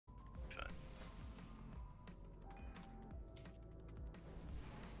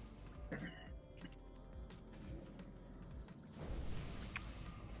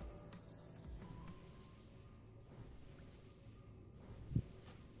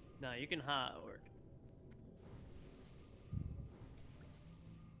No, you can hot orc.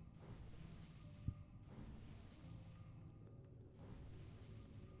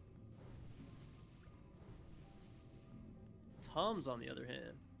 Tums, on the other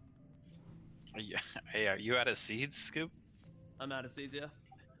hand. Hey, are you out of seeds, Scoop? I'm out of seeds, yeah.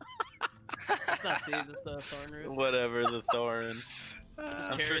 It's not seeds, it's the thorn root. Whatever, the thorns. I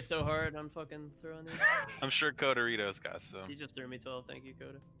just carry it so hard, I'm fucking throwing these. I'm sure Codoritos got some. You just threw me 12, thank you,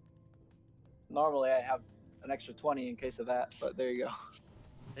 Coda. Normally I have an extra 20 in case of that, but there you go.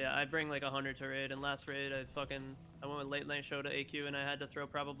 Yeah, I bring like 100 to raid, and last raid I went with late night show to AQ, and I had to throw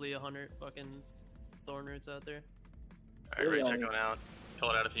probably 100 fucking thorn roots out there. Alright, raid check going out.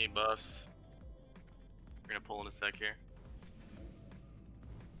 Pull it out if you need buffs. We're gonna pull in a sec here.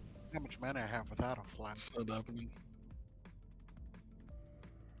 How much mana I have without a flash? Not happening.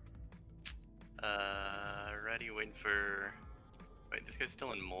 Ready, waiting for... Wait, this guy's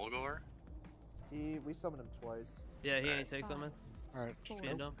still in Mulgore? We summoned him twice. Yeah, he ain't take something. Alright, Just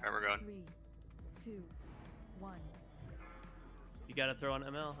get dumb. Alright, we're going. 3, 2, 1. You gotta throw on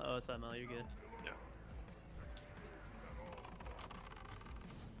ML? Oh, it's ML, you're good. Yeah.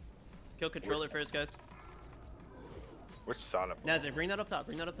 Kill controller first, guys. Which Sonic? Nazir, bring that up top,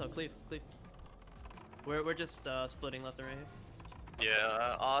 Cleave. We're just splitting left and right here.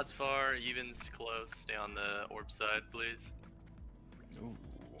 Yeah, odds far, evens close. Stay on the orb side, please. Ooh.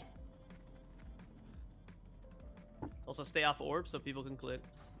 Also stay off orb so people can click.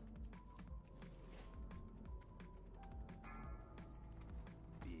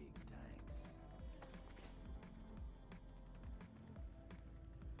 Big thanks.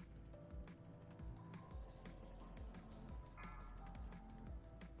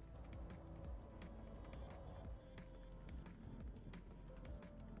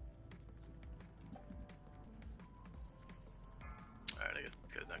 Alright, I guess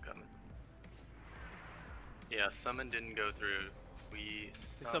this guy's not coming. Yeah, summon didn't go through. We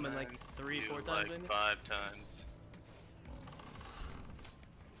summoned like 3, 4 times, like maybe? 5 times.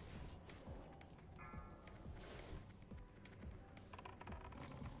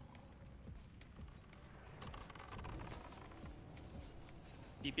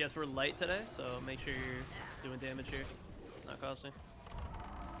 DPS were light today, so make sure you're doing damage here, not costing.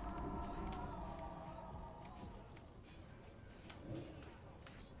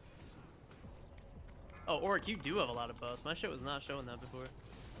 Oh, Orc, you do have a lot of buffs. My shit was not showing that before.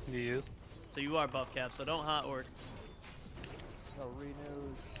 You? So you are buff cap, so don't hot Orc. No renews.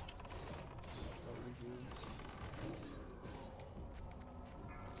 No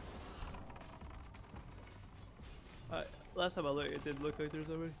reviews. Last time I looked, it didn't look like there's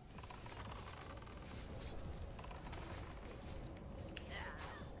nobody.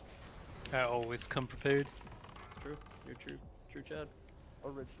 I always come prepared. True. You're true. True Chad.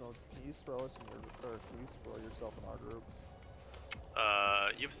 Original, can you throw us in your, or can you throw yourself in our group?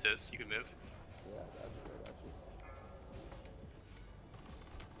 You have assist, you can move. Yeah, I got you.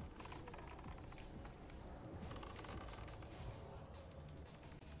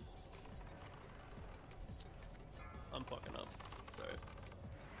 I'm fucking up. Sorry.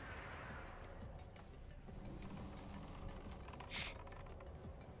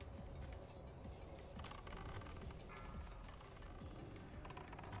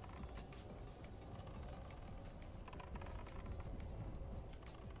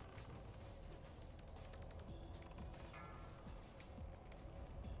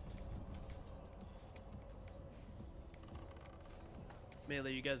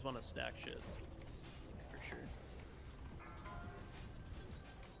 Melee, you guys want to stack shit. For sure.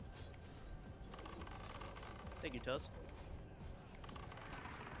 Thank you, Tusk.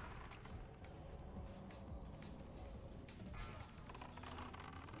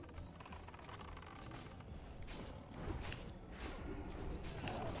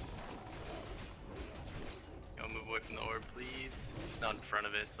 Go move away from the orb, please. Just not in front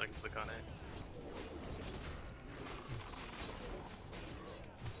of it so I can click on it.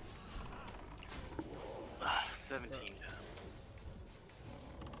 Ah, 17 down.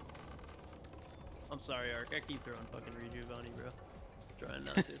 I'm sorry, Ark. I keep throwing fucking rejuve on you, bro. Trying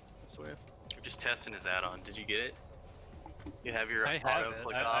not to, I swear. You're just testing his add-on. Did you get it? You have your I auto have it.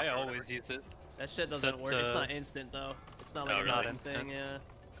 click I off or always whatever? use it. That shit doesn't work. It's not instant though. It's not like Oh, an really? instant thing, yeah.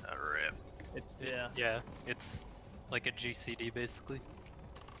 Rip. It's yeah. Yeah, it's like a GCD basically.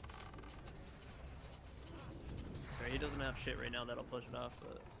 Sorry, he doesn't have shit right now that'll push it off,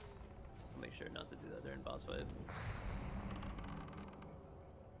 but I'll make sure not to do that during boss fight.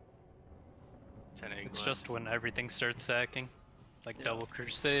 10 eggs It's left. just when everything starts sacking. Like Yeah. double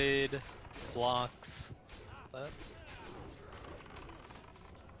crusade, blocks, that.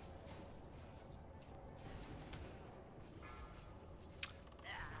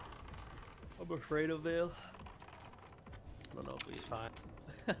 I'm afraid of Veil. I don't know if we. It's fine.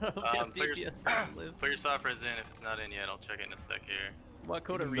 I don't know if we have Put your, DPS to live. put your soft res in. If it's not in yet, I'll check it in a sec here. You want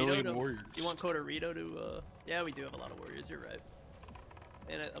Even Kotorito million to? warriors. You want Kotorito to? Yeah, we do have a lot of warriors. You're right.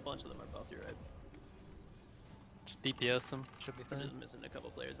 And a bunch of them are buffed. You're right. Just DPS them. Should be We're fine. just missing a couple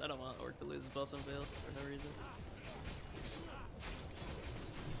players. I don't want Orc to lose boss on Veil for no reason.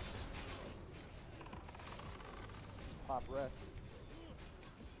 Just pop wreck.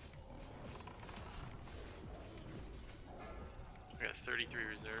 I got 33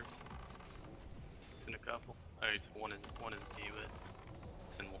 reserves. It's in a couple. Oh, one is B, but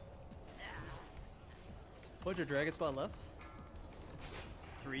it's in one. What's your dragon spawn left?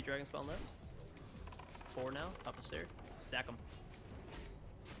 3 dragon spawn left. 4 now. Top of stairs. Stack them.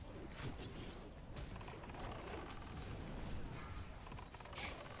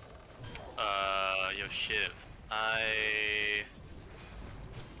 Yo, Shiv.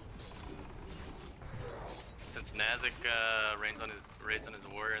 Since Nazik raids on his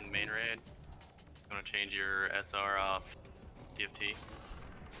warrior in the main raid, I'm gonna change your SR off DFT.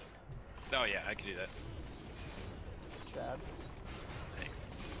 Oh yeah, I can do that. Chad. Thanks.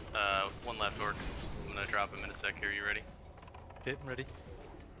 One left orc. I'm gonna drop him in a sec here. You ready? Okay, I'm ready.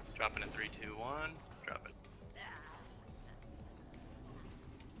 Dropping in 3, 2, 1. Drop it.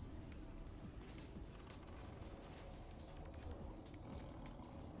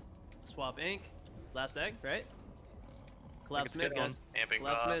 Swap ink. Last egg, right? Collapse it's mid, good guys. Amping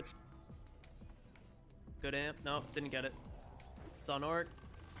Collapse mid. boss. Good amp. No, didn't get it. It's on Orc.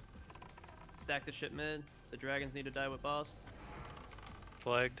 Stack the shit mid. The dragons need to die with boss.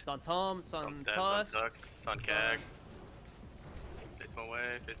 Flagged. It's on Tom. It's on Stabs, on Tusk. Tux, it's on Cag. Face my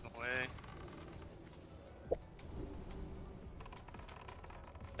way, face my way.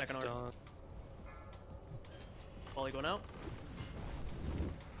 Second Orc. Stun. Volley going out.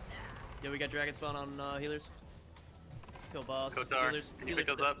 Yeah, we got dragon spawn on healers. Kill boss. Kotar, Healers, can you pick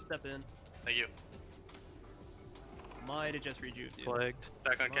healers those up? Step in. Thank you. Might have just rejuve, dude. Flagged.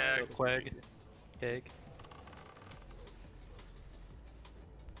 Back on Cag. Quag. Keg.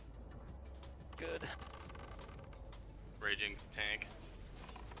 Good. Raging's tank.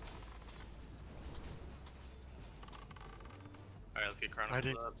 Alright, let's get Chronicles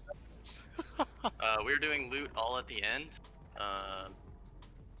didn't- up. We're doing loot all at the end.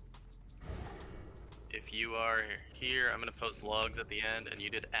 If you are here, I'm gonna post logs at the end, and you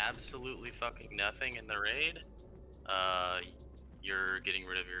did absolutely fucking nothing in the raid. You're getting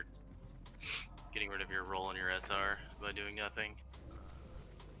rid of your roll on your SR by doing nothing.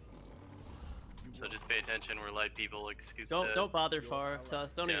 So just pay attention. We're light people like Scoop said. Don't bother far to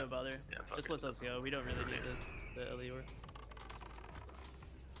us. Don't Yeah. even bother. Yeah, fuck Just it. let those go. We don't really need the Elior.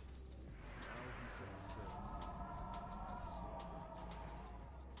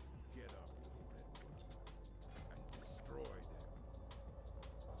 Get up and destroy them.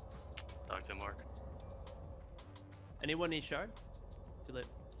 Talk to Mark. Anyone need shard? Too late.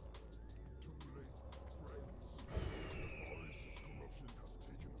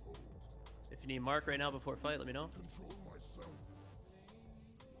 If you need mark right now before fight, let me know.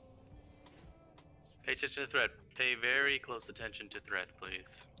 Pay attention to threat. Pay very close attention to threat,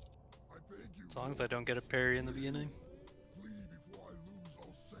 please. As long as I don't get a parry in the beginning. Flee before I lose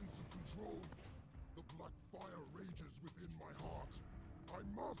all sense of control. The black fire rages within my heart. I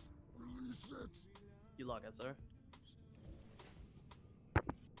must release it. You log out, sir.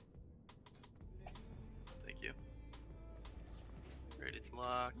 Thank you. Raid is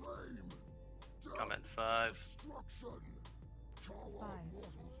locked. Flame. Comment 5. Destruction. Tower 5,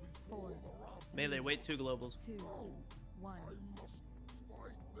 mortals we 4, form around. 'Melee, wait 2 globals. 2, 1. I must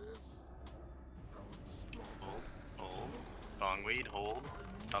fight this. Hold. Bongweed, hold.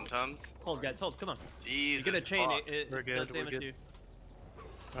 Tum-tums. Hold, guys, hold. Come on. Jesus. You get a chain. fuck. It We're good, does we're damage good. to you.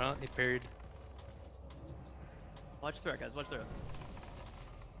 Well, he parried. Watch threat, guys. Watch threat.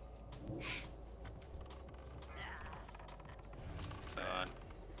 It's on.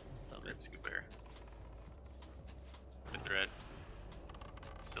 It's on me. Rip Scoop Bear. Good thread.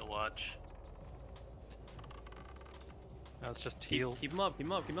 Still watch. Now it's just heals. Keep him up. Keep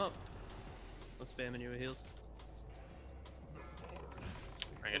him up. Keep him up. I'm spamming you with heals.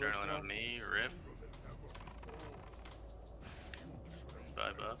 Bring adrenaline on me. Rip.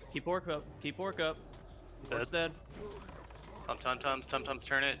 5 buffs. Keep orc up. Keep orc up. Orc's dead. Tum-tums. Tum-tums,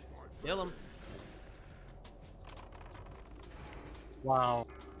 turn it. Kill him. Wow.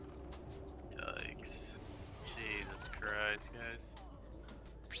 Yikes. Jesus Christ, guys.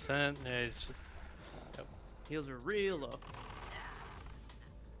 Percent. Yeah, he's just. Heals are real low.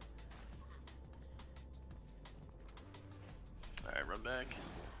 Alright, run back.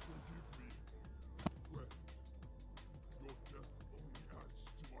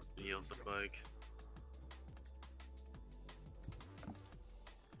 heals look like.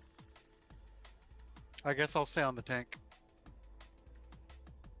 I guess I'll stay on the tank.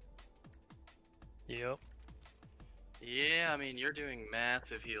 Yep. Yeah, I mean, you're doing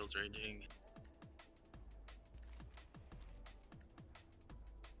massive heals raging.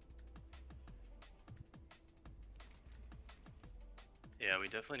 Yeah, we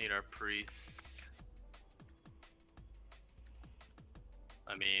definitely need our priests.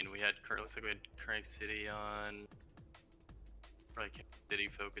 I mean, we had, looks like we had Crank City on. Probably Crank City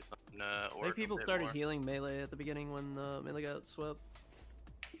focus on I Orc think people a bit started more. healing melee at the beginning when melee got swept.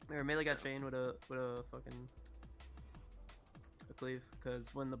 Or melee got chained with a fucking a cleave,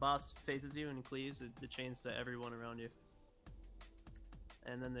 because when the boss faces you and cleaves, it chains to everyone around you.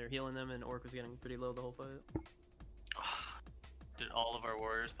 And then they're healing them, and Orc was getting pretty low the whole fight. Did all of our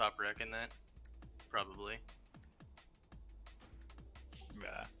warriors pop wreck in that? Probably.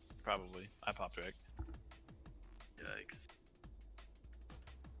 Yeah, probably. I popped wreck. Yikes.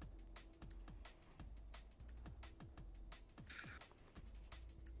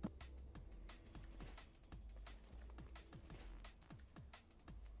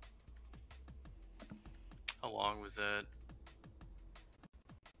 How long was that?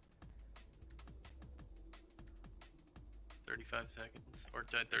 "35 seconds." Orc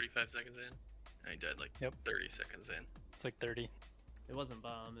died 35 seconds in? I died like Yep. 30 seconds in. It's like 30. It wasn't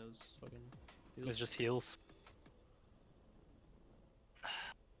bomb, it was fucking... It was just heals.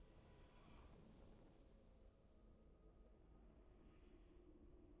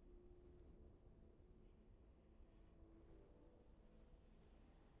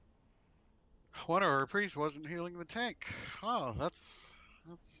 One of our priests wasn't healing the tank. Oh, that's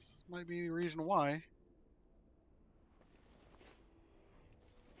might be a reason why.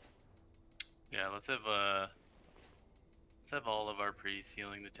 Yeah, let's have all of our priests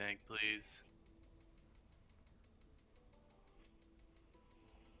healing the tank, please.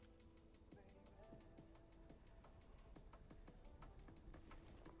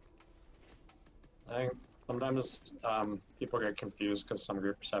 I think sometimes people get confused because some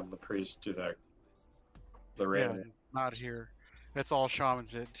groups have the priest do the raid. Yeah, not here. It's all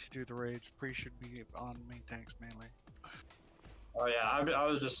shamans that do the raids. Priest should be on main tanks mainly. Oh yeah, I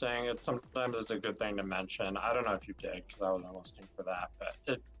was just saying it. Sometimes it's a good thing to mention. I don't know if you did because I wasn't listening for that, but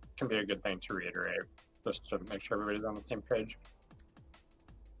it can be a good thing to reiterate just to make sure everybody's on the same page.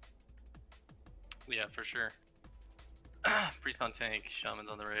 Yeah, for sure. Priest on tank, shamans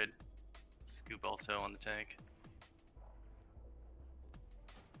on the raid. Scoop also on the tank.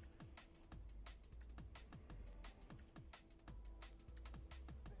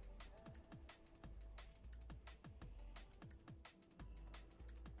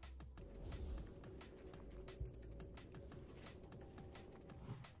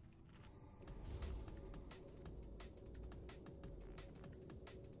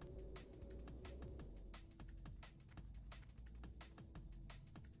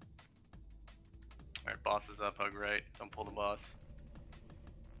 Alright, boss is up, hug right. Don't pull the boss.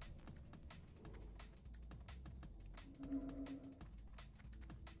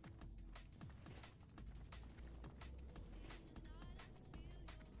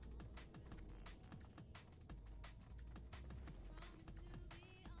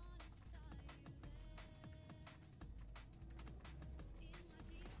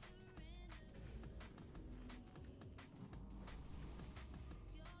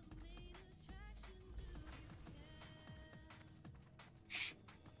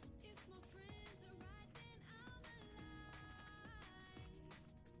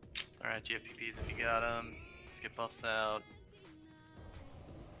 Alright, GFPPs if you got them. Skip buffs out.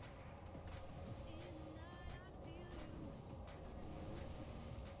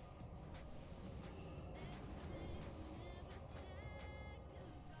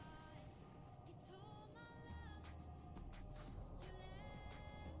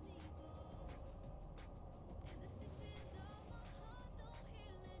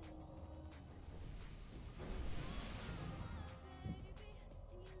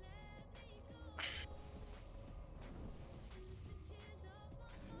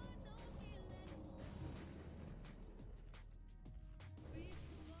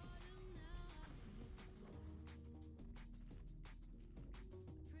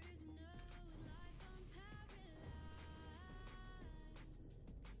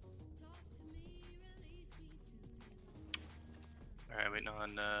 Alright, waiting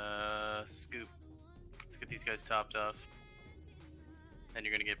on Scoop. Let's get these guys topped off. And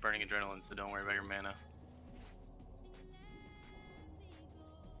you're gonna get burning adrenaline, so don't worry about your mana.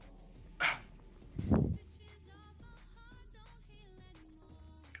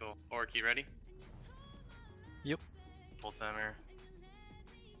 Cool. Orc, you ready? Yep. Full timer.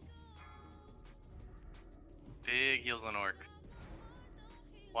 Big heals on Orc.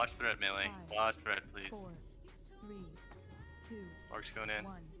 Watch threat melee. 5, Watch threat, please. 4, 3, 2, Orc's going in.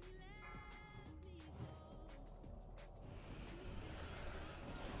 1.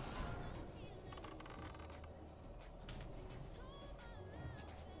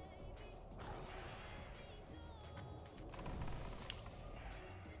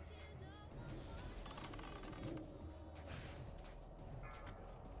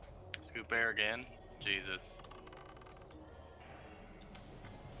 Scoop bear again. Jesus.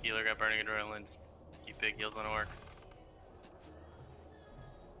 Healer got burning adrenalines. Keep big heals on Orc.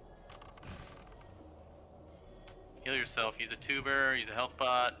 Heal yourself. Use a tuber. Use a health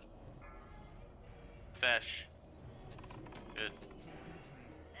pot. Fesh. Good.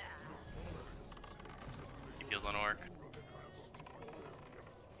 Keep heals on Orc.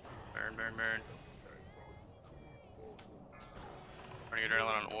 Burn, burn, burn. Burning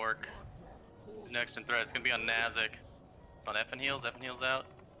adrenaline on Orc. Who's next in threat? It's gonna be on Nazik. It's on F and heals. F and heals out.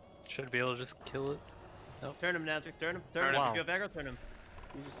 Should be able to just kill it. Turn him, Nazik. Turn him. Turn Turn him. him. If you have aggro, turn him.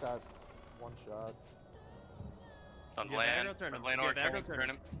 You just got one shot. It's on If you have land. aggro, turn him. Land If you Orc. have Turn aggro, him. Turn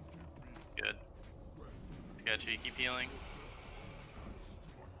him. Good. Sketchy. Keep healing.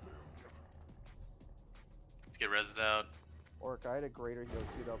 Let's get reses out. Orc, I had a greater heal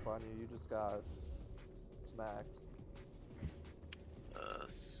queued up on you. You just got smacked.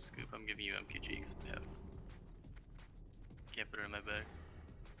 Scoop, I'm giving you MPG because I have. Can't put it in my bag.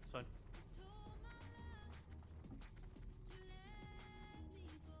 It's fine.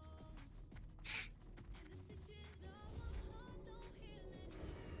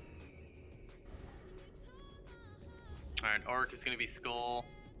 Alright, Orc is gonna be Skull.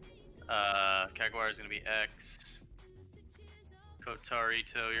 Kagwar is gonna be X.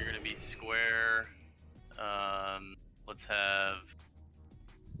 Kotarito, you're gonna be Square. Let's have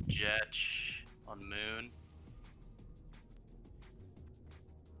Jetch on Moon.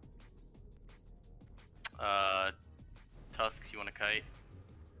 Tusks, you want a kite?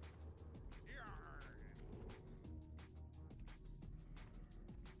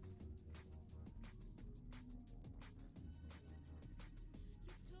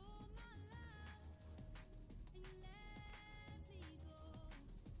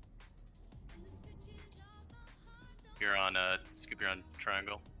 You're on Scoop, you're on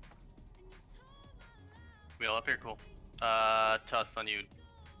triangle. We all up here? Cool. Tuss on you.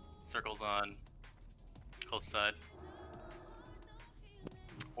 Circles on close side.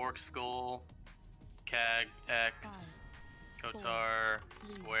 Orc Skull, Kag, X, 5, Kotar, 3,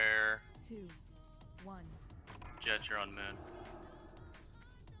 Square, 2, 1. Jet, you're on Moon.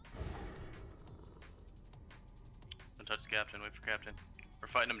 Don't touch the captain, wait for captain. We're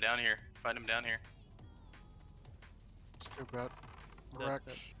fighting him down here. Fighting him down here. Scoop out. Dead,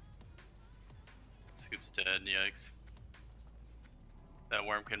 Rex. Scoop's dead, yikes. That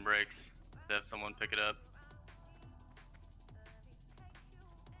wormkin breaks. Have someone pick it up.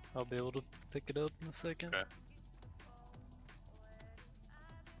 I'll be able to pick it up in a second. Okay.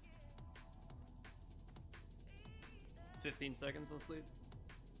 $15 seconds, I'll sleep.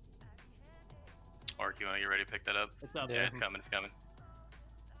 Orc, you wanna get ready to pick that up? It's up. Yeah. Yeah, it's coming, it's coming.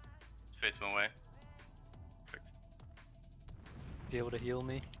 Face my way. Perfect. Be able to heal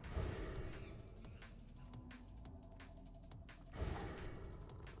me.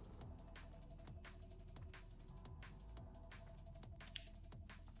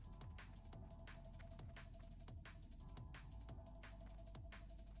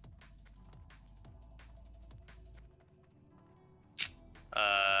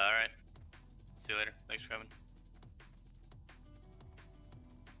 Alright. See you later. Thanks for coming.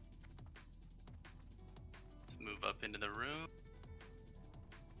 Let's move up into the room.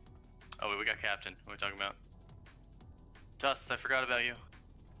 Oh wait, we got Captain. What are we talking about? Tuss, I forgot about you.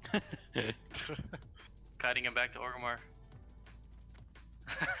 Kiting him back to Orgrimmar.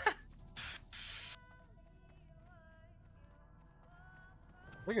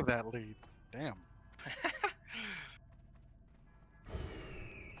 Look at that lead. Damn.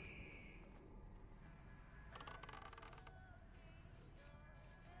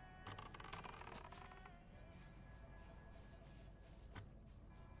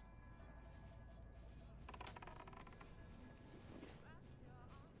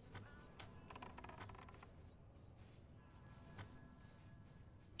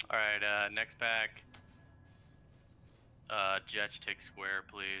 Alright, next pack. Jetch, take square,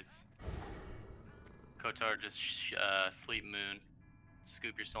 please. Kotar, just sleep moon.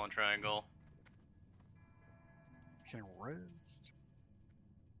 Scoop, you're still in triangle. Can rest.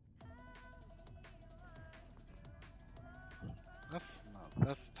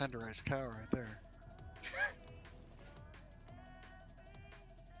 That's tenderized cow right there.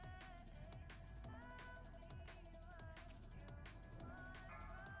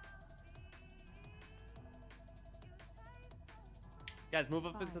 Guys, move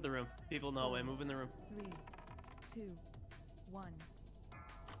up into the room. People know way. Move in the room. 3, 2, 1.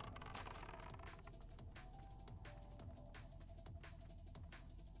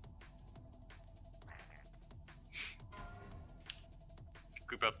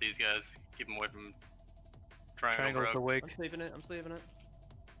 Group up these guys. Keep them away from triangle Triangle road. for wake. I'm sleeving it. I'm sleeving it.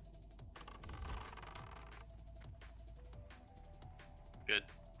 Good.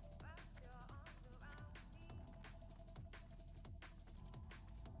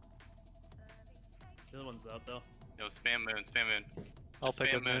 The other one's out though. Yo, spam moon, spam moon. I'll Just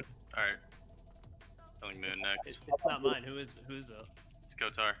pick spam up moon. moon. Alright. Telling moon next. It's not mine. Who's up? It's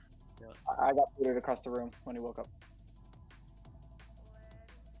Kotar. I got booted across the room when he woke up.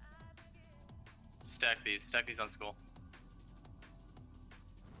 Stack these on school.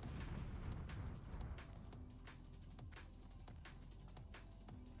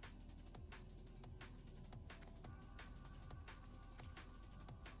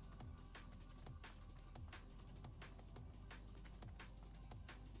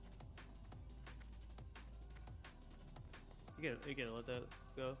 You gotta let that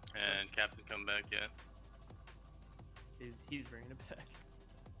go. And Captain come back, yeah. He's bringing it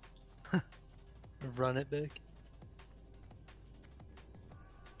back. Run it back.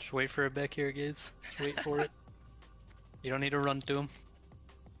 Just wait for it back here, Gates. Just wait for it. You don't need to run to him.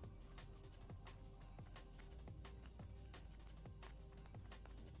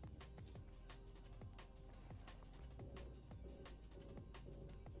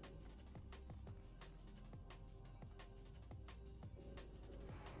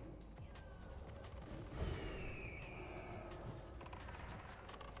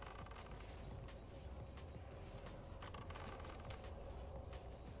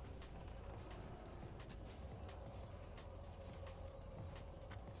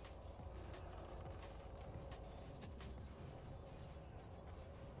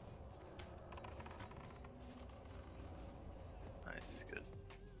 Nice, good.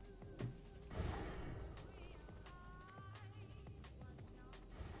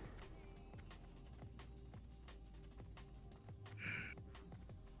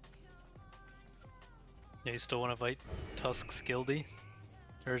 Yeah, you still want to fight Tusk's Guildy?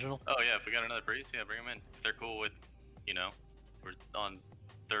 Original? Oh yeah, if we got another priest, yeah, bring them in. If they're cool with, you know, we're on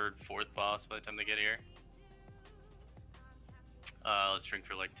third, fourth boss by the time they get here. Let's drink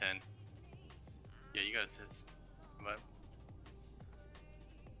for like 10. Yeah, you guys just vibe.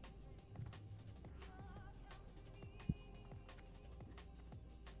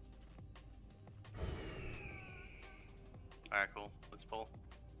 Alright, cool. Let's pull.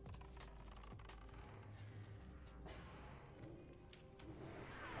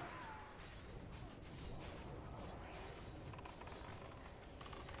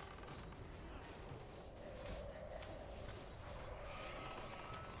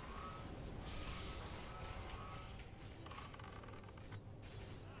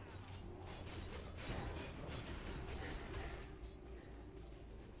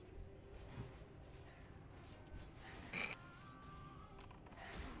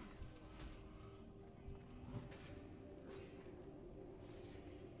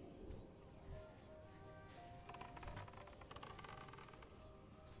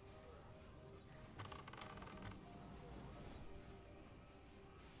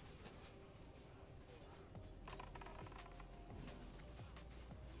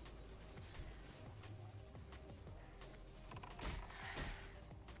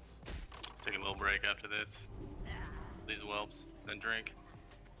 Let's take a little break after this. These whelps, then drink.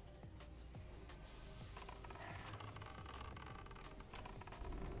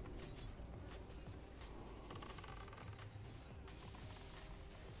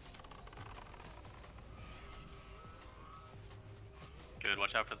 Good,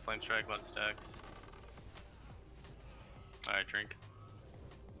 watch out for the flame strike, a lot of stacks. Alright, drink.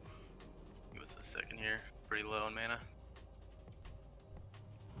 Give us a second here. Pretty low on mana.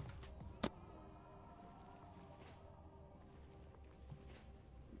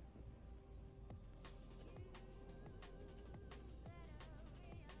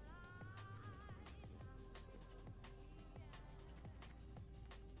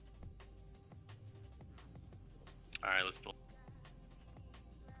 Alright, let's pull.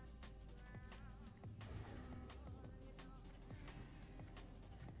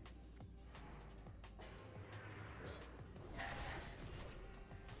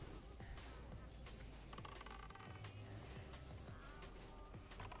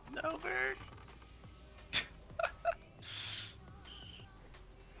 No, bird.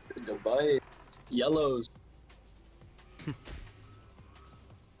 Goodbye. Yellows.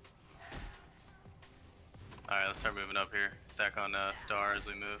 Alright, let's start moving up here. Stack on star as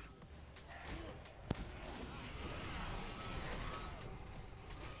we move.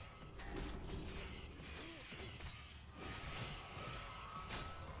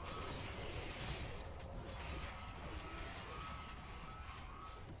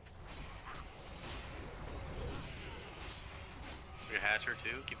 Your hatcher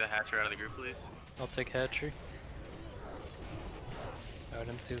too. Keep the hatcher out of the group, please. I'll take hatchery. Oh, I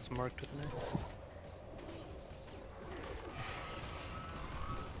didn't see this marked with knights.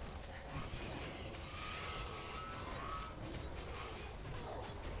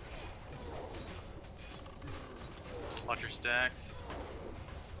 Watch your stacks.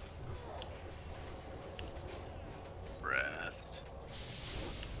 Rest.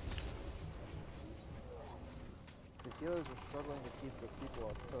 The healers are struggling to keep the people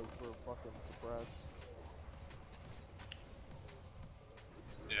up because we're fucking suppressed.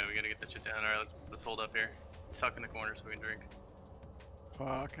 Yeah, we gotta get that shit down. Alright, let's hold up here. Tuck in the corner so we can drink.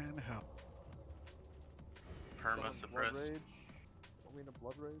 Fucking hell. Perma suppress. Blood rage? I mean a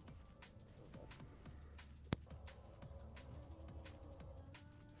blood rage?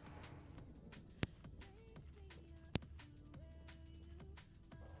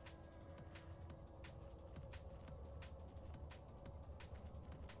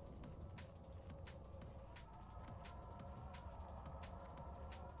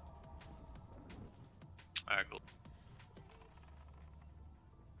 Alright, cool.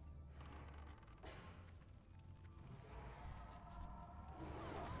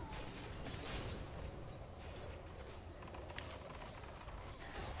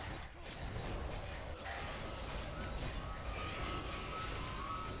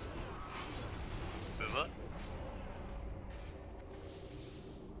 Move up.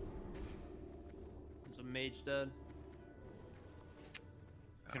 There's a mage dead.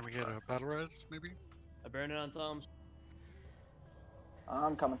 Can we get a battle res, maybe? I burned it on Tom's.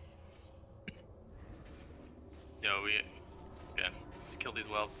 I'm coming. Yo, okay. Let's kill these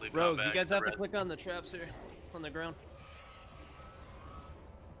whelps. Leave Rogues, combat, you guys the have to red. click on the traps here on the ground.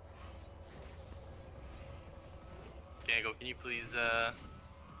 Gango, can you please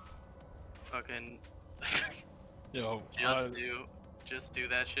fucking Yo, just do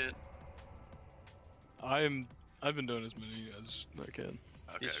that shit? I've been doing as many as I can.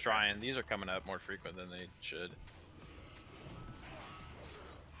 Okay, He's okay. trying. These are coming up more frequent than they should.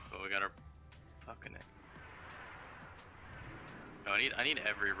 But we got our fucking. No, I need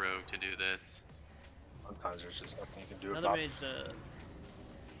every rogue to do this. Sometimes there's just nothing you can do Another about mage.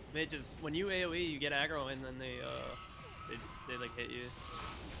 Mages, when you AOE, you get aggro and then they like hit you.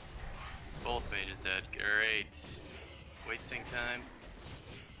 Both mages dead. Great. Wasting time.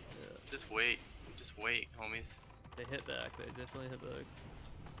 Yeah. Just wait, homies. They hit back. They definitely hit back.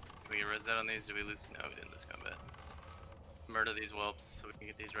 Can we get res out on these? Did we lose? No, we didn't lose combat. Murder these whelps so we can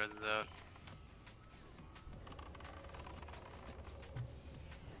get these reses out.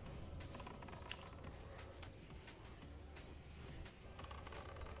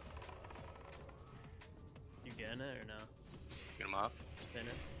 You getting it or no? Get them off. Spin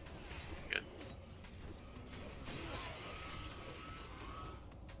it. Good.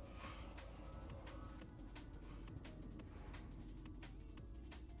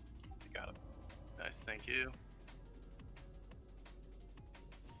 Got him. Nice, thank you.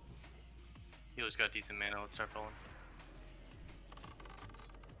 Healer's got decent mana, let's start pulling.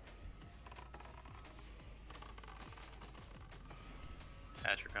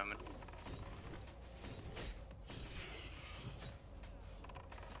 Hatcher coming.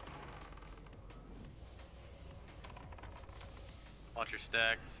 Watch your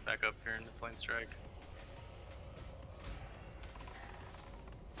stacks, back up here in the flame strike.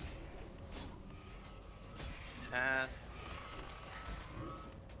 Tasks.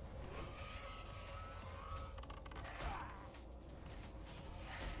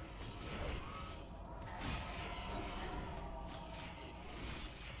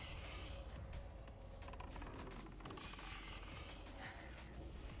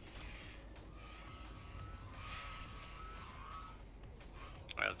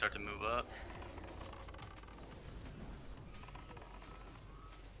 Alright, let's start to move up.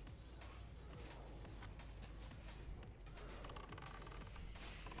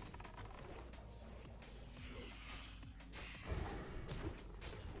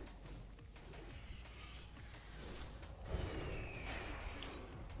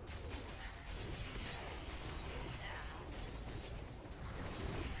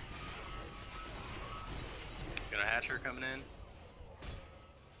 got a hatcher coming in.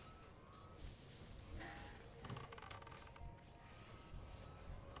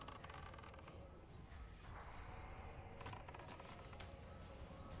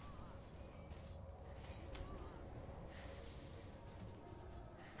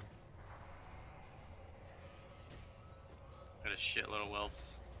 Got a shitload of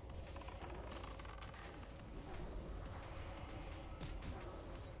whelps.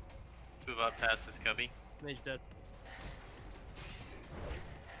 Let's move up past this cubby. Mage dead.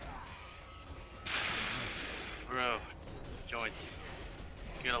 Bro, joints.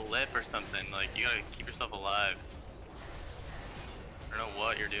 You got a lip or something, like you gotta keep yourself alive. I don't know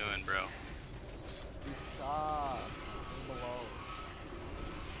what you're doing, bro. Stop. Leave him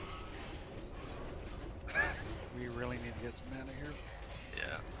alone. We really need to get some mana here.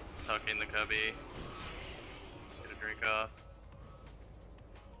 Yeah, let's tuck in the cubby. Get a drink off.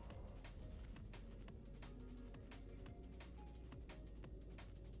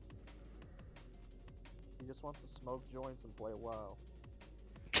 He just wants to smoke joints and play WoW.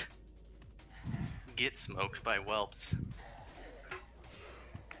 Get smoked by whelps.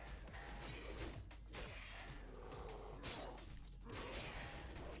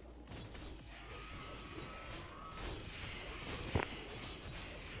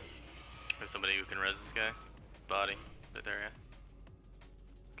 There's somebody who can res this guy. Body. Right there, yeah.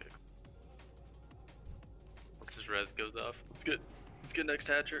 Okay. Once his res goes off. Let's get next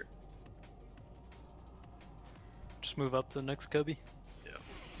hatcher. Just move up to the next cubby. Yeah.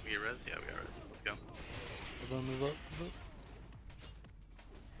 We get res? Yeah, we got res. Let's go. Everyone move up. Move up.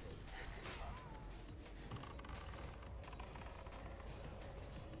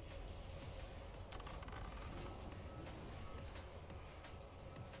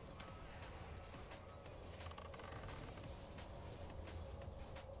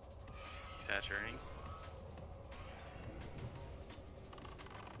 Saturating.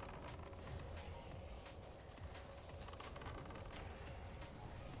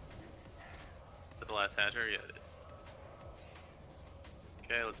 The last hatcher? Yeah, it is.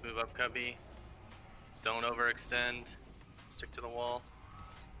 Okay, let's move up, cubby. Don't overextend. Stick to the wall.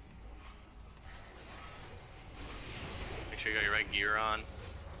 Make sure you got your right gear on.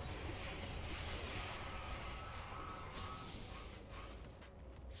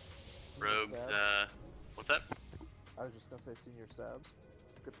 Rogues, what's that? I was just gonna say senior stabs.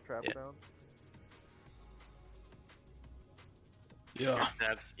 Get the traps Yeah. down. Yeah.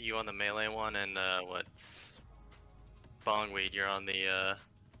 Stabs, you on the melee one, and what's Bongweed, you're on the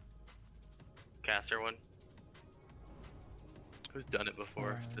caster one. Who's done it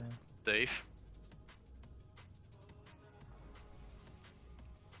before? Is it safe?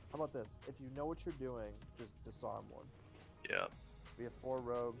 How about this? If you know what you're doing, just disarm one. Yeah. We have 4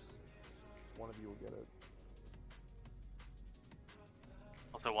 rogues. One of you will get it.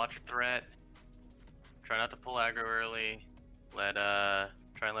 Also, watch your threat. Try not to pull aggro early. Try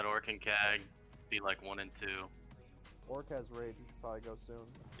and let Orc and Cag be like 1 and 2. Orc has rage. We should probably go soon.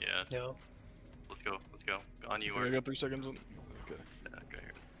 Yeah. Yeah. Let's go. Let's go. On you, Okay, I Orc. got 3 seconds on. Okay. Yeah, go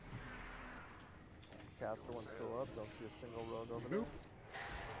here. Caster one's still up. Don't see a single rogue over there.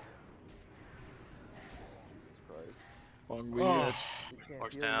 Jesus Christ. Long weed. Oh. We can't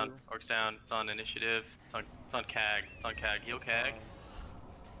Orc's heal down. you. Orc's down. It's on initiative. It's on Cag. It's on Cag. Heal Cag.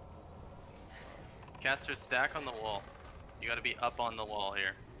 Caster, stack on the wall. You gotta be up on the wall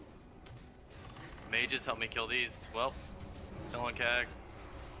here. Mages, help me kill these. Whelps. Still on Cag.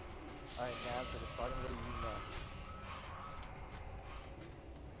 Alright, Naz, it's probably gonna go to you next.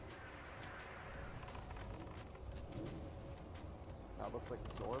 That looks like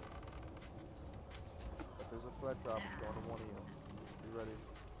a Zorb. If there's a threat drop, it's going to one of you. Be ready.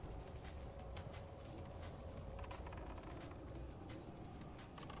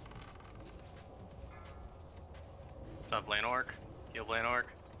 It's on Blaine Orc. Heal Blaine Orc.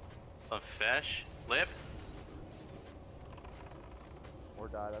 It's on Fesh. Lip. Or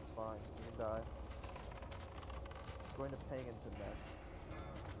die, that's fine. You can die. It's going to Paganton next.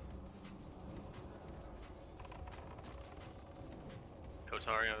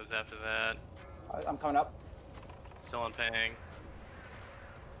 Kotario is after that. I'm coming up. Still on Pang.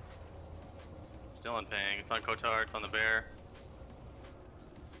 Still on Pang. It's on Kotar. It's on the bear.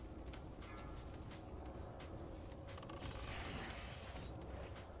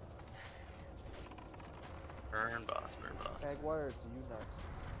 Burn boss, burn boss. Agwire, it's you next.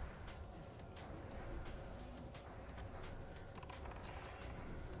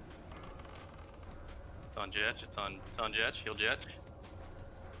 It's on Jetch. It's on Jetch. Heal Jetch.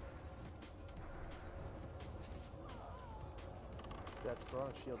 Yeah, just throw on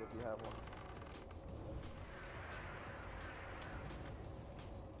a shield if you have one.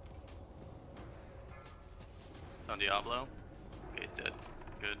 on Diablo. Okay, he's dead.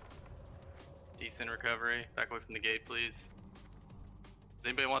 Good. Decent recovery. Back away from the gate, please. Does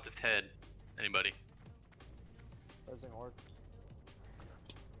anybody want this head? Anybody? Rising orc.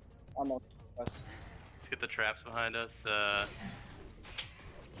 Almost. Yes. Let's get the traps behind us.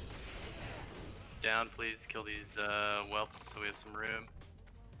 Down, please. Kill these whelps so we have some room.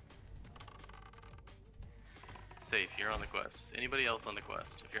 Safe, you're on the quest. Is anybody else on the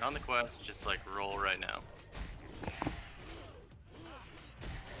quest? If you're on the quest, just like roll right now.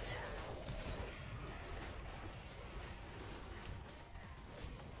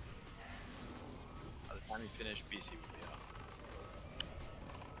 By the time you finish, BC will be off.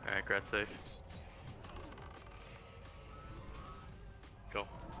 Alright, grad safe. Go.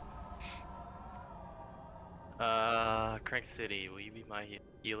 Crank City, will you be my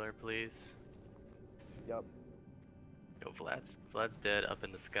healer, please? Yup. Go, Vlad's. Vlad's dead up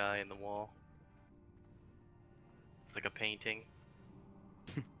in the sky in the wall. It's like a painting.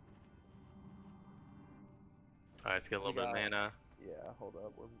 Alright, let's get a little bit of mana. Yeah, hold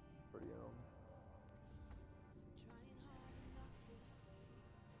up. We're pretty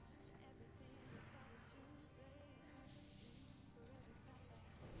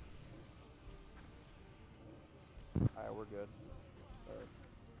Alright, we're good.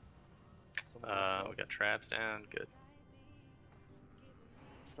 Alright. We got traps down, good.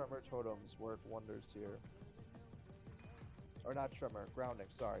 Tremor totems work wonders here. Or not tremor, grounding.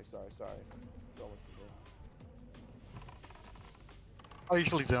 Sorry. Don't listen to me. I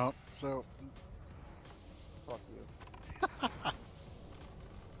usually don't, so. Fuck you.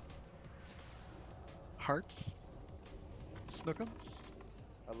 Hearts? Snookums?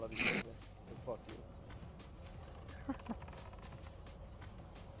 I love you, baby. But fuck you.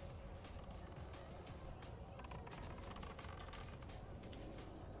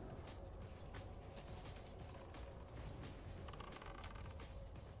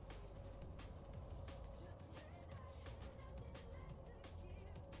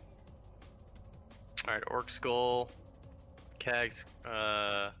 Alright, Orc Skull, Cag's,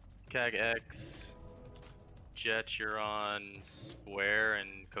 Cag X, Jet, you're on Square,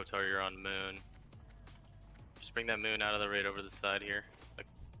 and Kotar, you're on Moon. Just bring that Moon out of the raid over the side here, like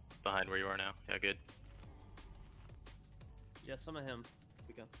behind where you are now. Yeah, good. Yeah, summon him.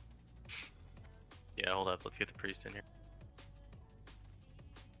 We go. Yeah, hold up, let's get the Priest in here.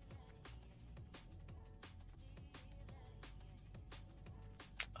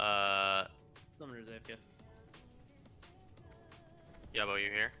 Summoner's AFK. Yabo,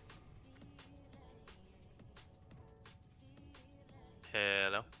 you here?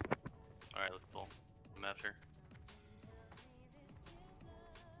 Hello? Alright, let's pull. I'm after.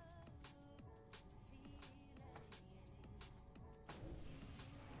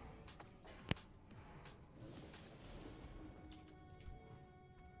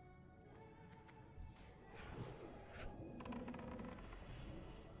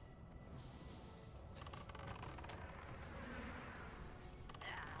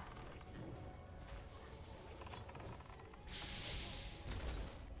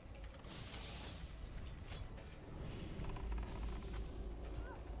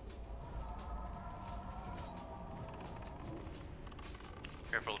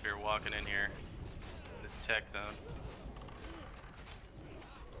 Careful if you're walking in here, in this tech zone.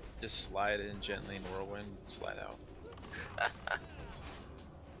 Just slide in gently in whirlwind, slide out.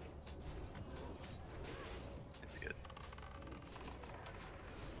 It's good.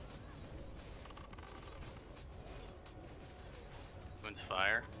 Moon's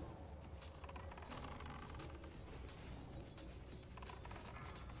fire.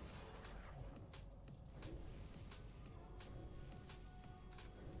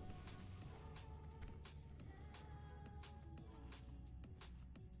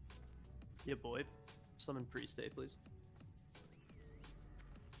 Yeah, boy. Summon Priest A, please.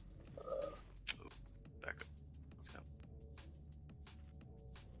 Back up. Let's go.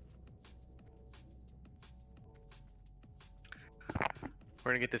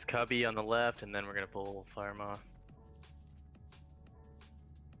 We're gonna get this cubby on the left, and then we're gonna pull Fire Maw.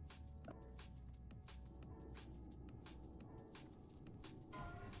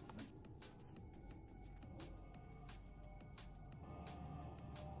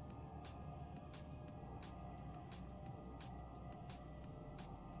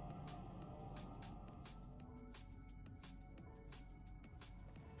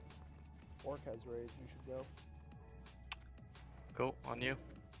 Orc has raid, you should go. Go, on you.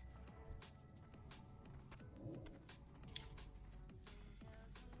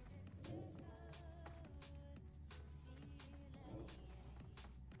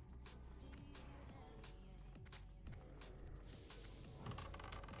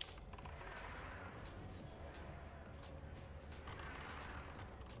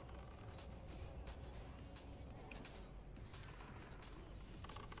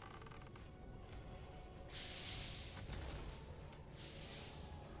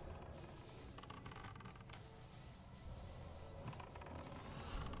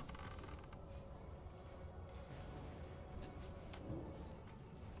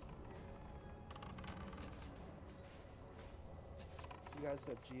 You guys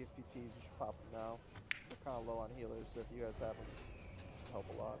said GFPTs, you should pop them now. They're kind of low on healers, so if you guys have them, it'll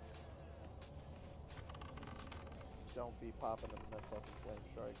help a lot. Just don't be popping them in that fucking flame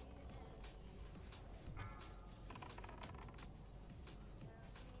strike.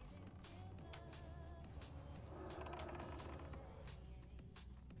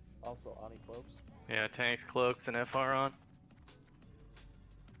 Also, Ani cloaks. Yeah, tanks, cloaks, and FR on.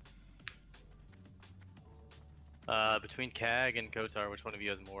 Between CAG and Kotar, which one of you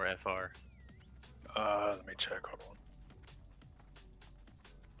has more FR? Let me check. Hold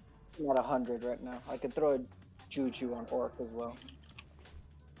on. I'm at 100 right now. I could throw a Juju on Orc as well.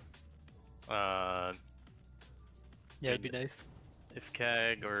 Yeah, it'd be nice. If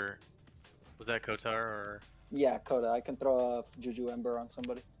CAG or was that Kotar or? Yeah, Coda. I can throw a Juju Ember on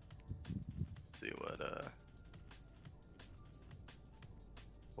somebody. Let's see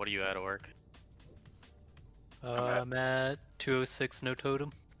what are you at, Orc? I'm at 206, no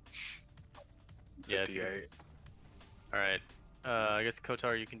totem. 58. Yeah. Alright. I guess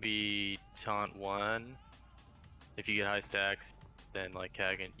Kotar, you can be taunt 1. If you get high stacks, then like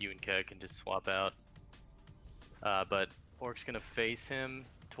CAG and you and CAG can just swap out. But Orc's gonna face him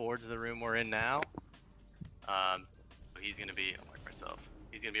towards the room we're in now. He's gonna be, I'll mark myself.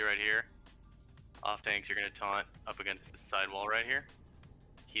 He's gonna be right here. Off tanks, you're gonna taunt up against the side wall right here.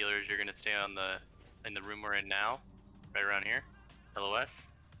 Healers, you're gonna stay in the room we're in now, right around here. LOS.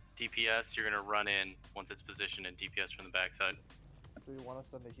 DPS, you're gonna run in once it's positioned and DPS from the backside. Do you want to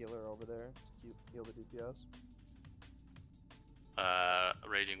send a healer over there to heal the DPS?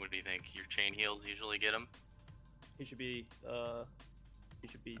 Raging, what do you think? Your chain heals usually get him? He should be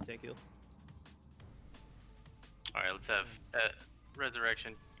tank heal. Alright, let's have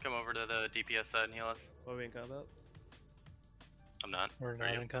Resurrection come over to the DPS side and heal us. Are we in combat? I'm not. We're Are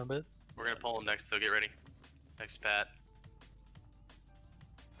not you? in combat. We're gonna pull him next, so get ready. Next Pat.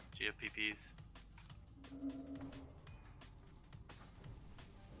 GFPPs.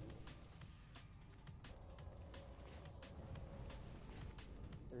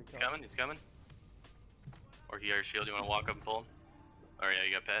 He's coming, he's coming. Or you got your shield, you wanna walk up and pull him? Oh yeah,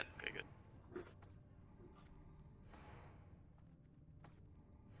 you got Pat? Okay, good.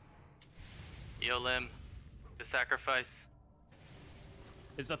 Eolim, the sacrifice.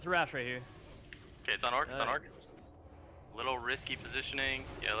 It's a thrash right here. Okay, it's on Orc, it's on Orc. Little risky positioning.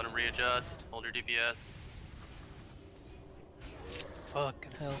 Yeah, let him readjust. Hold your DPS.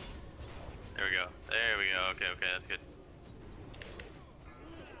 Fucking hell. There we go. There we go. Okay, okay, that's good.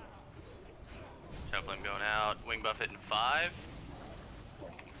 Shadow Flame going out. Wing Buffet in 5.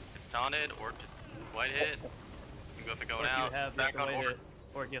 It's taunted. Orc just white hit. Wing Buffet going out. Back on Orc.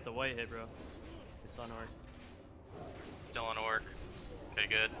 Orc, you have the white hit, bro. It's on Orc. Still on Orc. Okay,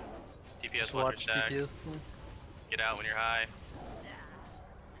 good. DPS Just watch watch your stacks. DPS. Get out when you're high.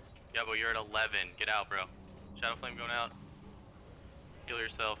 Yeah, but you're at 11. Get out, bro. Shadow Flame going out. Heal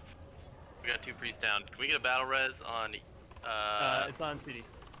yourself. We got 2 priests down. Can we get a battle res on? It's on PD.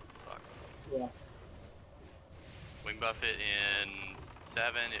 Fuck. Yeah. Wing Buffet in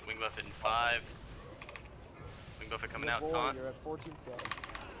 7. Wing Buffet in 5. Wing Buffet coming out. Taunt. You're at 14 stacks.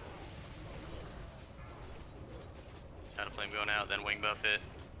 Shadow Flame going out. Then Wing Buffet.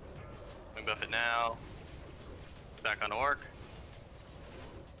 Wing Buffet now. It's back on Orc.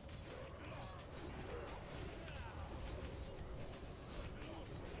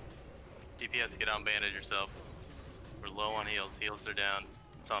 DPS, get on bandage yourself. We're low on heals. Heals are down.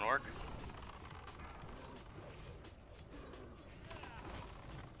 It's on Orc.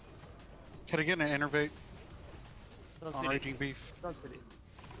 Can I get an innervate Don't on CD. Raging Beef? Don't CD.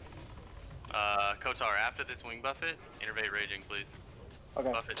 Kotar, after this Wing Buffet, innervate Raging, please.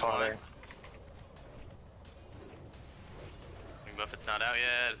 Okay. Buffet's Totally. fine. Wing Buffet's not out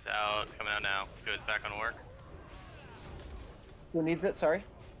yet. It's out. It's coming out now. Good. It's back on Orc. Who needs it? Sorry.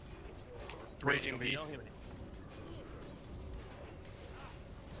 Raging Beef. Don't hit me.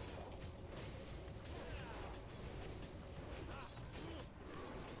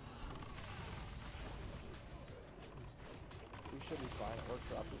 We should be fine. Or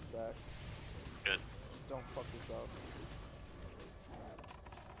drop the stacks. Good. Just don't fuck this up.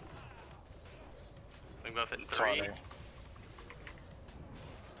 Wing Buffet in 3. Totally.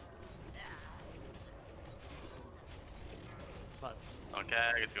 Pause. On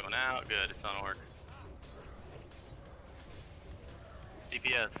CAG, it's going out. Good, it's on Orc.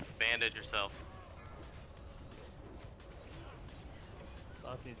 DPS, bandage yourself.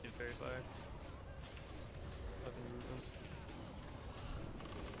 Boss needs to do fairy fire. Fucking root him.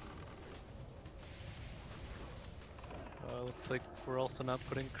 Looks like we're also not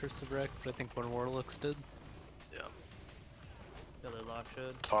putting Curse of Wreck, but I think one Warlocks did. Yeah. The other lock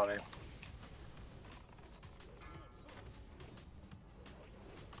should. Taunting.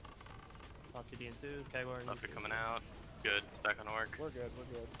 Lots of D2. Kagwar. Buffy coming out. Good. It's back on orc. We're good.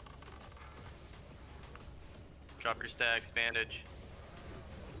 We're good. Drop your stacks. Bandage.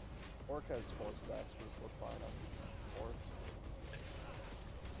 Orc has 4 stacks. We're fine on Orc.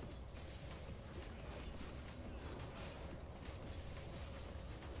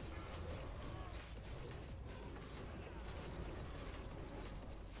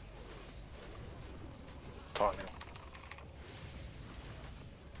 Taunting.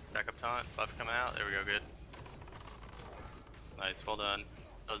 Back up taunt. Buff coming out. There we go. Good. Nice. Well done.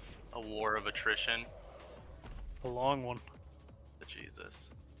 That was a war of attrition. A long one. Jesus.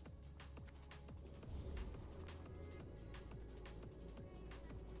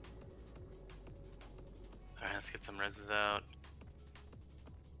 Alright, let's get some reses out.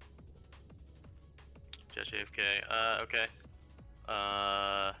 Jet AFK. Okay.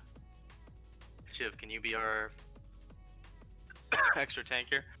 Shiv, can you be our extra tank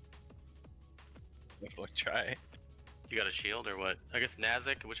here? We'll try. You got a shield or what? I guess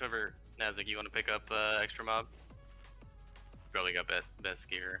Nazik, whichever Nazik you want to pick up extra mob. Probably got best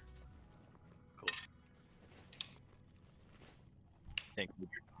gear. Cool. Thank you,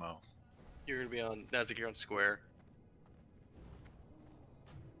 Mo. You're gonna be on Nazik. You're on square.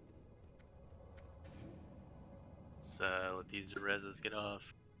 So let these reses get off.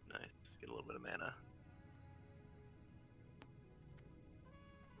 Nice. Let's get a little bit of mana.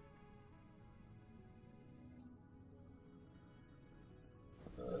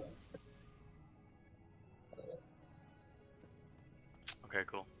 Okay,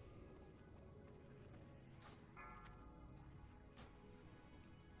 cool.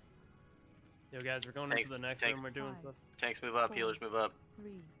 Yo guys, we're going Tanks- into the next tanks- room. We're doing 5, stuff. Tanks move up, 4, healers move up.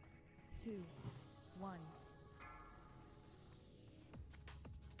 3, 2, 1.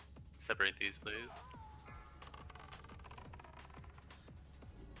 Separate these, please.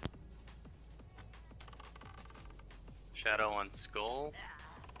 Shadow on skull.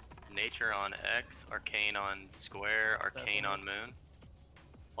 Nature on X. Arcane on square. Arcane on moon.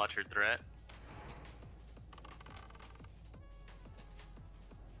 Watch your threat.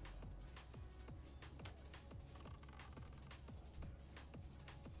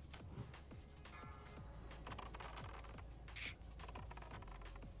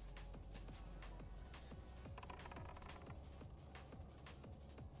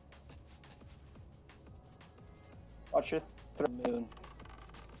 Watch your moon.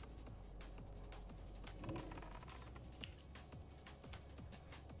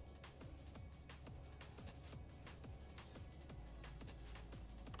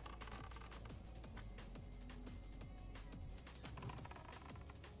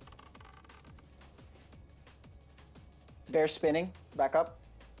 Bear spinning. Back up.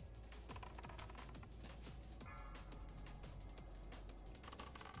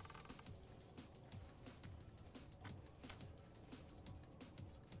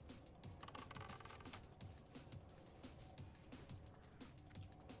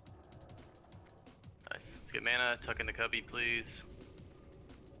 Nice. Let's get mana. Tuck in the cubby, please.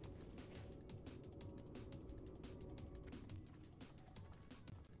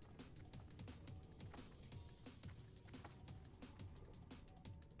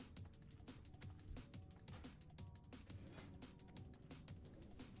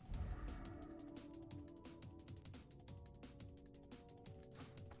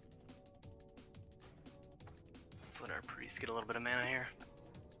 Let's let our priest get a little bit of mana here.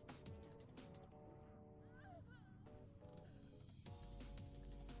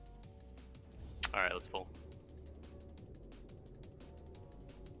 Alright, let's pull.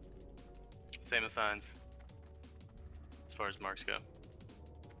 Same assigns. As far as marks go.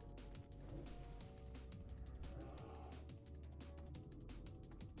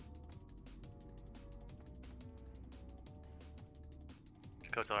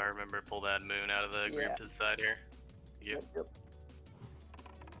 Kotar, remember, pull that moon out of the group Yeah. to the side here. Thank you. Yep.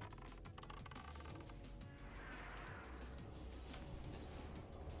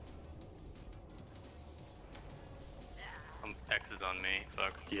 X is on me.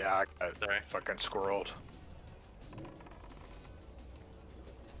 Fuck. Yeah, I got Sorry. fucking squirreled.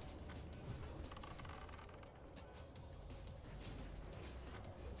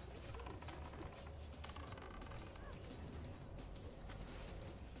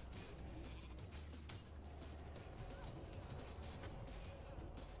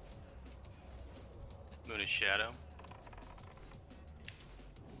 Moon is shadow.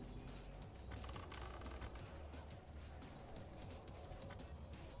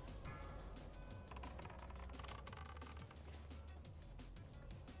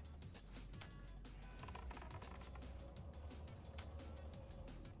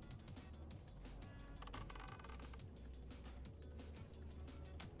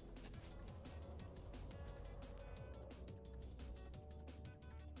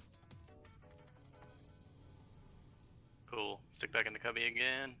 Stick back in the cubby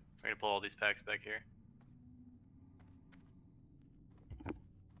again. We're gonna pull all these packs back here.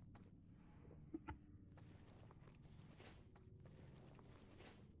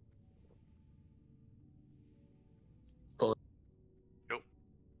 Pull it. Go.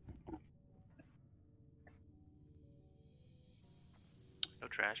 No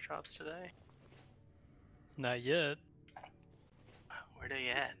trash drops today? Not yet. Where they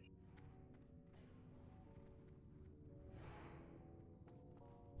at?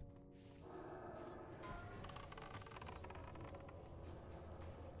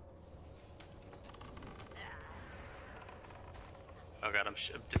 Oh god, I'm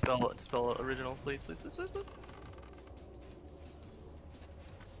dispel original, please, please, please, please, please.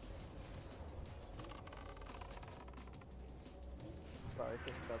 Sorry,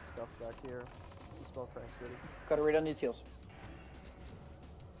 things got scuffed back here. Dispel Crank City. Gotta read on these heals.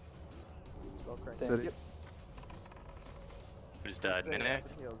 Dispel Crank Thank City. you. Who just died? Stay Minax? up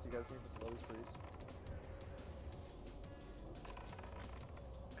in heals. You guys need to dispel these freeze.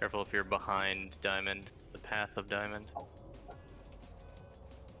 Careful if you're behind Diamond, the path of Diamond.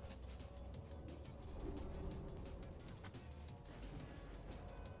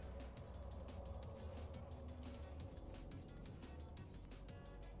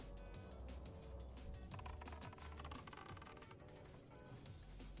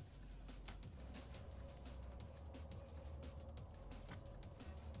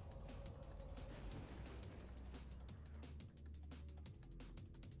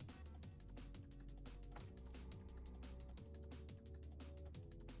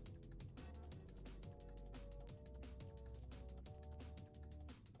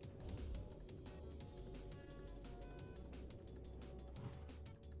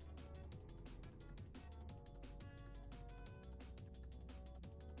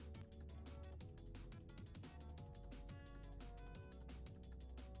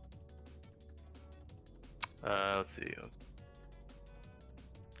 Let's see.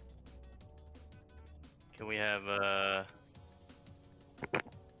 Can we have,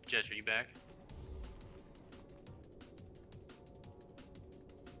 Jet, are you back?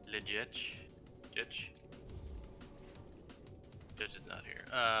 Legit? Jitch? Judge is not here.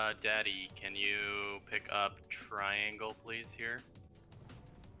 Daddy, can you pick up triangle, please, here?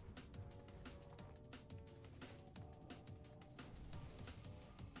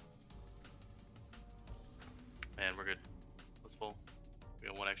 Man, we're good. Let's pull. We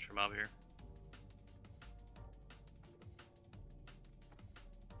got one extra mob here.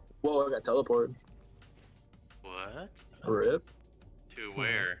 Whoa, I got teleported. What? Rip. To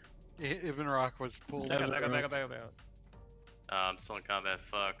where? Ibn Rock was pulled. Back up. I'm still in combat.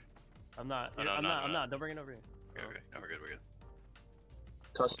 Fuck. I'm not. Oh, no, I'm no, not. no, Don't bring it over here. Okay. No, we're good. We're good.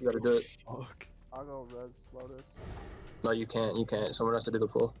 Tusk, you gotta do it. Fuck. I'll go res Lotus. No, you can't. You can't. Someone has to do the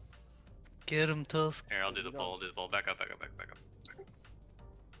pull. Get him, Tusk. Here, I'll do the pull. I'll do the pull. Back up.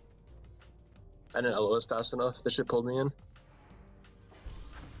 I didn't LOS fast enough. This shit pulled me in.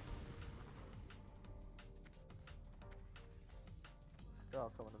 They're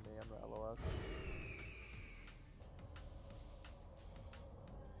all coming to me. I'm the LOS.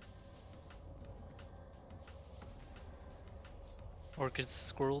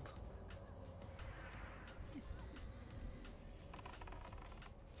 Orchid's squirreled.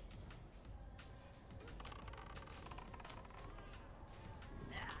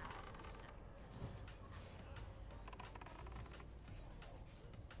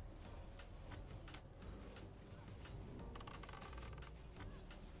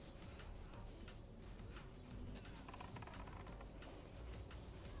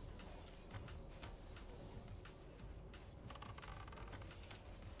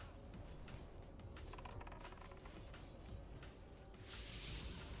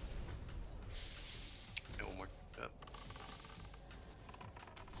 Okay, one more. Up.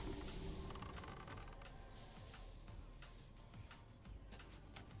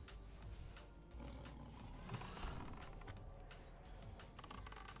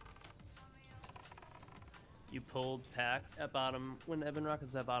 You pulled pack at bottom when Ebon Rock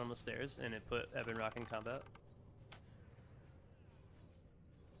is at bottom of stairs, and it put Ebon Rock in combat.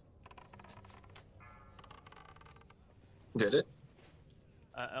 Did it?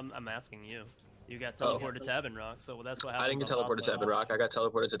 I'm asking you. You got teleported to Ebon Rock, so that's what happened. I didn't get teleported to Ebon Rock. I got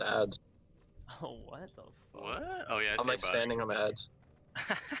teleported to the ads. Oh, what the fuck? What? Oh yeah. I I'm see like your body. standing on the ads.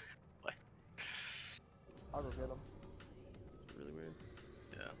 What? I'll go get them. It's really weird.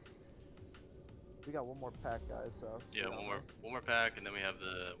 Yeah. We got one more pack, guys. So Yeah. sit down One more pack, and then we have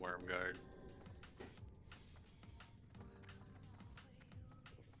the worm guard.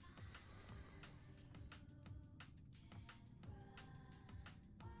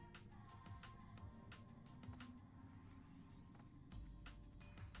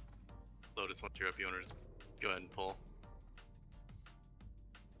 Lotus, once you're up, you want to just go ahead and pull.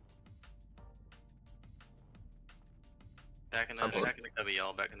 Back in the cubby,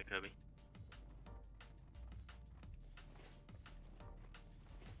 y'all. Back in the cubby.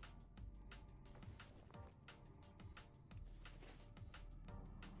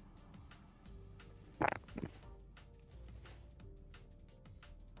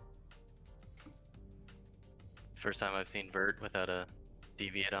 First time I've seen Vert without a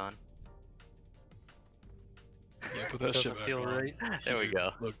deviate on. Yeah, put that shit back feel on. right. There we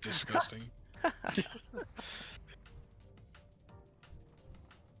go. Look disgusting.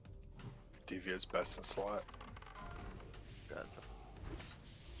 Deviate's best in slot. God.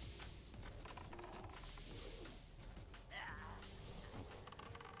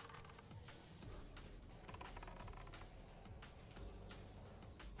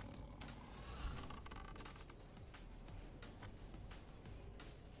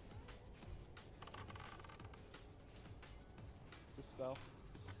 Dispel.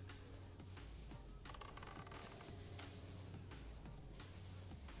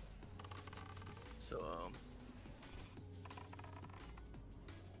 So,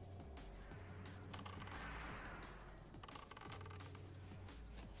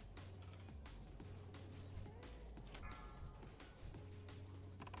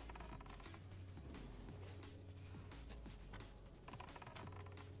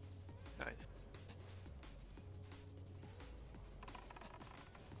 nice.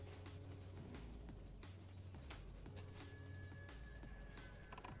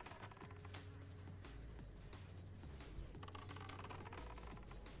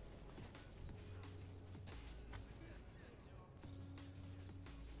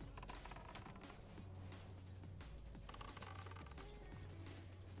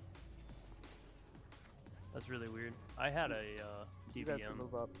 That's really weird. I had a You guys can DBM.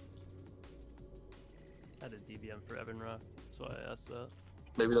 move up. I had a DBM for Evan Rock. That's why I asked that.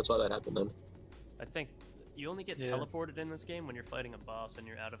 Maybe that's why that happened then. I think you only get Yeah. teleported in this game when you're fighting a boss and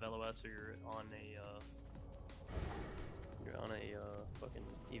you're out of LOS or you're on a fucking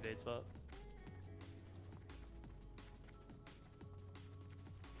evade spot.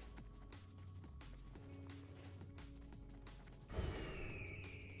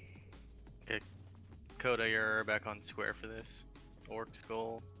 Okay, Coda, you're back on square for this. Orc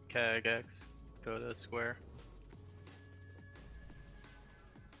Skull, Cag X, Coda square.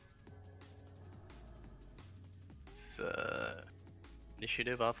 It's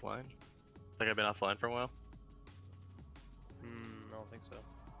initiative offline. Like I've been offline for a while. I don't think so.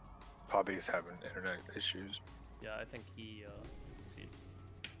 Poppy's having internet issues. Yeah, I think he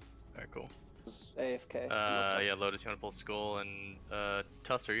Alright, cool. It's AFK. Yeah, Lotus, you wanna pull Skull and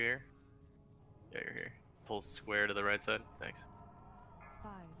Tuss, are you here? Yeah, you're here. Pull square to the right side. Thanks.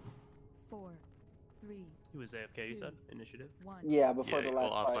 5, 4, 3. He was AFK, you said? Initiative? 1. Yeah, before Yeah, the pull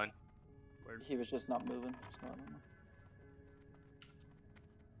last fight, offline. Word. he was just not moving. So I don't know.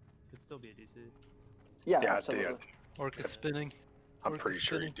 Could still be a DC. Yeah, Yeah, absolutely. Orc is spinning. I'm Orc pretty is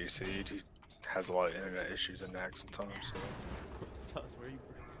sure he spinning. DC'd. He has a lot of internet issues in NAC sometimes. So. Tuss, where are you?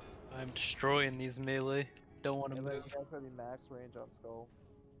 I'm destroying these melee. Don't want to Melee, move. you guys gotta be max range on Skull.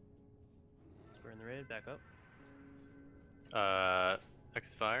 We're in the raid, back up.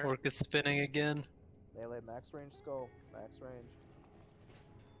 X fire. Orc is spinning again. Melee, max range Skull. Max range.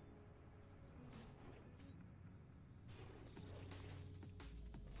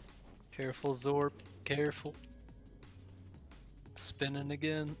 Careful, Zorp. Careful. Spinning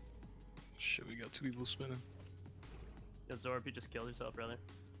again. Shit, we got two people spinning. Yeah, Zorb, you just killed yourself, brother.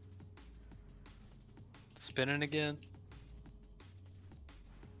 Spinning again.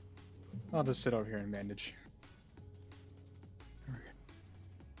 I'll just sit over here and bandage.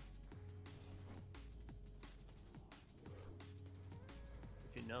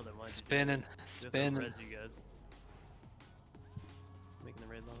 If you know, then why? Spinning. Spinning. Res you guys. Making the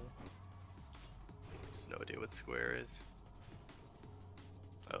raid level. No idea what square is.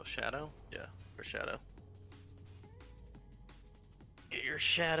 Oh, shadow? Yeah, for shadow. Get your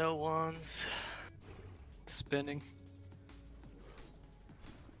shadow wands. Spinning.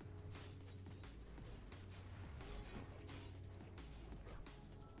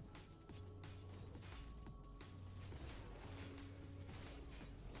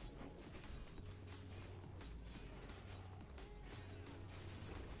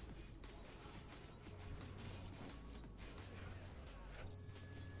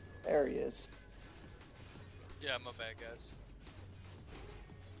 There he is. Yeah, my bad, guys.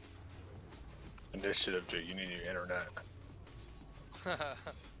 Initiative, dude. You need your internet.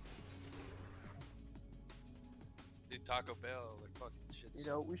 Dude, Taco Bell, like fucking You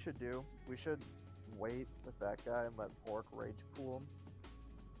know what we should do? We should wait with that guy and let Orc rage pool him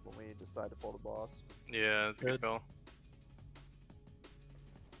when we decide to pull the boss. Yeah, that's a good call.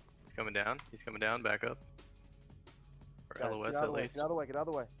 He's coming down. He's coming down. Back up. Or Guys, LOS get out of at the way, least. get out of the way, get out of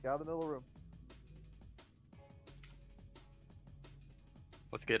the way, get out of the middle of the room.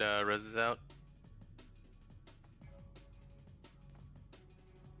 Let's get reses out.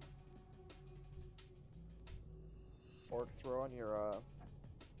 Orc, throw on your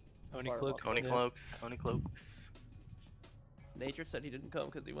Oni fireball. cloak. Oni Yeah. cloaks. Oni cloaks. Nature said he didn't come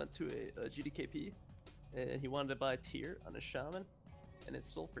because he went to a GDKP and he wanted to buy tier on a shaman, and it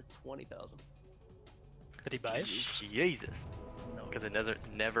sold for 20,000. Did he buy it? Jesus. No. Because it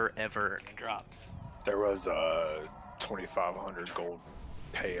never ever drops. There was a 2,500 gold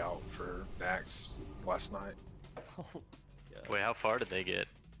payout for Nax last night. Wait, how far did they get?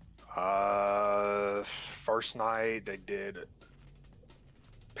 First night they did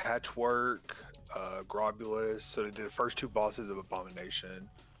Patchwork, Globulus. So they did the first two bosses of Abomination.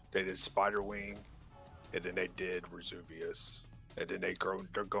 They did Spiderwing, and then they did Resuvius. And then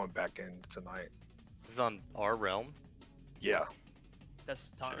they're going back in tonight. This is on our realm. Yeah.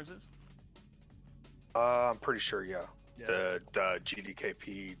 That's Taunters'? I'm pretty sure, yeah. Yeah. The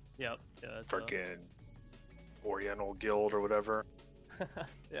GDKP Yep. Yeah, that's freaking Oriental Guild or whatever.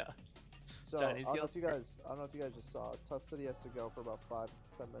 yeah. So Chinese I don't know guild? if you guys just saw. Tusk said he has to go for about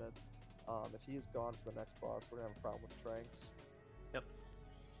 5-10 minutes. If he's gone for the next boss, we're gonna have a problem with Tranks. Yep.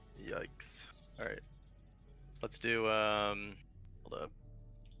 Yikes. Alright. Let's do, hold up.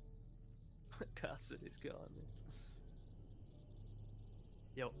 Cassidy's gone. Man.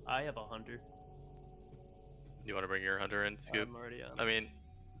 Yo, I have a hunter. You want to bring your hunter in, Scoop? I'm already on. I mean,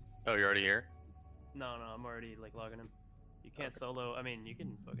 oh, you're already here? No, I'm already like logging in. You can't solo. I mean, you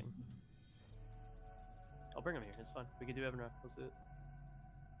can fucking. I'll bring him here. It's fine. We can do Evan Rock. Let's do it.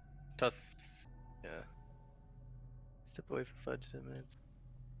 Tusk. Yeah. Step away for 5 to 10 minutes.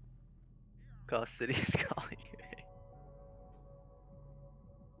 Cost City is calling you.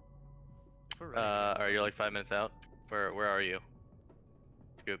 Alright, you're like 5 minutes out. Where are you?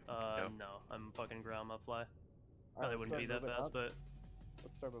 Scoop. No, I'm fucking ground my fly. Probably Alright, wouldn't be that fast, but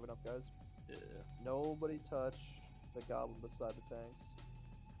let's start moving up, guys. yeah. Nobody touch the goblin beside the tanks.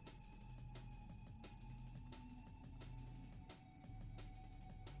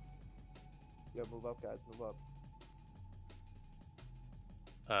 Yo, move up, guys. Move up.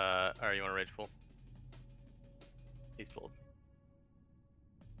 Alright, you want to rage pull? He's pulled.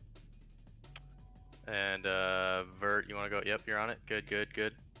 And, Vert, you want to go? Yep, you're on it. Good, good,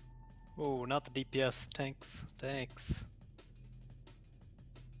 good. Oh, not the DPS. Tanks. Tanks.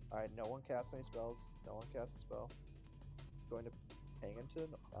 Alright, no one casts any spells. No one casts a spell. It's going to Hangington.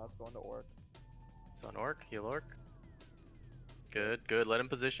 Now it's going to Orc. It's on Orc. Heal Orc. Good, good. Let him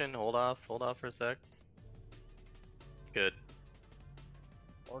position. Hold off for a sec. Good.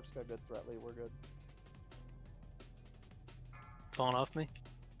 Orc's got good threat lead. We're good. Falling off me.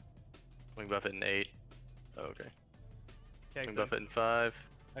 Wing buff it in 8. Oh, okay. Keg Wing buff it in 5.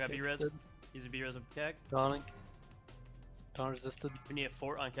 I got Keg's B-res. dead. Use a B-res of Keg. Dawning. Dawn resisted. We need a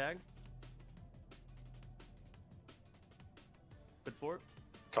fort on Keg. Good fort.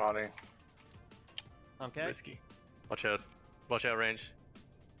 Taunting. On Keg. Risky. Watch out. Watch out, range.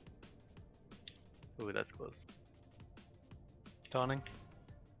 Ooh, that's close. Dawning.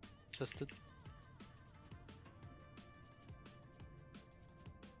 Resisted.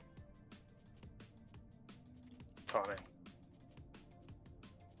 Taunting.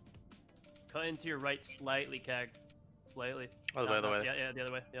 Cut into your right slightly, Keg. Slightly. Oh, the other way. Yeah, yeah, the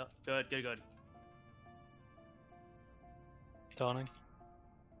other way. Yeah. Good, good, good. Dawning.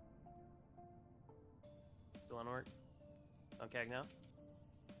 Still on Orc. On Keg now.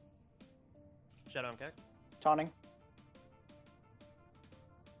 Shadow on Keg. Taunting.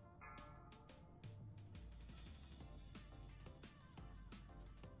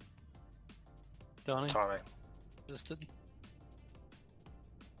 Dawning. Taunting. Resisted.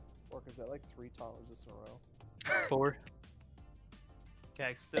 Orc, is that like 3 taunt resist in a row? 4.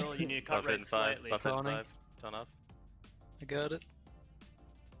 Keg still, you need to cut Buff it right in 5. slightly. Buff it in Dawning. 5. Taunt off. I got it.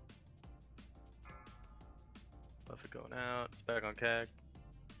 Buff it going out. It's back on Keg.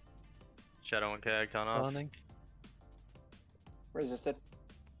 Shadow on Keg. Taunt off. Dawning. Resisted.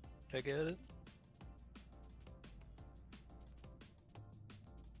 I got it.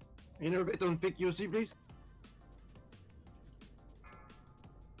 Innervate on pick UC, please.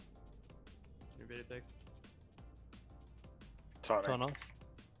 Innervated pick. Taunting. Taunt off.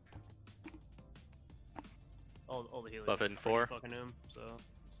 All the healers. Buff it in 4. Fucking him, so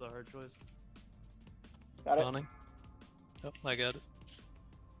it's a hard choice. Got it. Dawning. Yep, I got it.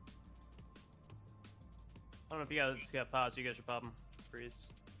 don't know if you guys got pops. You guys should pop them. Freeze.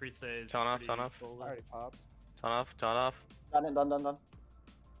 Freeze stays. Ton off, pretty ton off. full. I already popped. Ton off, ton off. Done, done.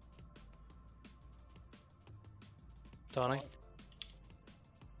 Tawny.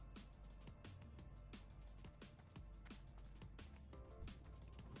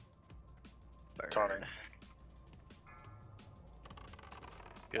 Tawny.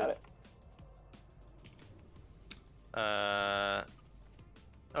 Good. Got it.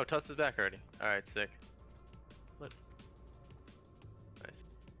 Oh, Tuss is back already. Alright, sick. Flip. Nice.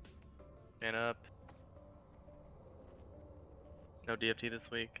 Man up. No DFT this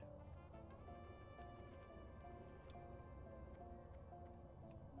week.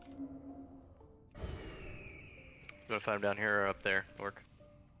 You wanna find him down here or up there? Work.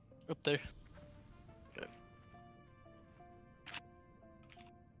 Up there. Good.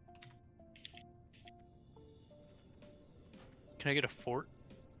 Can I get a fort?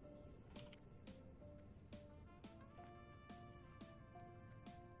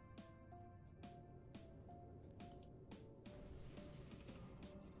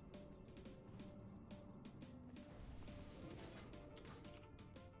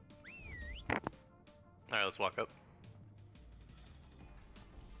 Alright, let's walk up.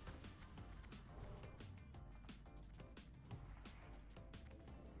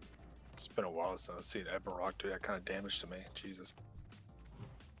 It's been a while since I've seen Ebon Rock do that kind of damage to me. Jesus.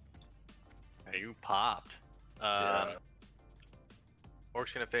 Hey, you popped. Yeah.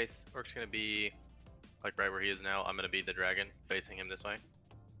 Orc's gonna be like right where he is now. I'm gonna be the dragon facing him this way.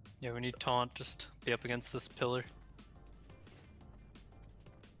 Yeah, we need taunt. Just be up against this pillar.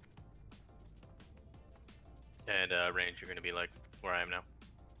 And range, you're gonna be like where I am now.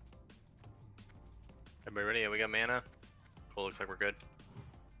 Everybody ready? Yeah, we got mana. Cool, looks like we're good.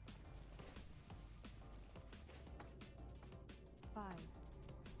 5,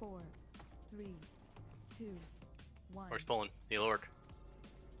 4, 3, 2, 1. Orc's pulling. Heal Orc.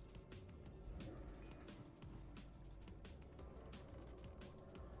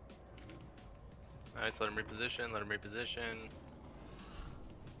 Nice, let him reposition, let him reposition.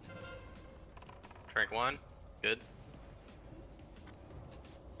 Trank 1, good.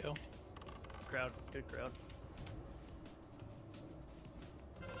 Go. Crowd. Good crowd.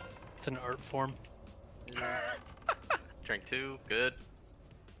 It's an art form. Trank 2, good.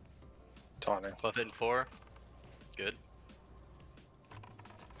 Tawny. Buff it in 4, good.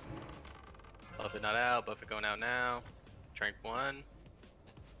 Buff it not out, buff it going out now. Trank 1,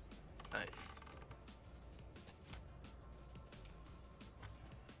 nice.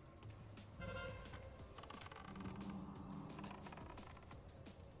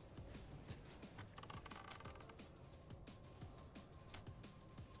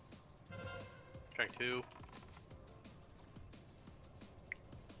 Trank 2.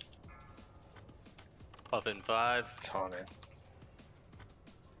 Buff it in 5. Tawny.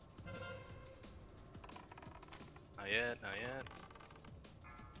 Not yet, not yet.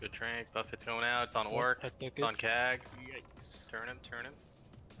 Good trank. Buff it's going out. It's on Orc. I took It's on it. Cag. Yikes. Turn him, turn him.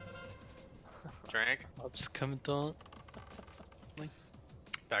 Trank. I'll just come and taunt.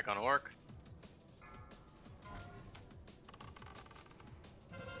 Back on Orc.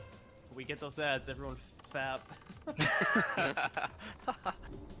 We get those ads, everyone fap.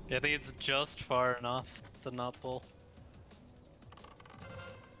 Yeah, I think it's just far enough to not pull.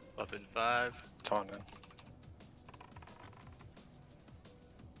 Buff in 5. Tawny.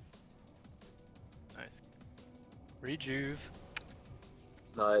 Nice. Rejuve.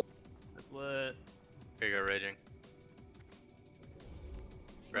 Nice. That's lit. Here you go, Raging.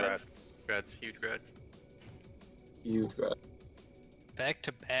 Grats. Grats. Huge grats. Huge grab. Back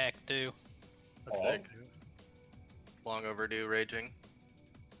to back, dude. That's sick. Long overdue, Raging.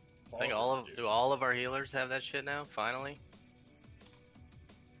 I think do all of our healers have that shit now, finally?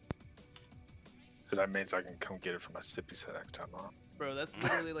 So that means I can come get it from my sippy set next time, huh? Bro, that's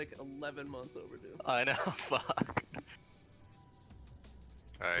literally like 11 months overdue. I know, fuck.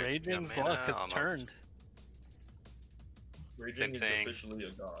 Alright, Raging's luck has turned. Raging is thing. officially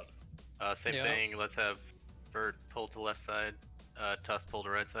a god. Same Yeah. thing, let's have Bert pull to left side, Tuss pull to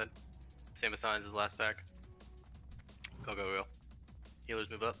right side. Same assigns as last pack. Go, go, go. Healers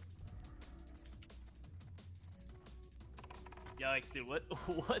move up. Yikes, dude.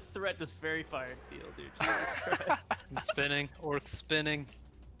 What threat does Fairy Fire feel, dude? Jesus Christ. I'm spinning. Orc spinning.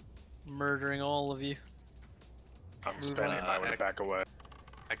 Murdering all of you. I'm Move spinning, on. I would back away.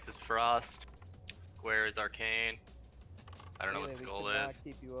 X is Frost. Square is Arcane. I don't know what Haley, Skull we cannot is.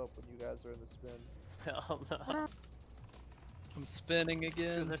 keep you up when you guys are in the spin. Hell no. I'm spinning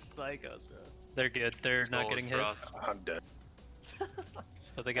again. They're psychos, bro. They're good. They're not Skull getting is hit. Frost. I'm dead.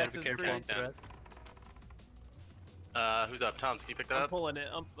 But they gotta be X is careful free. on threat. Who's up? Toms, can you pick that I'm up? pulling it.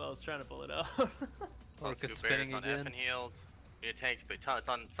 I was trying to pull it out. Orc is spinning on again. F and heals. We need a tank, but it's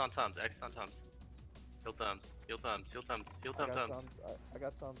on Toms. X on Toms. Heal Toms. Heal Toms. Heal Toms. Heal I got Toms. Toms. I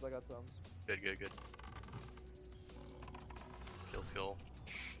got Toms. I got Toms. Good, good, good. Kill skill.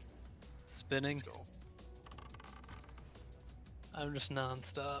 Spinning. Skull. I'm just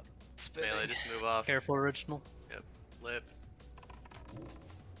non-stop spinning. Melee, just move off. Careful, original. Yep. Lip.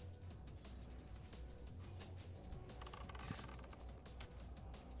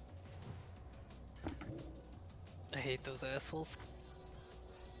 I hate those assholes.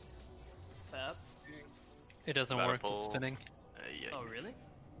 Fab. It doesn't About to work with pull. spinning. Oh Yikes. really?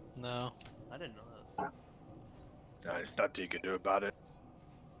 No. I didn't know that. Nothing you can do about it.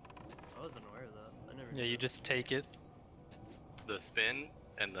 I wasn't aware of that. I never. Yeah, knew you that. just take it. The spin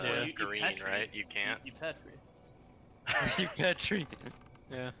and the Yeah. You green, petri. right? You can't. You petri. You petri.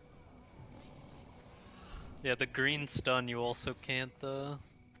 Yeah. Yeah, the green stun you also can't,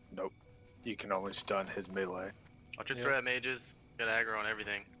 Nope. You can only stun his melee. Watch your Yep. threat, mages. Got aggro on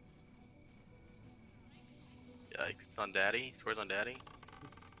everything. Yikes. It's on Daddy. Swears on Daddy.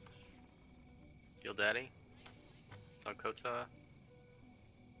 Heal Daddy. It's on Kota.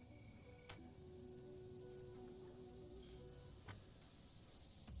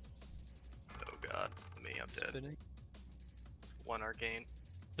 Oh god. Me, I'm dead. spinning. It's one arcane.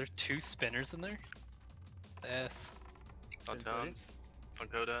 Is there 2 spinners in there? Yes. It's on Good city. Toms. It's on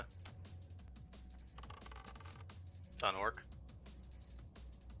Coda. It's on Orc.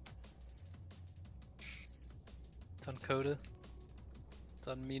 It's on Coda. It's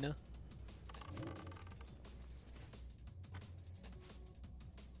on Mina.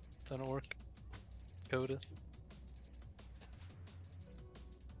 It's on Orc. Coda.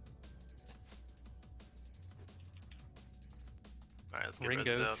 Alright, let's get Ring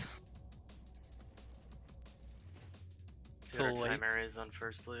rezzed up. goats. See what our Till late. timer is on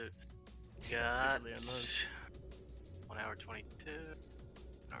first loot. Yeah, Got secretly on those. 1 hour 22.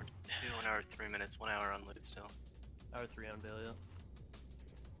 1 hour 3 minutes. 1 hour on loot still. Hour 3 on Bail, yeah.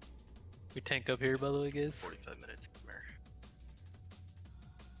 We tank up here, by the way, guys. 45 minutes. Mer.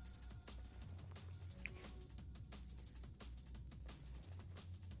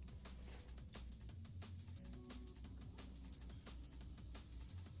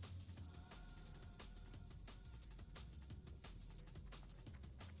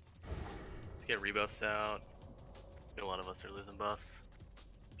 Let's get rebuffs out. A lot of us are losing buffs.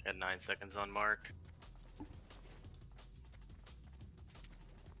 Got 9 seconds on mark.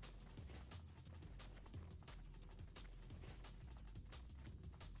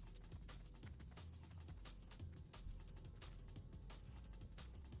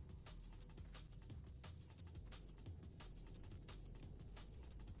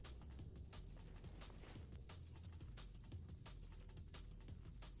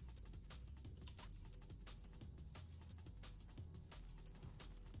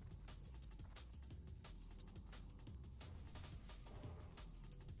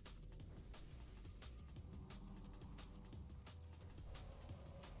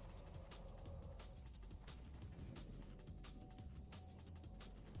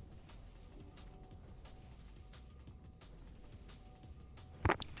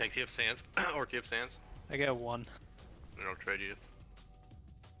 Tanks, you have sands? Or do you have sands? I got 1. I don't trade you.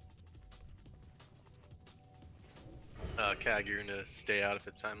 Cag, you're gonna stay out if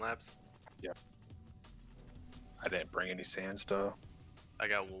it's time lapse? Yep. I didn't bring any sands though. I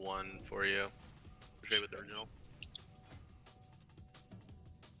got 1 for you. Trade with the original.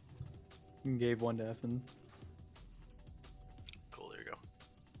 Gave 1 to Effin. Cool, there you go.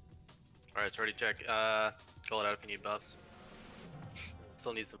 Alright, it's ready, check. Call it out if you need buffs.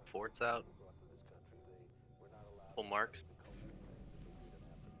 Still need some forts out. Full marks.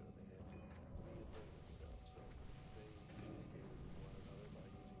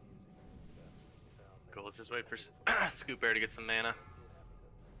 Cool, let's just wait for Scoop Bear to get some mana.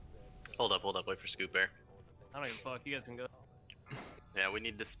 Hold up, wait for Scoop Bear. I don't give a fuck. You guys can go. Yeah, we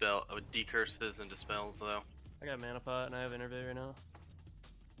need dispel, decurses and dispels though. I got mana pot and I have interview right now.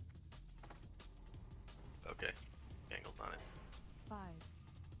 Okay, Angle's on it. 5,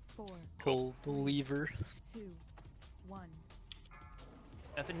 4, Cool believer. 2, 1.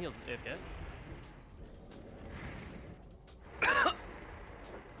 Effin heals AFK.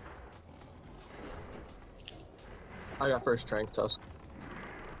 I got first strength, Tusk.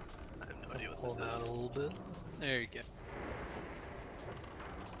 I have no idea what Hold this out is. a little bit. There you go.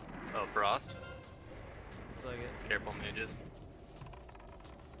 Oh, Frost. Looks like it. Careful, mages.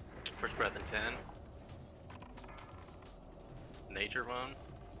 First breath in 10. Nature Bone.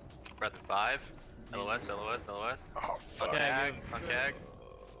 Breath in 5. LOS, LOS, LOS. Oh, fuck. On CAG, on CAG.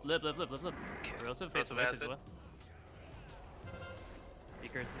 Lip. Erosive, face away, face acid. away.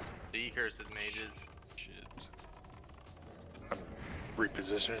 E-curses. The E-curses mages. Shit. I'm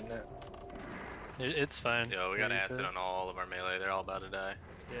repositioning it. It's fine. Yo, we got Yeah, acid on all of our melee. They're all about to die.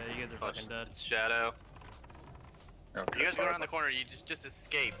 Yeah, you guys are fucking dead. It's Shadow. Okay, You guys go sorry. around the corner. You just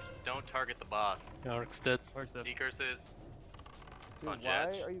escape. Just don't target the boss. Orc's dead. Orc's dead. E-curses. It's Dude, on why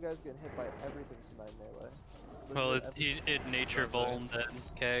Jetch. are you guys getting hit by everything tonight, melee? Well, Literally it nature vuln that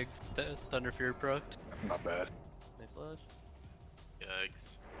Kag's Thunder Fury procced. Not bad. They flush.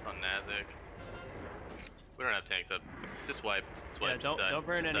 Yikes. It's on Nazik. We don't have tanks up. Just wipe. Just wipe. Yeah, Just die. don't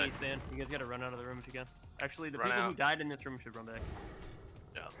burn Just any die. sand. You guys gotta run out of the room if you can. Actually, the Run people who out. died in this room should run back.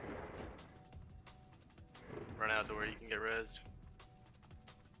 Yeah. Run out to where you can get rezzed.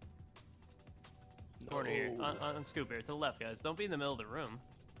 Corner here. On scoop here. To the left, guys. Don't be in the middle of the room.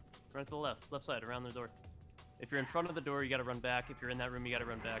 Run to the left. Left side, around the door. If you're in front of the door, you gotta run back. If you're in that room, you gotta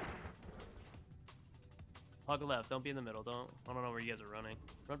run back. Hug left. Don't be in the middle. I don't know where you guys are running.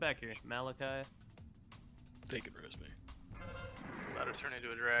 Run back here. Malachi. They can res me. About to turn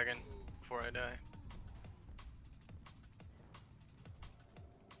into a dragon before I die.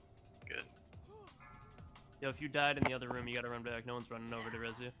 Good. Yo, if you died in the other room, you gotta run back. No one's running over to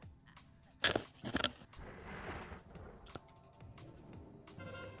res you.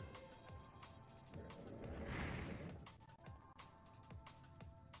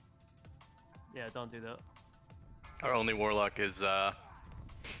 Yeah, don't do that. Our only warlock is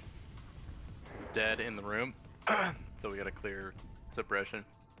dead in the room, so we gotta clear suppression.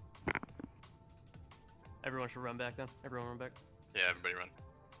 Everyone should run back then. Everyone run back. Yeah, everybody run.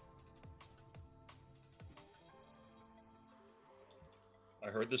 I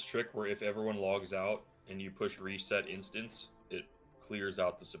heard this trick where if everyone logs out and you push reset instance, it clears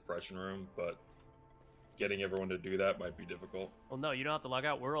out the suppression room, but getting everyone to do that might be difficult. Well, no, you don't have to log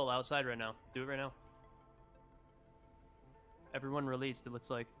out. We're all outside right now. Do it right now. Everyone released, it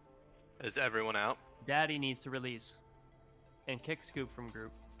looks like. Is everyone out? Daddy needs to release. And kick Scoop from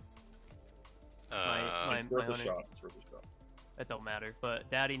group. It's worth a hunter. shot. It's worth a shot. That don't matter, but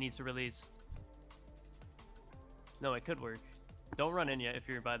Daddy needs to release. No, it could work. Don't run in yet if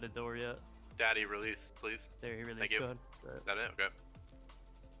you're by the door yet. Daddy, release, please. There, he released. Thank you. Go ahead. Is that it? Okay.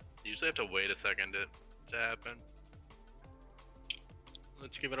 You usually have to wait a second to happen.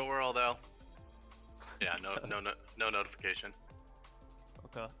 Let's give it a whirl, though. Yeah, no notification.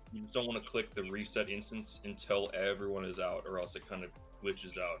 Okay. You just don't want to click the reset instance until everyone is out, or else it kind of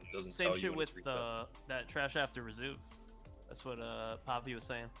glitches out. It doesn't Same tell you shit when with it's reset. that trash after Resuve. That's what Poppy was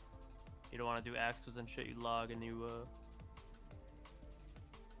saying. You don't want to do axes and shit. You log and you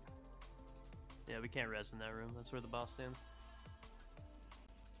Yeah, we can't rest in that room. That's where the boss stands.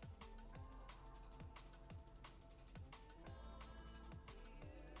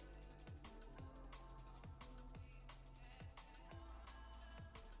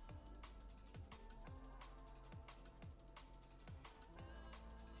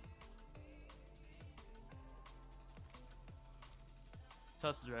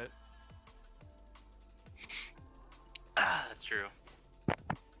 Tuss is right. Ah, that's true.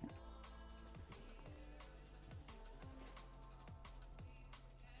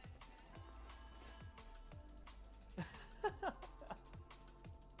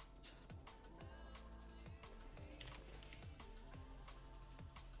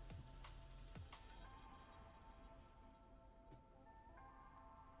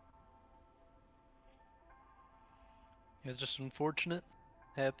 It's just unfortunate.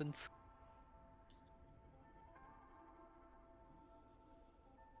 Happens.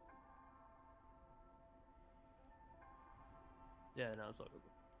 Yeah, no, it's all good.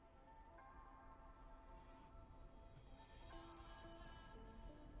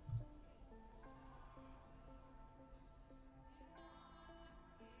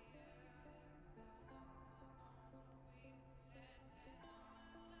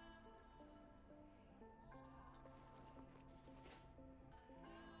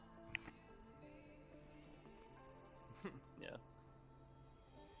 Yeah.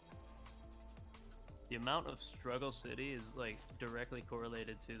 The amount of Struggle City is like directly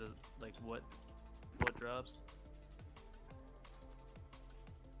correlated to the what drops.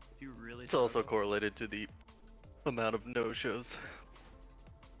 If you really It's also correlated to the amount of no-shows.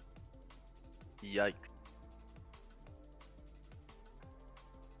 Yikes.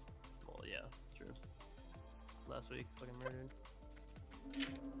 Well, yeah, true. Last week, fucking murdered.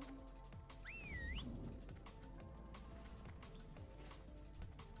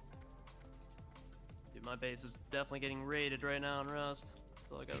 Dude, my base is definitely getting raided right now in Rust.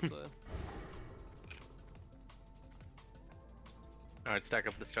 That's all I gotta say. Alright, stack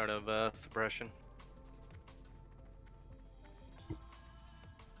up the start of suppression.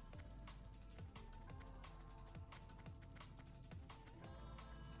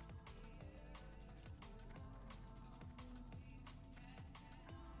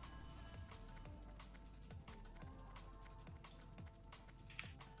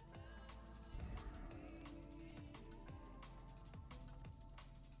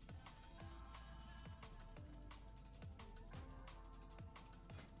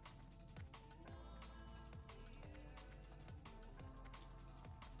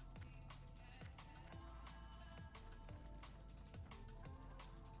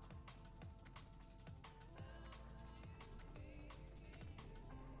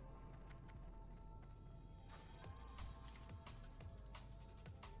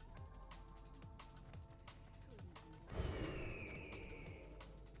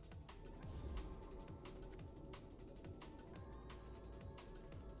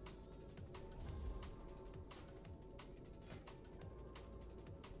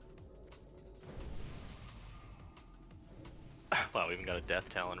 Wow, we even got a Death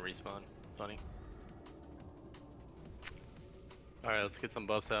Talon respawn. Funny. Alright, let's get some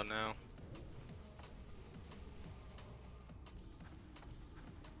buffs out now.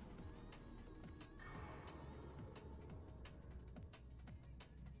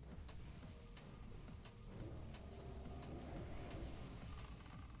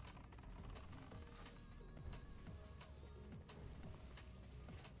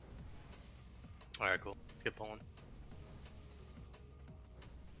 Alright, cool. Let's get pulling.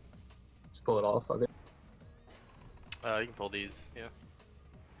 Just pull it off, okay. You can pull these, yeah.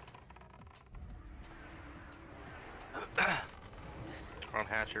 We're on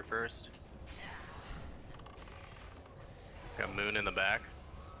Hatcher first. Got Moon in the back.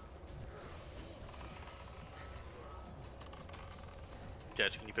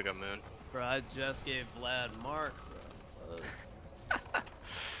 Jetch, can you pick up Moon? Bro, I just gave Vlad Mark, bro.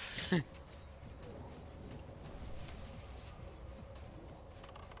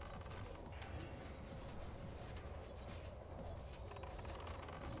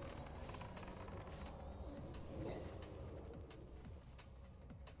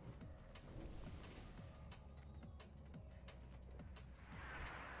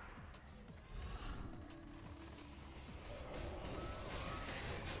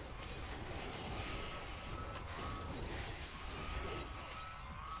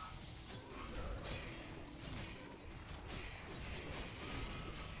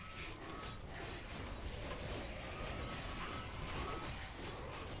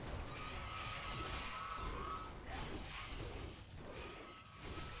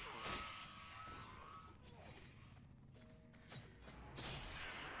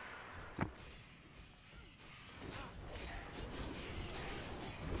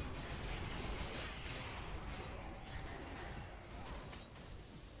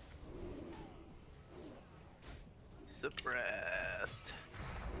 Suppressed.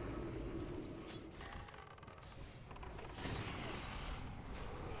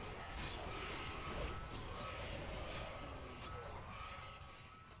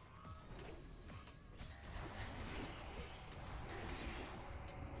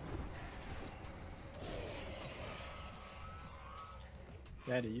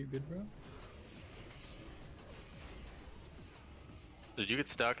 Daddy, you good, bro? Did you get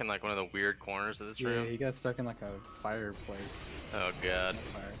stuck in like one of the weird corners of this Yeah, room? he got stuck in like a fireplace. Oh god.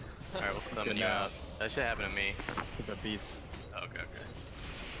 Fire. Alright, we'll summon you out. That should happen to me. He's a beast. Okay, okay.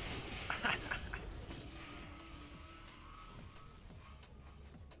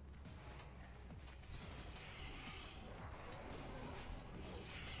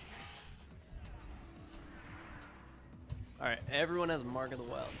 Alright, everyone has a Mark of the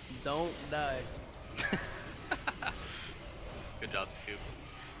Wild. Don't die. Good job, Scoop.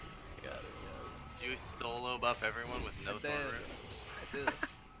 Got it, Did you solo buff everyone with no I did. Thorn Root?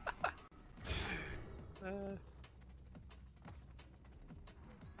 I did.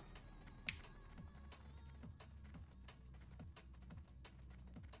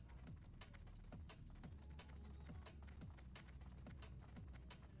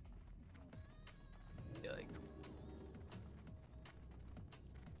 Yikes.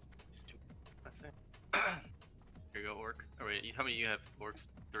 I say. Here you go, Orc. Oh wait, how many do you have, Orcs?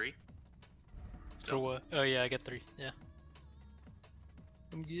 3? For what? Oh yeah, I got 3. Yeah.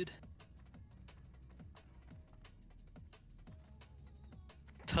 I'm good.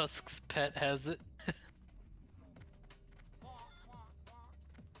 Tusk's pet has it.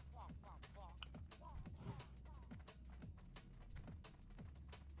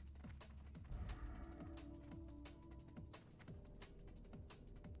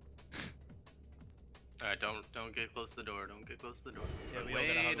 Alright, don't get close to the door. Don't get close to the door. Yeah, Run we all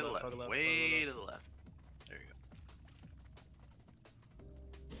gotta way hug to the left, left. hug left, Way hug to the left. There you go.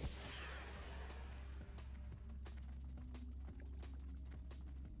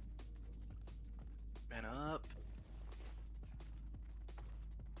 Man up.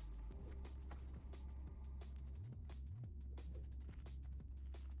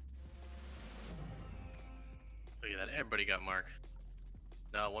 Look at that. Everybody got Mark.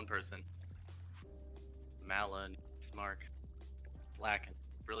 No, one person. Mala and Mark. Slacking.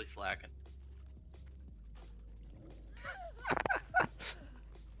 Really slacking.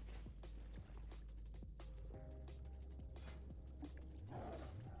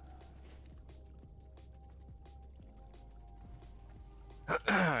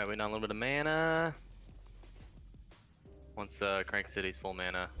 Alright, waiting on a little bit of mana. Once Crank City's full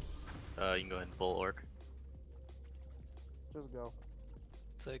mana, you can go ahead and pull Orc. Just go.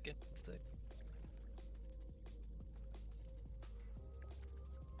 Second.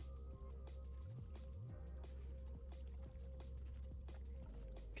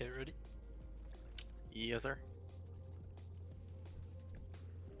 Okay, ready? Yes, sir.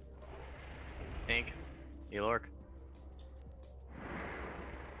 Pink. Heal Orc.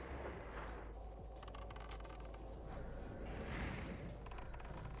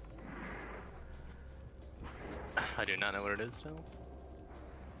 I do not know what it is still.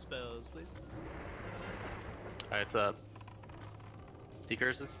 Spells, please. Alright, it's up.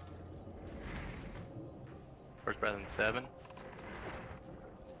 Decurses. First breath in 7.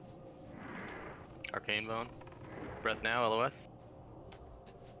 Arcane Bone. Breath now, LOS.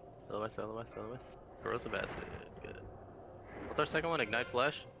 LOS. Corrosive Acid. Good. What's our second one? Ignite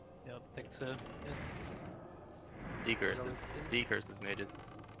Flesh? Yep, think so. Yeah. Decurses. Decurses, mages.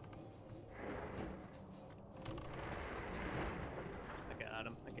 I got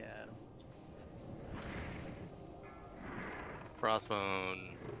him.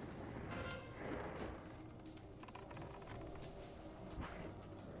 Frostbone.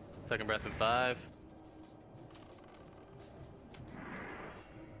 Second breath in 5.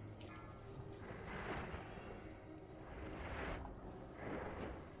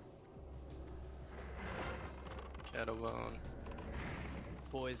 Shadowbone.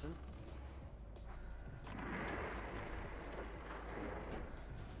 Poison.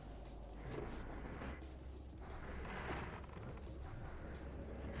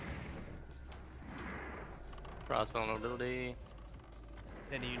 Frost vulnerability.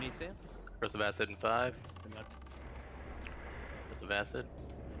 Any you need, Sam? Corrosive Acid in 5. I'm not. Corrosive Acid.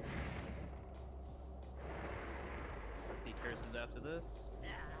 Decurses after this.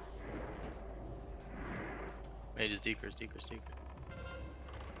 Mages, decurse. I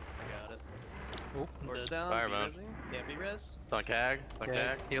got it. Oh, I'm Horse dead. down. Firebone. Can't be res. It's on Cag.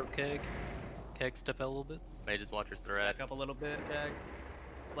 Heal Keg. Keg, step out a little bit. Mages, watch your threat. Back up a little bit, Cag.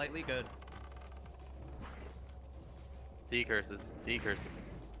 Slightly good. Decurses.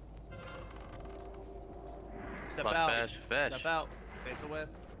 Step Fuck, out. Fesh. Step out. Face away.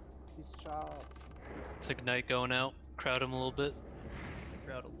 He's chopped. It's Ignite going out. Crowd him a little bit.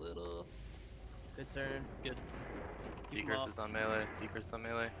 Crowd a little. Good turn. Good. Keep 'em Decurses on melee.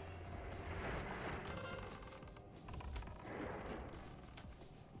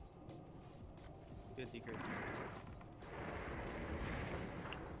 Good decurses.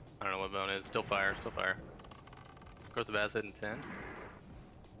 I don't know what bone is. Still fire. Corrosive Acid in 10.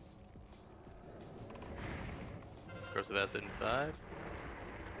 Corrosive Acid in 5.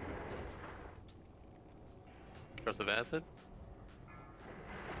 Corrosive Acid.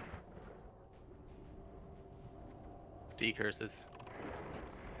 Decurses.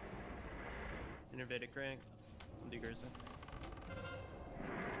 Innervated crank. I'm decursing.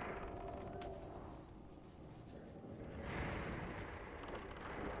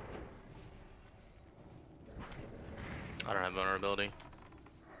 I don't have vulnerability.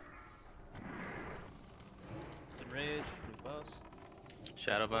 It's in rage. New boss.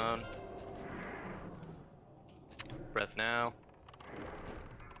 Shadowbone. Breath now.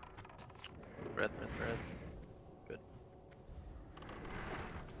 Breath. Good.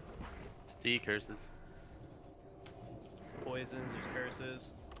 Decurses. Poisons. There's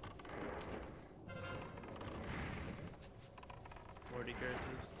curses. 40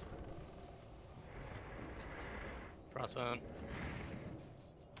 curses. Frostbone.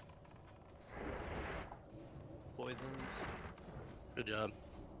 Poisons. Good job.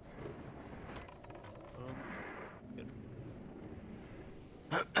 Good.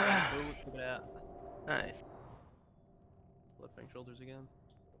 Ooh, look at that. Nice. Bloodfang shoulders again.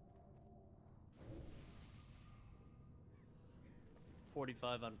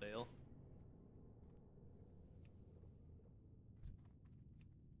 45 on Veil.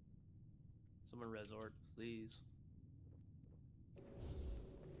 Someone resort, please.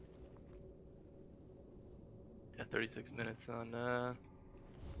 Yeah, 36 minutes on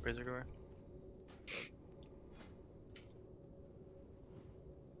Razor Gore.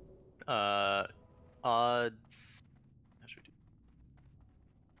 Odds. How should we do?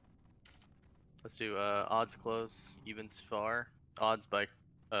 Let's do odds close, evens far. Odds by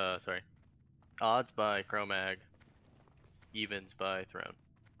sorry. Odds by Chromag. Evens by Throne.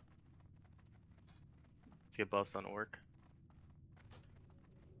 Let's get buffs on Orc.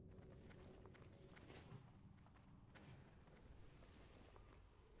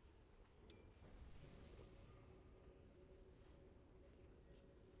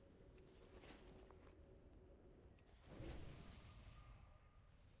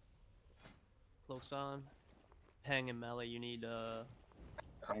 Cloaks on. Peng and melee, you need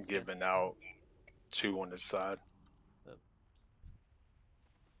I'm giving out 2 on this side.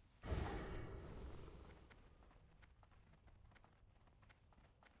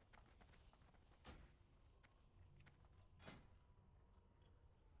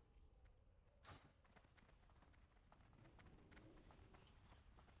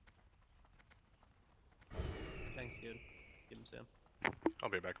 Peng's good. Give him Sam. I'll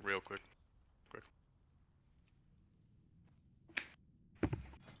be back real quick.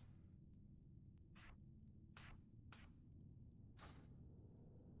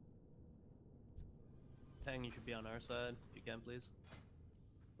 Peng, you should be on our side, if you can, please.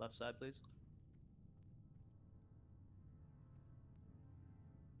 Left side, please.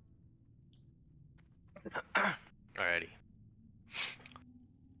 Alrighty.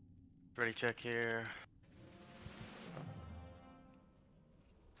 Ready check here.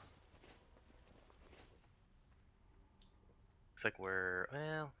 Looks like we're,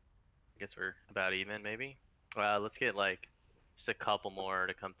 well, I guess we're about even maybe. Let's get like just a couple more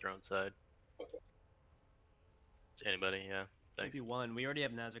to come throne side. Anybody? Yeah. Thanks. Maybe one. We already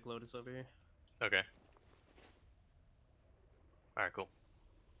have Nazik Lotus over here. Okay. Alright, cool.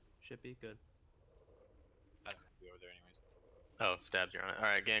 Should be good. I don't have to be over there anyways. Oh, stabs, you're on it.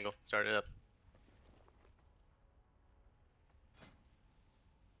 Alright, Gangle, start it up.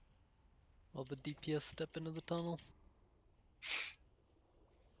 All the DPS step into the tunnel.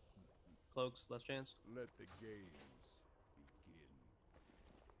 Cloaks, last chance. Let the games begin.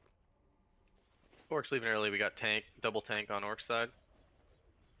 Orc's leaving early, we got tank, double tank on Orc side.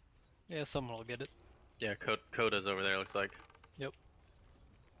 Yeah, someone will get it. Yeah, Coda's over there, looks like. Yep.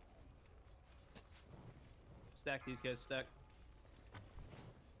 Stack these guys, stack.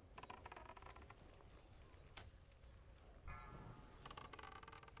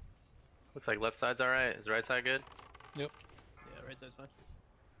 Looks like left side's alright. Is right side good? Yep. Yeah, right side's fine.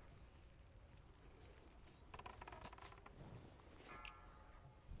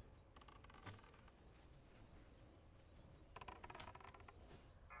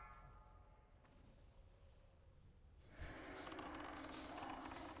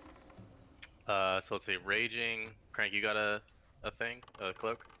 So let's see, Raging. Crank, you got a thing? A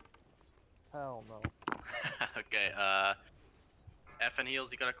cloak? Hell no. Okay, F and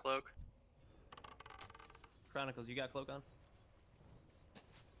heals, you got a cloak? Chronicles, you got cloak on?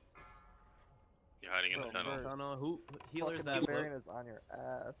 You're hiding in the tunnel. Tunnel. Who healers Fucking that cloak? Baron is on your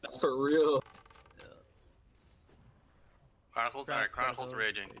ass. For real. Yeah. Chronicles? Alright, Chronicles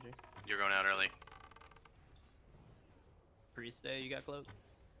Raging. You're going out early. Priest stay, you got cloak?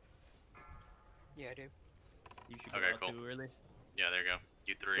 Yeah, I do. You should go Okay, out cool. too early. Yeah, there you go.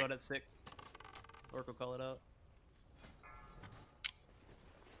 You 3. Go out at 6. Orc will call it out.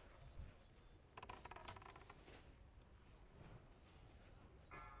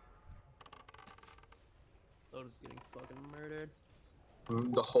 Lotus is getting fucking murdered.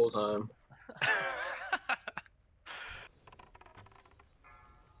 The whole time.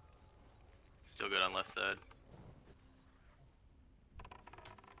 Still good on left side.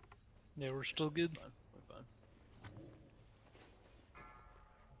 Yeah, we're still good. We're fine.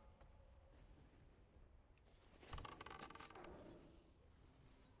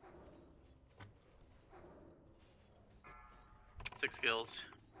 Six kills.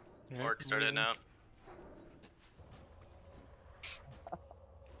 Yeah, Orc, start heading out.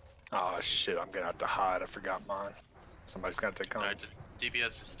 Oh shit, I'm gonna have to hide. I forgot mine. Somebody's got to come. Alright, just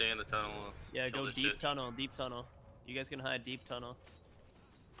DPS, just stay in the tunnel. Let's Yeah, kill go this deep shit. tunnel, deep tunnel. You guys can hide deep tunnel.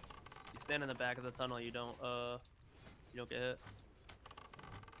 You stand in the back of the tunnel, you don't get hit.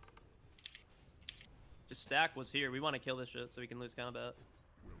 Just stack what's here. We want to kill this shit so we can lose combat.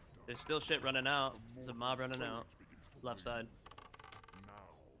 There's still shit running out. There's a mob running out. Left side. Now,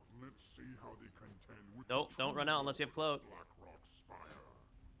 let's see how they contend with Don't run out unless you have cloak. Blackrock Spire.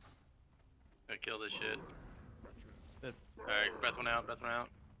 kill this shit. Good. Alright, breath one out, breath one out.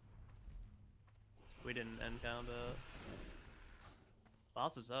 We didn't end count, but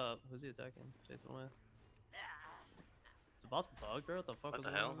boss is up. Who's he attacking? Chase him away. Is the boss bugged, bro? What the fuck What was the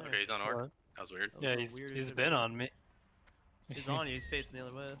going hell? on there? Okay, he's on orc. What? That was weird. That was Yeah, a weird he's shit, been bro. on me. He's on you. He's facing the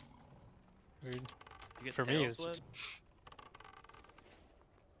other way. Weird. You get For tail me, it's sweat? just...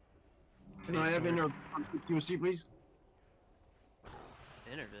 Can I have inner QC, please?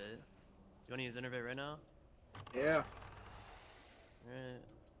 Innervate. You wanna use Innervate right now? Yeah. Alright.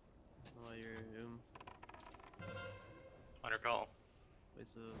 Oh, you're Under call. Wait,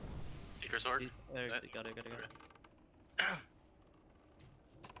 so Seeker sword. There, That- got it.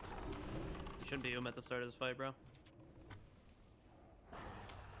 You shouldn't be at the start of this fight, bro.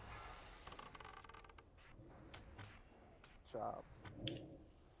 Chopped.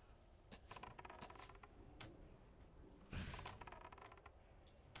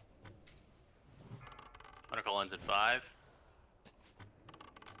 Under call ends at 5.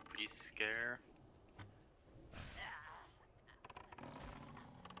 Priest scare.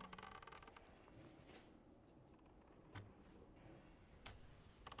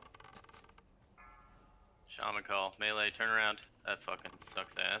 Shaman call. Melee, turn around. That fucking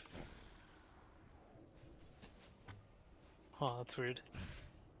sucks ass. Oh, that's weird.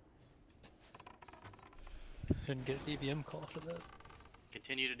 Didn't get an EBM call for that.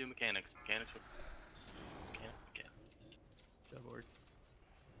 Continue to do mechanics. Mechanics. Good lord.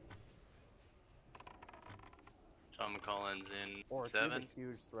 Shaman call ends in Or if you have 7. a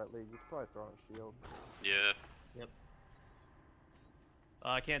huge threat lead, you could probably throw in a shield. Yeah.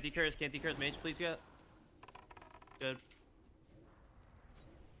 Yep. Can't decurse mage, please, yet. Good.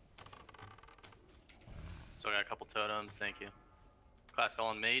 So I got a couple totems, thank you. Class call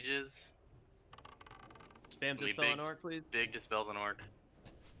on mages. Spam Gonna be dispel on orc, please. Big dispels on orc.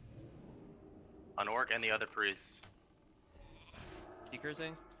 On orc and the other priests.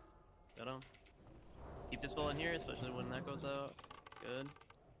 Decursing. Got him. Keep dispel in here, especially when that goes out. Good.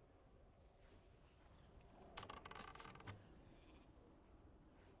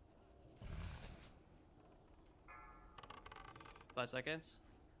 Five seconds.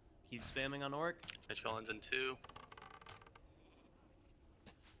 Keep spamming on orc. Mage call ends in 2.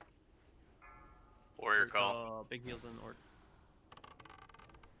 Warrior call. Big heals on orc.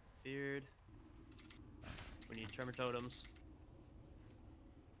 Feared. We need tremor totems.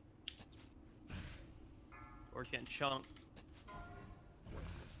 Orc's getting chunked.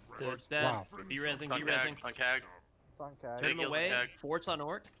 Orc's dead. Wow. Be rezzing, On be CAG, rezzing. on CAG. It's on CAG. Turn Big him heals on away. CAG. Fort's on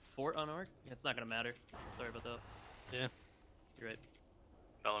orc. Fort on orc. It's not gonna matter. Sorry about that. Yeah. You're right.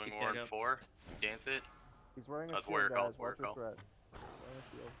 Bellowing Keep Ward CAG up. 4. Dance it. He's wearing a That's shield, warrior call, guys. warrior Watch your call. threat. He's wearing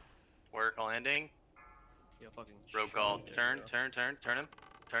a shield. Warrior call ending. Yeah, fucking. Rogue call. shit, Turn, bro. turn, turn, turn him.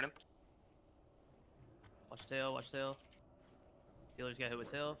 Turn him. Watch tail, watch tail. Healer's got hit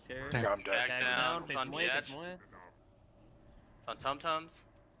with tail. Care. Yeah, I'm dead. Tag down. Face It's on him away, face Jet. him away. It's on Tum Tums.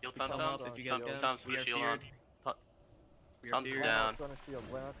 Heal Tum Tum Tums. Tums, if you Tum guys can. Tums We put a are shield on. feared. We are Tums is feared. down. Throw in a shield.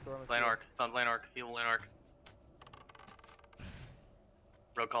 Blanark, throw in a Lane shield. arc. It's on Lane arc. Heal Lane arc.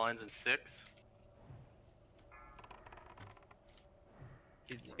 Rogue call ends in 6.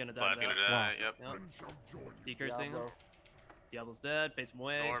 He's gonna die. Vlad's gonna die. Yep. Decursing. Diablo. Diablo's dead. Face him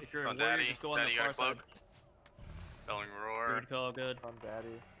away. Zorb, If you're on a warrior, Daddy. just go on Daddy, the you far got a side. cloak. Bellowing Roar. Good call, good. On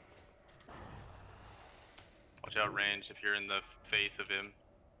Daddy. Watch out range if you're in the face of him.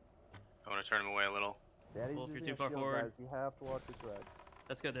 I want to turn him away a little. Daddy's Well, if you're using too a far shield, forward. guys. You have to watch your threat.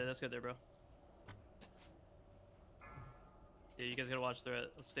 That's good there, bro. Yeah, you guys gotta watch the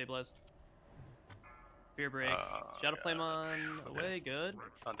stabilize. Fear break. Shadow flame on away, good.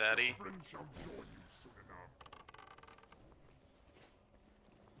 It's on Daddy.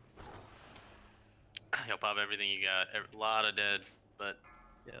 He'll pop everything you got. A lot of dead, but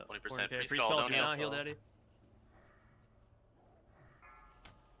Yeah. 20% 4K. priest call, don't do not heal. heal daddy.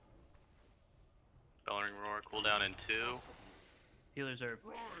 Bellowing Roar, cooldown in 2. Healers are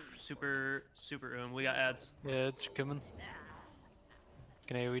super We got ads. Yeah, it's coming.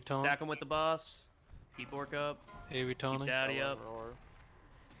 Can AoE taunt? Stack them with the boss. Keep orc up. AoE Keep taunting. daddy up. Roar.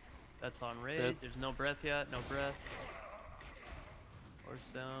 That's on raid. Dead. There's no breath yet. No breath. Orc's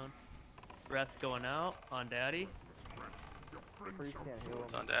down. Breath going out on daddy. Priest can't heal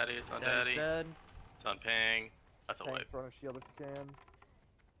It's him. on Daddy, it's on Daddy's Daddy. dead. It's on Pang. That's a Tank, wipe. throw in a shield if you can.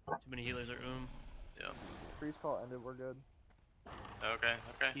 Too many healers are Yeah. Priest call ended. We're good. Okay,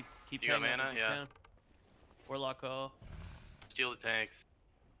 okay. Keep You got paying up mana? if you Yeah. can. Warlock call. Steal the tanks.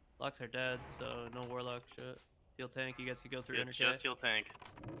 Locks are dead, so no warlock shit. Heal tank, you guys can go through Yeah, Inner just heal tank.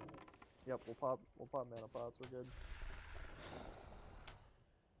 Yep, we'll pop mana pots. We're good.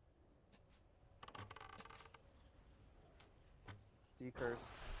 D-curse.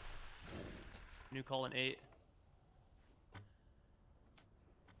 New call in 8.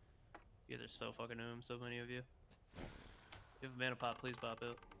 You guys are so fucking noob, so many of you. If you have a mana pop, please pop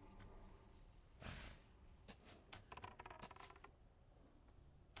it.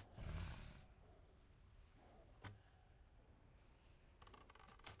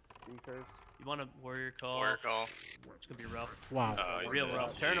 D-curse. You want a warrior call? Warrior call. It's gonna be rough. Wow. Oh, Real he's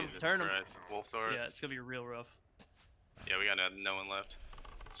rough. dead. Turn him, Jesus turn him. Christ. Wolfsaurus. Yeah, it's gonna be real rough. Yeah, we got no one left.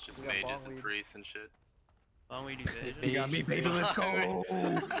 It's just We got mages and Bongweed. priests and shit. Long weed evasion. You got me, baby. Let's go.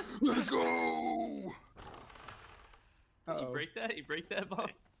 Let's go! You Uh-oh. break that? You break that bomb?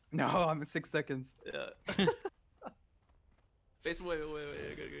 No, I'm at 6 seconds. Yeah. Face away,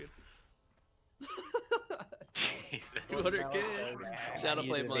 wait, good. Jesus. 200k. Shadow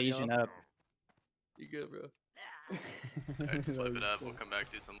flame on Evasion y'all. up. You good, bro? Alright, just flip it up. So- We'll come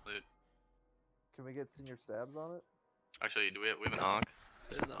back do some loot. Can we get senior stabs on it? Actually, do we have an honk?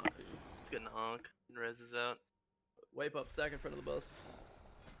 There's not. Let's get an honk. And Rez is out. Wipe up, stack in front of the bus.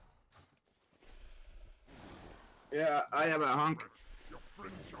 Yeah, I have a hunk. Your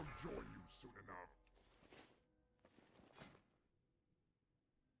friend shall join you soon enough.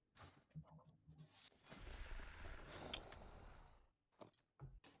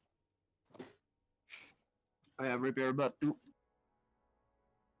 I have repair butt too.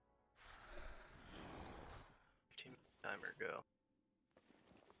 15 timer go.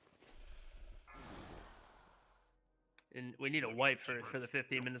 And we need a wipe for the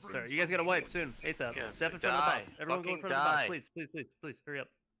 15 minutes to start. You guys gotta wipe soon, ASAP. Yeah, Step in front of the bus. die. Everyone go in Fucking front of the die. bus, please, hurry up.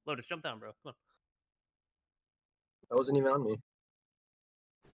 Lotus, jump down, bro. Come on. That wasn't even on me.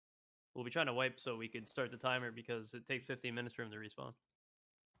 We'll be trying to wipe so we could start the timer because it takes 15 minutes for him to respawn.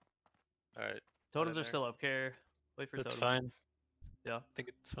 Alright. Totems are there. still up, care. Wait for That's totems. fine. Yeah. I think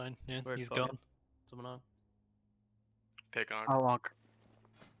it's fine. Yeah, Word, he's fuck it. gone. Someone on. Pick honk. I'll honk.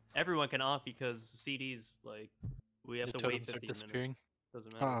 Everyone can off because CDs, like, we have The to wait totems are 15 minutes. disappearing.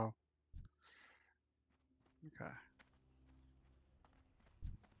 Doesn't matter. Oh. Okay.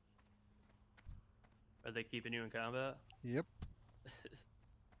 Are they keeping you in combat? Yep.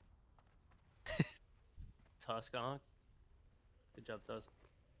 Tusk on. Good job, Tusk.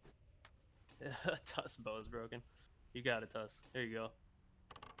 Tusk bow is broken. You got it, Tusk. There you go.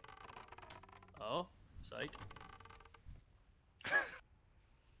 Oh, psych.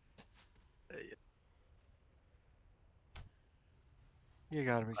 You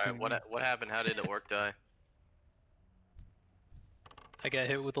gotta be kidding Alright, me. what happened? How did the orc die? I got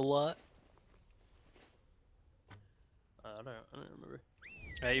hit with a lot. I don't remember.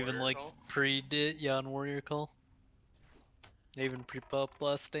 I even Warrior like call? pre-did, yeah, on warrior call. I even pre-popped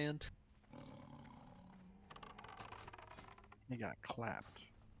last stand. You got clapped.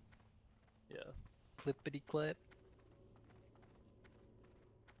 Yeah. Clippity clap.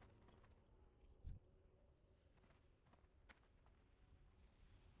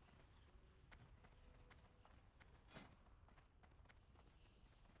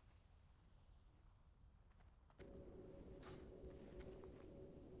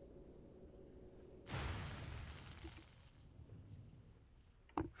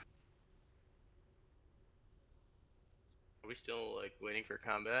 Are we still like waiting for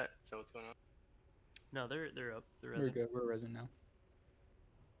combat? Is that what's going on? No, they're up. They're We're resin. good. We're resin now.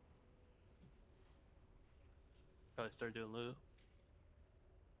 Probably start doing loot.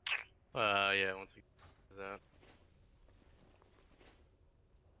 Yeah, once we get this out.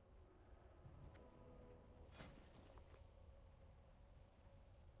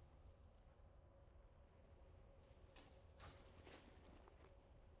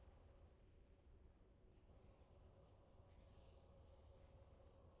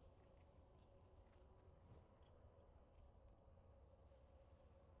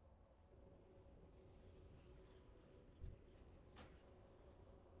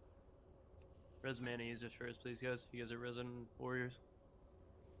 Res mana users first, please, guys. You guys are resin warriors.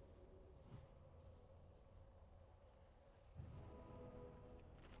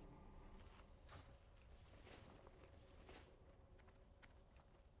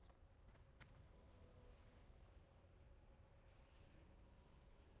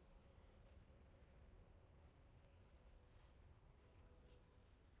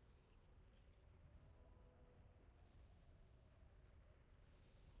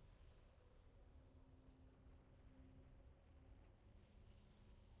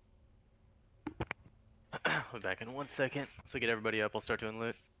 We'll be back in 1 second. So get everybody up, I'll start doing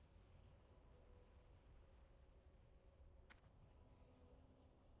loot.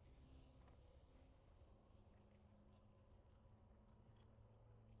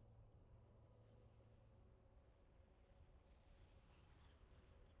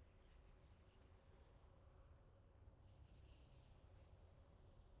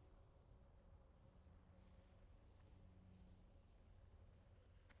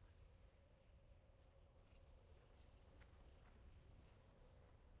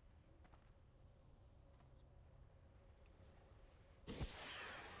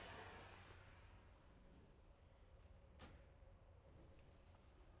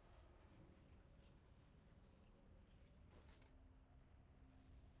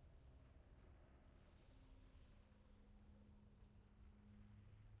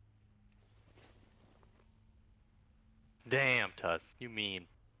 Damn, Tuss, you mean.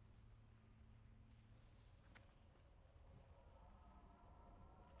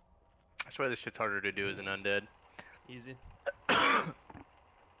 I swear this shit's harder to do as an undead. Easy.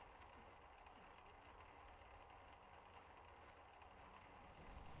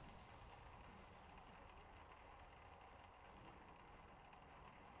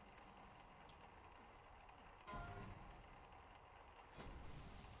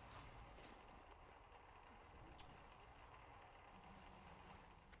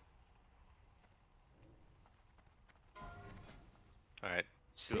 Alright.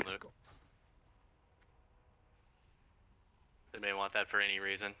 Six. They may want that for any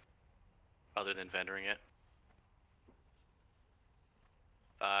reason other than vendoring it.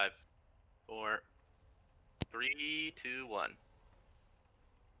 5, 4, 3, 2, 1.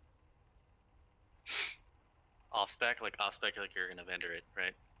 Off spec, like you're gonna vendor it,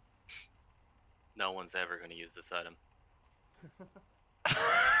 right? No one's ever gonna use this item.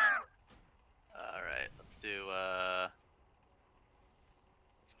 Alright, let's do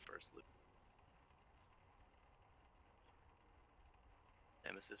what's the first loop?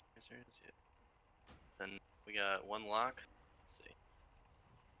 Nemesis prisoners, yeah. Then we got one lock. Let's see.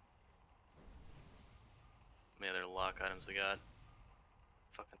 How many other lock items we got?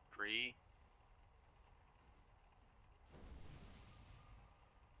 Fucking 3.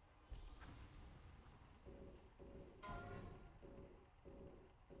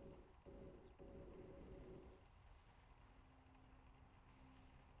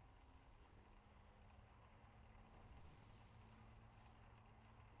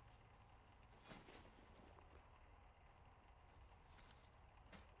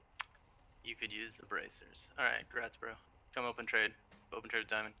 You could use the bracers. Alright, congrats, bro. Come open trade. Open trade with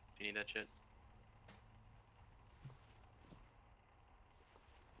Diamond if you need that shit.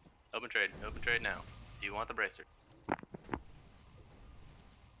 Open trade now. Do you want the bracer?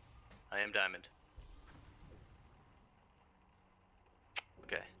 I am Diamond.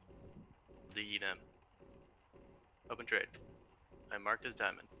 Okay. DM. Open trade. I'm marked as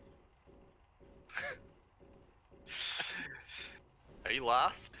Diamond. Are you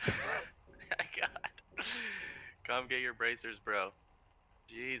lost? God. Come get your bracers, bro.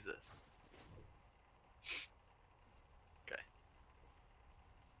 Jesus. Okay.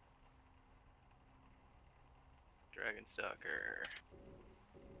 Dragon Stalker.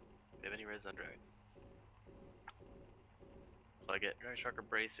 Do you have any res on Dragon? So I get Dragon Stalker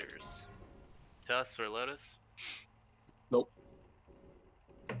bracers. Tusk or Lotus? Nope.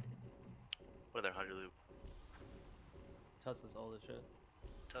 What other 100 loop? Tuss is all this shit.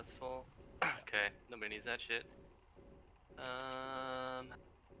 Tusk full. Okay, nobody needs that shit.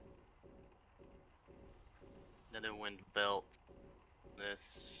 Another wind belt.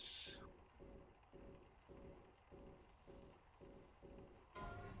 This.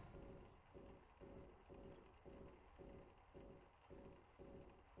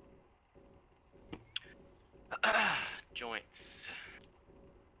 Joints.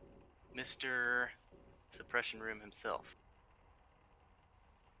 Mr. Suppression Room himself.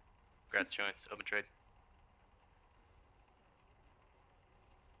 Congrats, Joints. Open trade.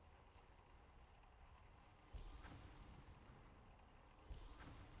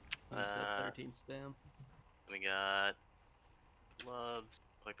 That's a 13 stam. We got gloves,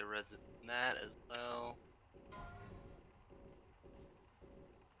 like the res in that as well.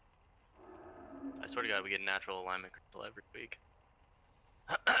 I swear to God, we get natural alignment crystal every week.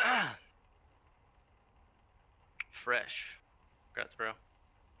 Fresh. Congrats, bro.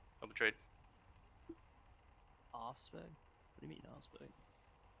 Open trade. Off spec? What do you mean off spec?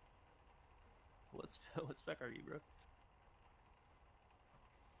 What spec are you, bro?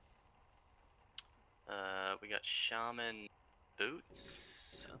 We got shaman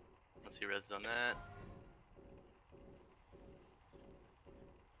boots. Yeah. Let's see res on that.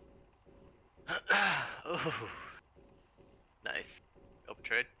 Ooh. Nice. Open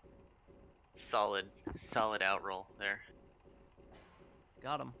trade. Solid outroll there.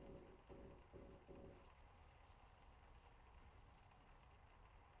 Got him.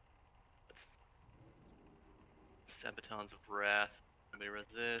 Sabatons of Wrath. Nobody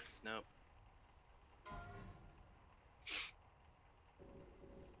resist. Nope.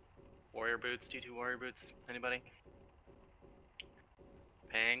 Warrior boots. T2 warrior boots. Anybody?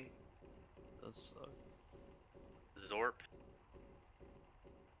 Pang. Does suck. Zorp.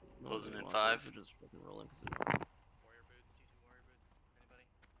 Closing in 5. They're just fucking rolling because Warrior boots. T2 warrior boots. Anybody?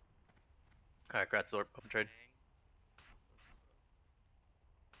 Alright, congrats, Zorp. Open trade.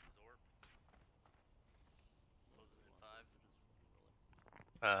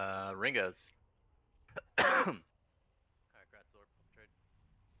 Ringos.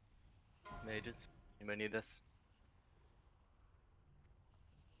 mages. Anybody need this?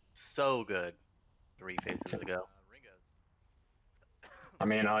 So good. 3 phases ago. I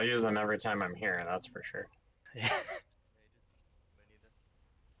mean, I'll use them every time I'm here, that's for sure. Yeah.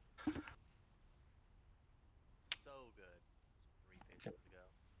 So good. 3 phases ago.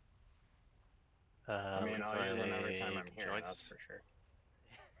 I mean, looks I'll use them every time like I'm here, joints. that's for sure.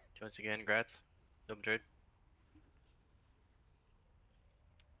 Joints again, grats. Double trade.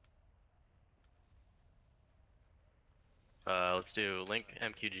 Let's do Link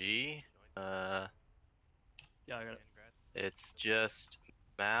MQG. Yeah, I got it. It's just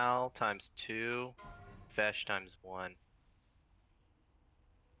Mal times 2, Fesh times 1.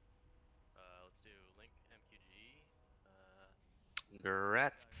 Let's do Link MQG.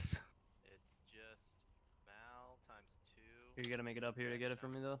 Grats. It's just Mal times 2. You're gonna make it up here to get it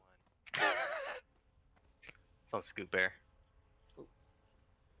from me though. It's on Scoop Bear.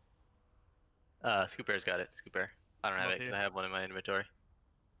 Scoop Bear's got it. Scoop Bear. I don't have Up it because here. I have one in my inventory.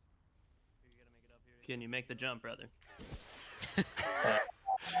 Can you make the jump, brother?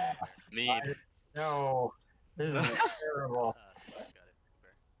 Mead. No, this is terrible.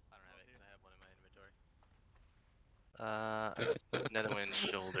 Netherwind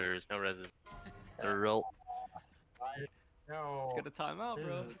shoulders, no reses. The roll. No. It's gonna time out,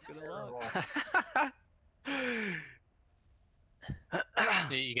 bro. It's gonna lock.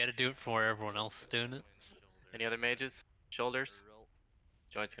 You gotta do it before everyone else is doing it. Any other mages? Shoulders?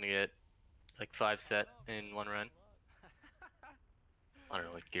 Joint's gonna get like 5 set in 1 run. I don't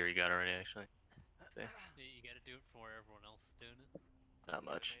know what gear you got already, actually. Let's see. You gotta do it before everyone else is doing it. Not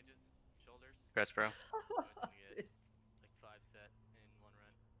much. Congrats, bro. Like 5 set in 1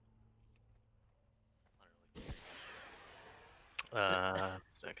 run. I don't know what gear.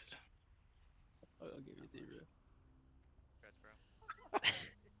 What's next? I'll give you 3, bro. Congrats, bro.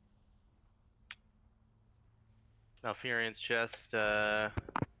 Malfurian's chest. Coda,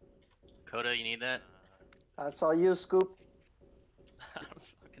 you need that? That's all you, Scoop. I'm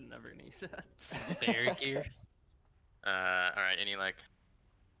fucking never gonna use that. Bear gear. Alright, any like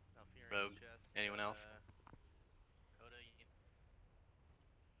rogue? Anyone else?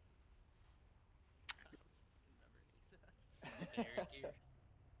 Bear gear.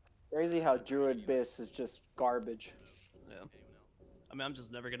 Crazy how Druid Biss is just garbage. Yeah. I mean, I'm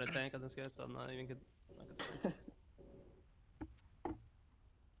just never gonna tank on this guy, so I'm not even not concerned.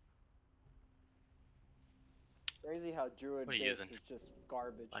 Crazy how Druid What are you Biss using? is just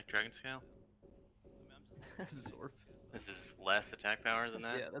garbage. Like Dragon Scale? Zorp. This is less attack power than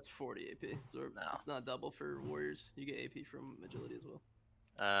that? Yeah, that's 40 AP. Zorp. No. It's not double for warriors. You get AP from agility as well.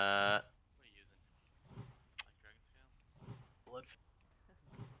 What are you using? Like Dragon Scale? Blood.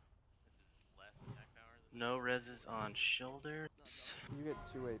 This is less attack power than no reses on shoulders. You get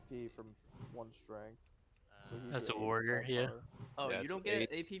 2 AP from 1 strength. So you As get a 8 warrior, attack yeah. power. Oh, Yeah, you it's don't get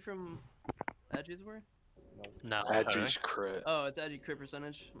AP from Agi's warrior? No. No. Adju's crit. Oh, it's Agi crit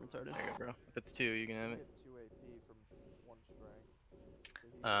percentage. I'm retarded. There you go, bro. If it's 2, you can have You it. get 2 AP from 1 strength.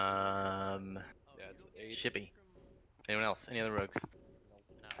 So Yeah, it's 8. Shippy. Anyone else? Any other rogues?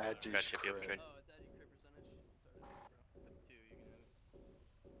 Adju's Grab Shippy over crit. trade. Oh, it's Agi crit percentage. I'm retarded, bro. If it's 2, you can have it.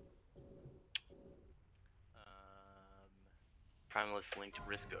 Primalist linked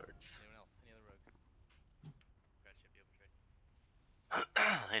wrist guards. Anyone else? Any other rogues? Grab Shippy over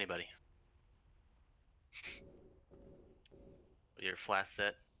trade. Anybody? With your flash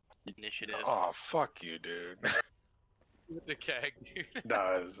set initiative. Oh, fuck you, dude. The keg, dude.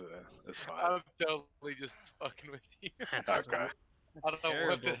 No, it's fine. I'm totally just fucking with you. Okay. I don't know what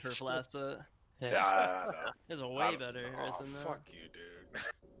Terrible this for Flasta. Yeah, I know. There's a I way don't- better Oh, rest than that. fuck you, dude.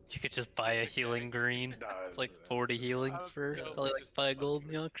 You could just buy a healing green. No, It's like 40 healing for probably like 5 gold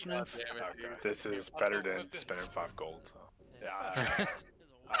in the auction house. damn it, Okay. dude. This is better than spending 5 gold. So. Yeah. There's a way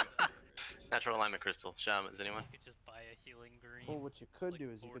better. Natural alignment crystal. Shaman, is anyone? You could just buy a healing green. Well, what you could like do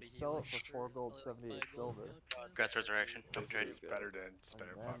is you 40 could sell it healing for 4 gold, probably like 78 5 gold silver. in the auction Grass resurrection. Double This trade. is better than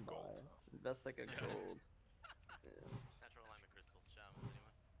spending And 5 then gold. buy. So. That's like a gold. Natural alignment crystal. Shaman, is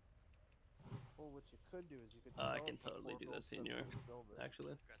anyone? Well, what you could do is you could I sell can it for totally 4 do gold, that, Senior. 78 silver.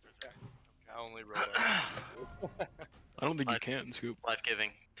 Actually. Grass resurrection. I only rolled out. I don't think you can, Scoop. Life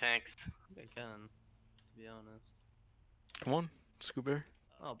giving. Tanks. I can, to be honest. Come on, Scoop Bear.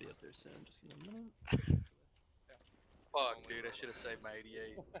 I'll be up there soon. Just give me a minute. Fuck, dude, I should have saved my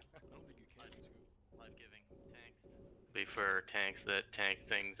 88. I don't think you can, Scoop. Life giving. Tanks. Be for tanks that tank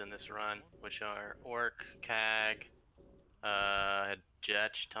things in this run, which are Orc, Cag,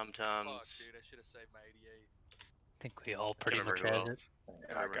 Jetch, Tum Fuck, Tums. dude, I should have saved my 88. I think we all pretty Remember much who have else? it.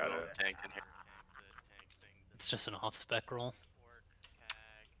 Yeah, I got it. Tanked in here. It's just an off spec roll.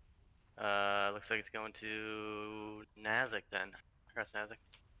 looks like it's going to Nazik then. Congrats, Nazik.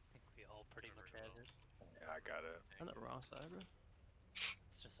 I think we all pretty much have it. Yeah, I got it. On the wrong side, bro.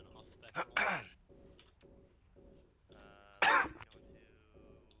 It's just an all spec one.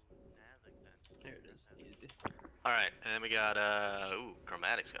 There it is. Easy. Alright, and then we got, ooh,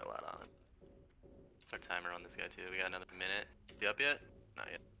 Chromatic's got a lot on it. What's our timer on this guy, too? We got another minute. Be up yet? Not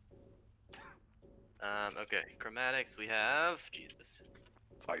yet. Okay, Chromatics, we have, Jesus.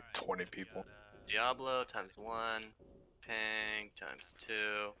 It's like 20 people. Diablo times 1, Pang times 2,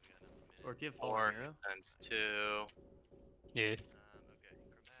 Or give full Orc hero. times 2, Yeah.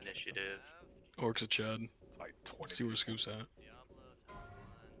 Initiative. Orcs a Chad. It's like 20 Let's see where Scoop's at.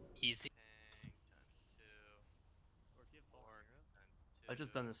 Easy. I've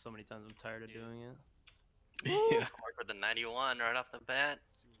just done this so many times. I'm tired of doing it. Yeah. Orc with the 91 right off the bat.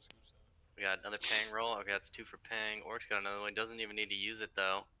 We got another Pang roll. Okay, that's 2 for Pang. Orc's got another one. Doesn't even need to use it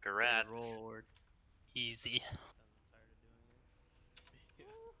though. Congrats. Roll Orc. Easy.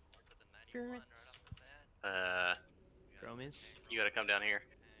 Chromies. You gotta come down here.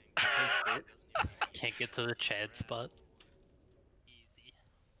 Can't get to the Chad spot. Easy.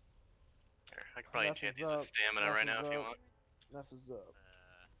 Here, I could probably Enough chance is use a up. stamina Enough right is now if you up. want. Enough is up.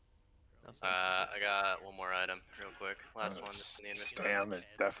 I got one more item real quick. Last one that's in the inventory. Stam is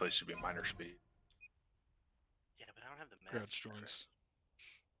definitely should be minor speed. Yeah, but I don't have the Grudge mask. joints.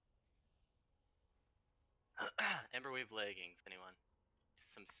 Emberweave leggings, anyone?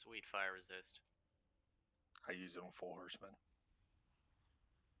 Some sweet fire resist. I use it on full horseman.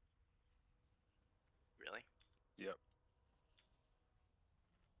 Really? Yep.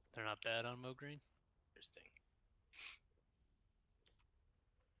 They're not bad on Mo Green. Interesting.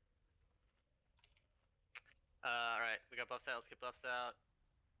 Alright, we got buffs out. Let's get buffs out.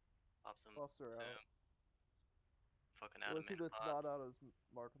 Pop some. Buffs are out. Fucking The out only of thing mana that's pots. not out is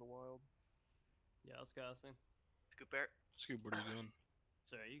Mark of the Wild. Yeah, I was casting. Scoop bear. Scoop, what are you doing?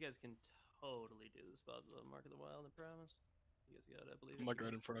 Sorry, you guys can totally do this spot with Mark of the Wild, I promise. You guys got it, I believe. I'm like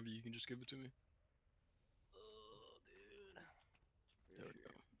right in front of you. You can just give it to me. Oh, dude. There we go.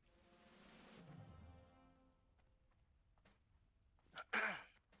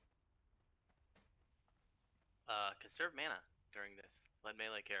 Conserve mana during this. Let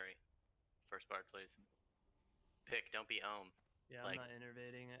melee carry. First part, please. Pick, don't be ohm. Yeah, Like, I'm not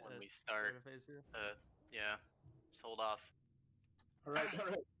innervating it. when we start, phase here. yeah, just hold off. Alright,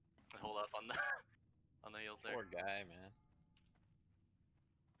 alright. Hold off on the on the heals there. Poor guy, man.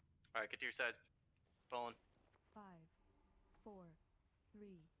 All right, get to your sides. Falling. 5, 4, 3,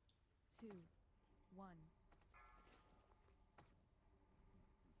 2, 1.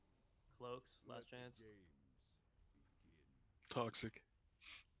 Cloaks, last chance. Toxic.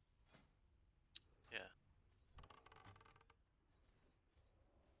 Yeah.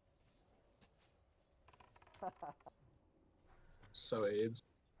 So AIDS.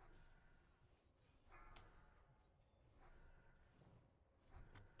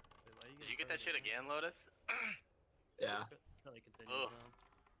 Did you get that shit again, Lotus? Yeah. Probably continues Ugh. now.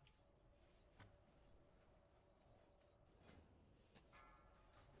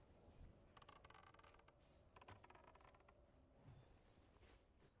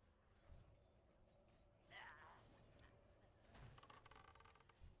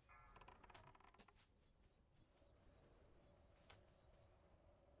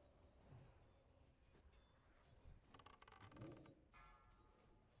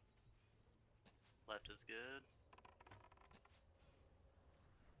 Left is good.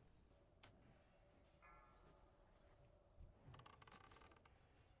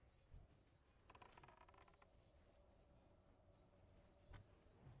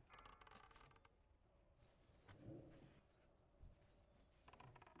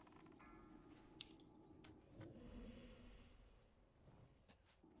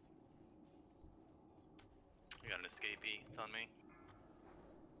 We got an escapee. It's on me.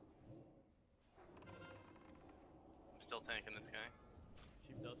 I'm still tanking this guy.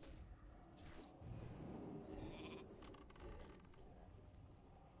 Sheep dust.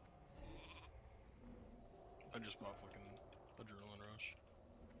 I just bought fucking adrenaline rush.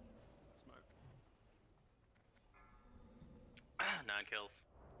 Smart. 9 kills.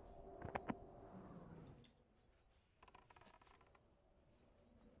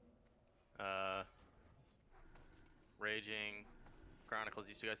 Raging Chronicles.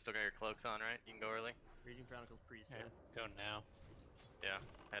 You guys still got your cloaks on, right? You can go early. Raging Chronicles Priest. Yeah, go now. Yeah,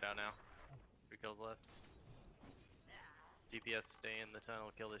 head out now. 3 kills left. DPS stay in the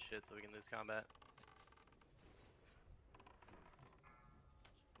tunnel, kill this shit so we can lose combat.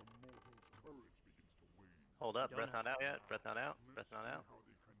 The mortal's courage begins to wane. Hold up, You breath don't not out yet. Breath not out. Breath Let's not see out. how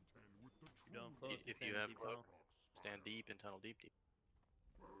they contend with the You don't close. If stand you in have deep cloak, tunnel. stand deep and tunnel deep.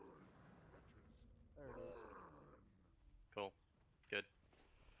 There it is. Cool. Good.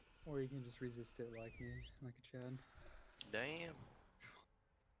 Or you can just resist it like me, like a Chad. Damn.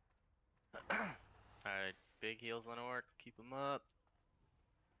 Alright, big heals on orc. Keep them up.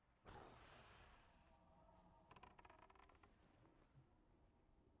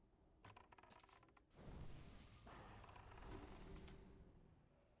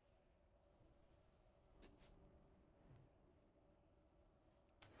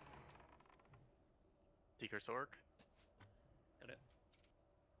 Decurse orc. Got it.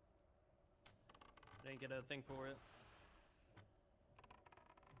 I didn't get a thing for it.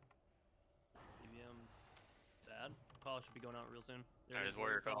 EVM bad. Call should be going out real soon. Alright, his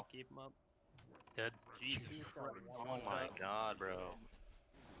warrior call. Keep him up. Dead. Jesus Christ. Oh my god, bro.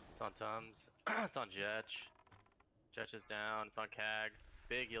 It's on Tums. It's on Jetch. Jetch is down. It's on Cag.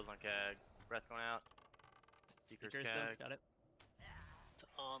 Big heals on Cag. Breath going out. Decurse Decurse him. Cag. Got it. It's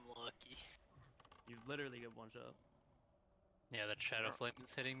unlucky. You've literally got one shot. Yeah, that Shadow Flame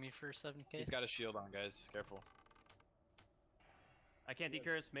is hitting me for 7k. He's got a shield on, guys. Careful. I can't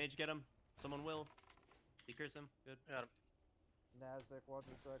decurse. Mage, get him. Someone will. Decurse him. Good. Got him. Nazek, watch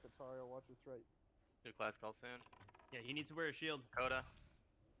your threat. Katario, watch your threat. New class call soon. Yeah, he needs to wear a shield. Coda.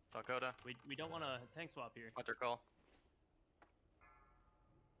 It's on Coda. We don't want a tank swap here. Hunter call.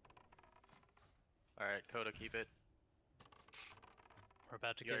 Alright, Coda, keep it. We're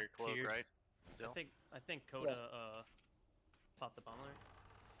about to You got get your cloak, feared. right? Still? I think Coda popped the bomb there.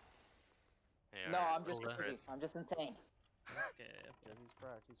 Yeah, No, alright, I'm just roll crazy. that. I'm just insane. Okay. Yeah, he's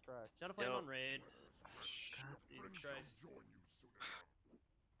cracked. He's cracked. Shadow Flame Yo. on raid. Jesus Christ.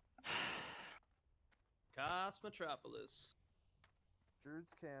 Cosmotropolis.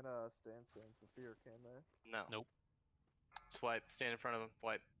 Druids can't stand stands the fear, can they? No. Nope. Swipe. Stand in front of him.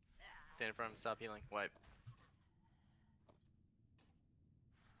 Wipe. Stand in front of him. Stop healing. Wipe.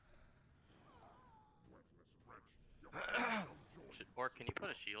 Orc, can you put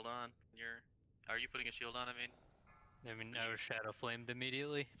a shield on? Are you putting a shield on? I mean, I was Shadow Flamed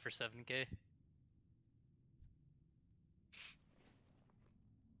immediately for 7k.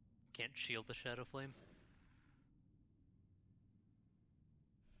 Can't shield the Shadow Flame.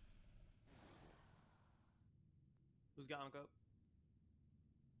 Who's got him, Cope?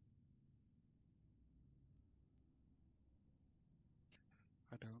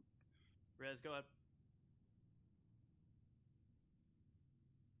 I don't. Rez, go ahead.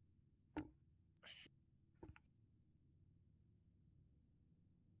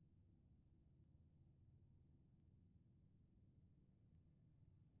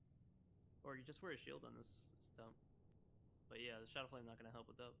 Or you just wear a shield on this stump. But yeah, the Shadow Flame not gonna help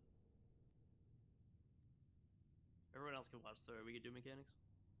with that. Everyone else can watch through it. We could do mechanics.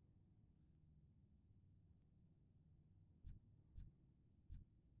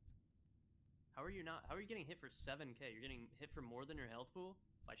 How are you getting hit for 7k? You're getting hit for more than your health pool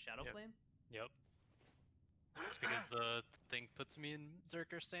by Shadow Flame? Yep. It's because the thing puts me in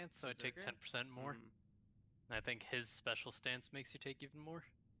Zerker stance, so I take Berserker? 10% more. And I think his special stance makes you take even more.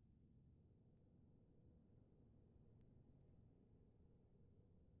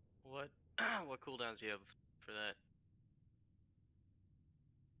 What what cooldowns do you have for that?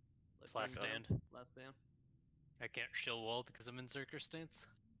 It's last stand. Last stand. I can't shield wall because I'm in Zerker stance.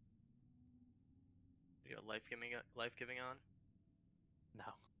 You got life giving on? No.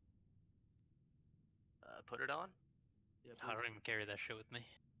 Put it on? Yeah, I don't even carry that shit with me.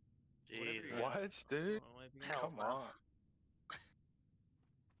 Jeez. What, dude? Hell Come no. on.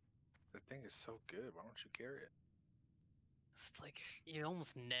 The thing is so good. Why don't you carry it? It's like, you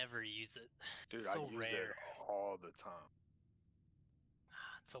almost never use it. Dude, It's so I use rare. it all the time.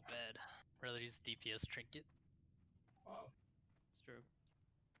 It's so bad. Rather use DPS trinket. Wow. It's true.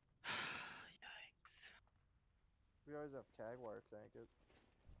 Yikes. We always have Kagwire tank it.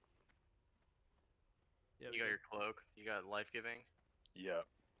 Yeah, You got your cloak. You got life giving. Yep.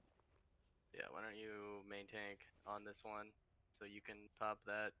 Yeah, why don't you main tank on this one so you can pop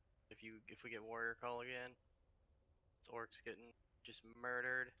that if we get warrior call again. This orc's getting just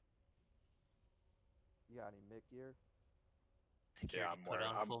murdered. You got any mic gear? Yeah, I'm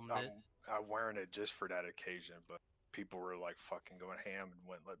wearing it just for that occasion, but people were like fucking going ham and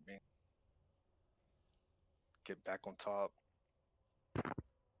wouldn't let me get back on top.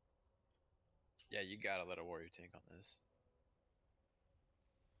 Yeah, you gotta let a warrior tank on this.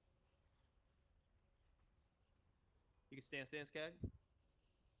 You can stance, Cag?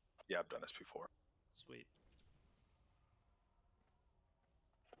 Yeah, I've done this before. Sweet.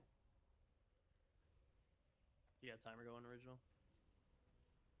 You got timer going, original?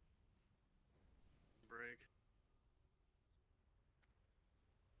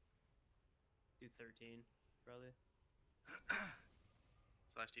 13, probably.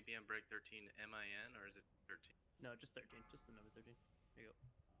 Slash TPM break 13 MIN, or is it 13? No, just 13. Just the number 13. There you go.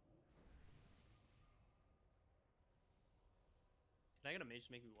 Can I get a mage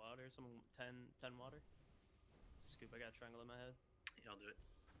to make me water? Someone 10 water? Scoop, I got a triangle in my head. Yeah, I'll do it.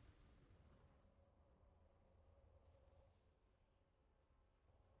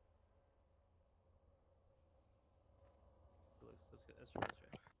 Let's go. Let's try.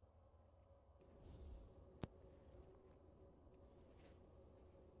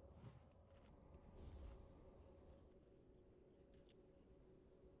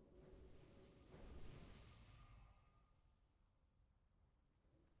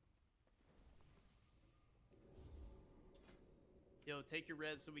 Yo, take your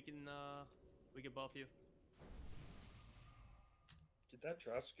res so we can buff you. Did that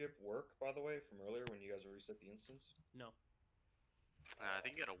draft skip work, by the way, from earlier when you guys reset the instance? No. I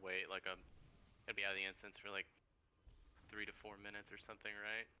think you gotta wait like gotta be out of the instance for like 3 to 4 minutes or something,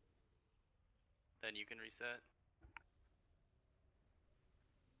 right? Then you can reset.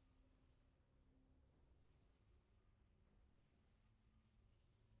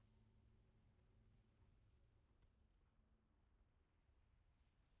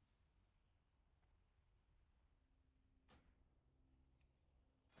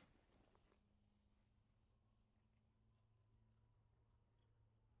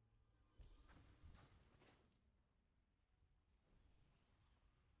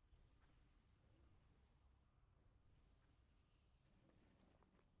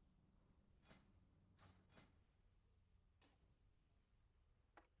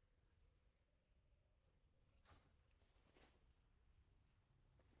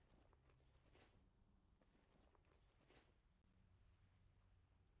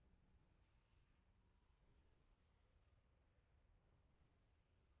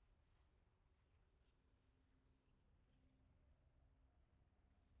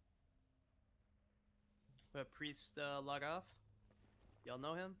 Priest log off. Y'all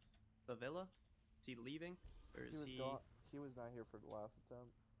know him? The villa? Is he leaving? Or is he? Gone. He was not here for the last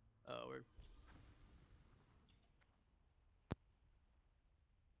attempt. Oh, we're.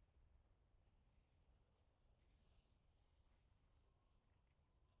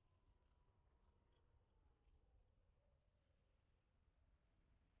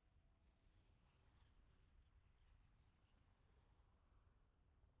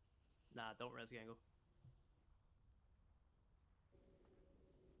 Nah, don't res Gangle.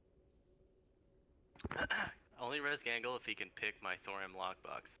 Only res Gangle if he can pick my Thorium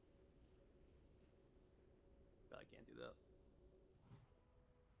lockbox. I can't do that.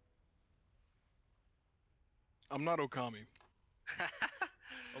 I'm not Okami.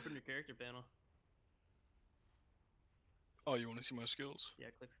 Open your character panel. Oh, you want to see my skills? Yeah,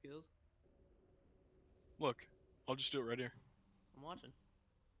 click skills. Look, I'll just do it right here. I'm watching.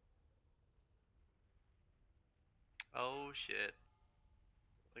 Oh shit.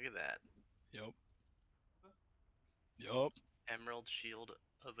 Look at that. Yup. Yup. Emerald Shield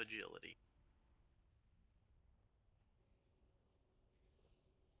of Agility.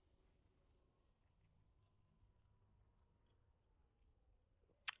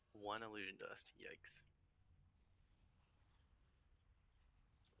 One illusion dust. Yikes.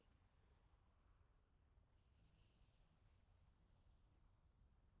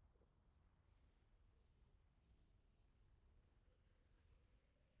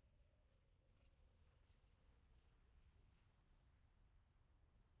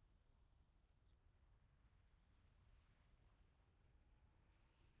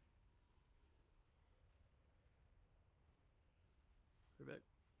 Perfect.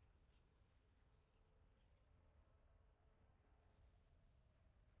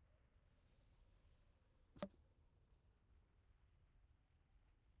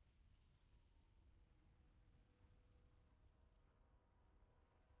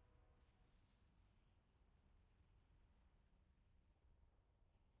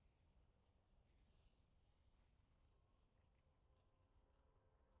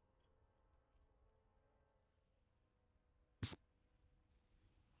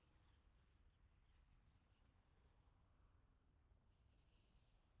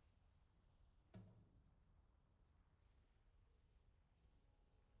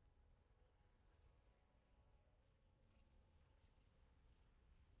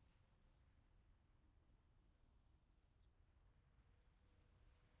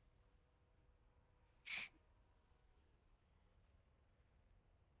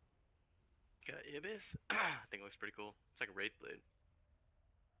 Got Ibis? I think it looks pretty cool. It's like a Wraith Blade.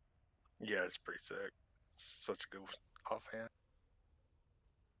 Yeah, it's pretty sick. Such a good offhand.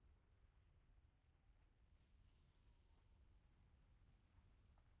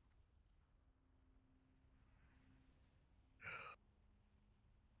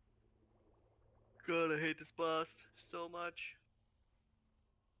 God, I hate this boss so much.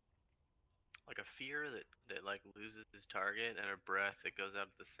 Like a fear that like loses his target and a breath that goes out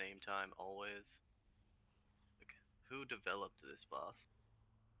at the same time always. Like, who developed this boss?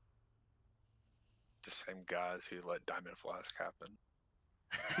 The same guys who let Diamond Flask happen.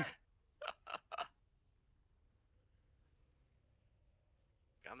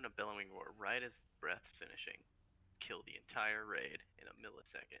 I'm gonna Bellowing Roar right as the breath's finishing. Kill the entire raid in a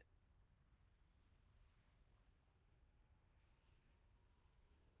millisecond.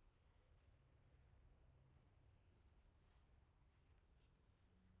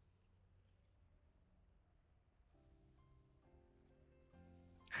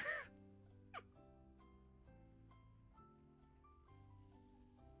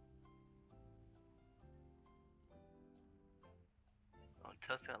 Oh,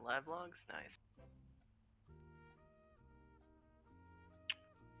 Tusk got live logs? Nice.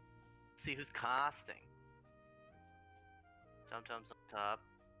 See who's casting. Tum-Tum's on top.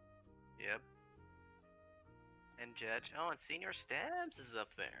 Yep. And Jet. Oh, and Senior Stabs is up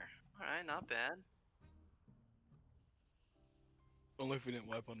there. Alright, not bad. Only if we didn't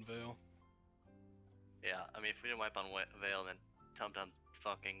wipe on Veil. Yeah, I mean, if we didn't wipe on Veil, then Tum-Tum's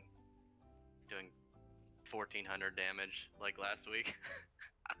fucking doing 1400 damage like last week.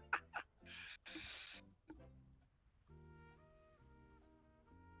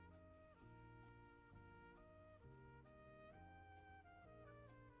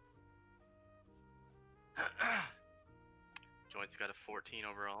 Joint's got a 14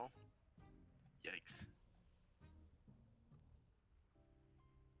 overall. Yikes.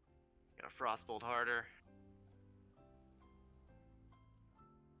 Got a Frostbolt harder.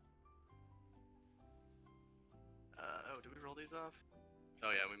 Oh, did we roll these off?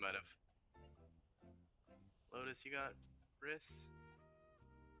 Oh yeah, we might have. Lotus, you got Riss?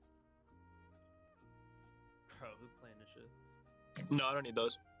 Bro, who playing this shit? No, I don't need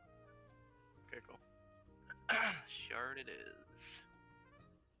those. Okay, cool. Shard it is.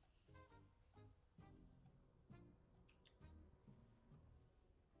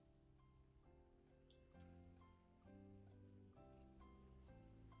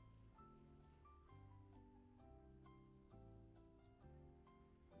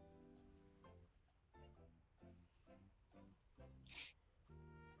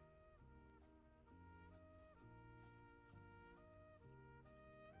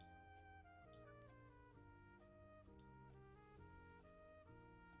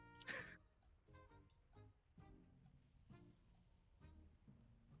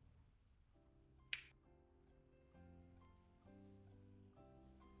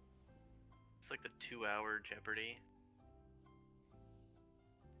 It's like the 2-hour Jeopardy.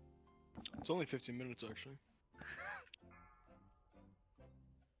 It's only 15 minutes actually.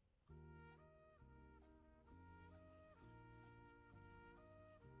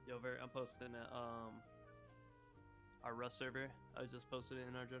 Yo, Vert, I'm posting at our Rust server. I just posted it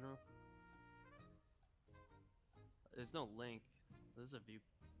in our general. There's no link. There's a view.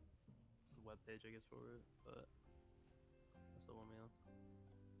 It's a web page, I guess, for it, but that's the one we on.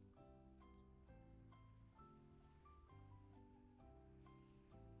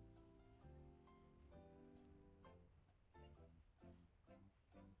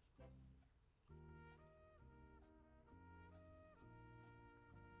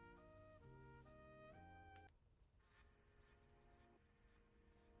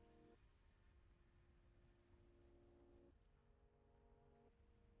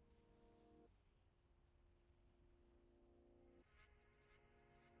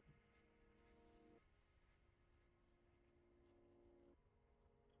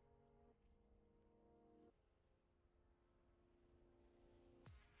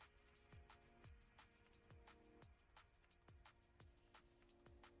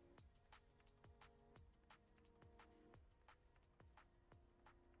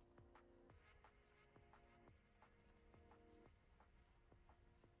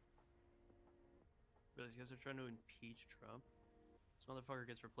 Really, these guys are trying to impeach Trump? This motherfucker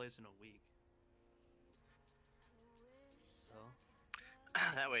gets replaced in a week. So?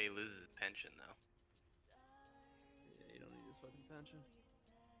 That way he loses his pension, though. Yeah, you don't need his fucking pension.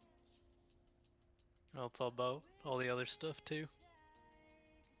 Well, it's all about all the other stuff too.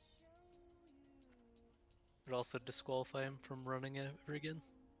 Would also disqualify him from running ever again.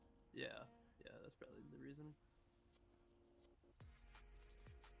 Yeah, yeah, that's probably the reason.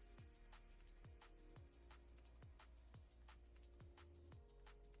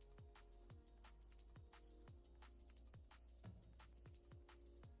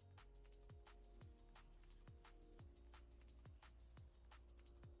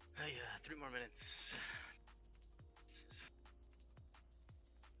 Oh yeah, 3 more minutes.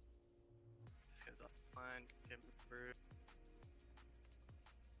 This guy's offline. Get through.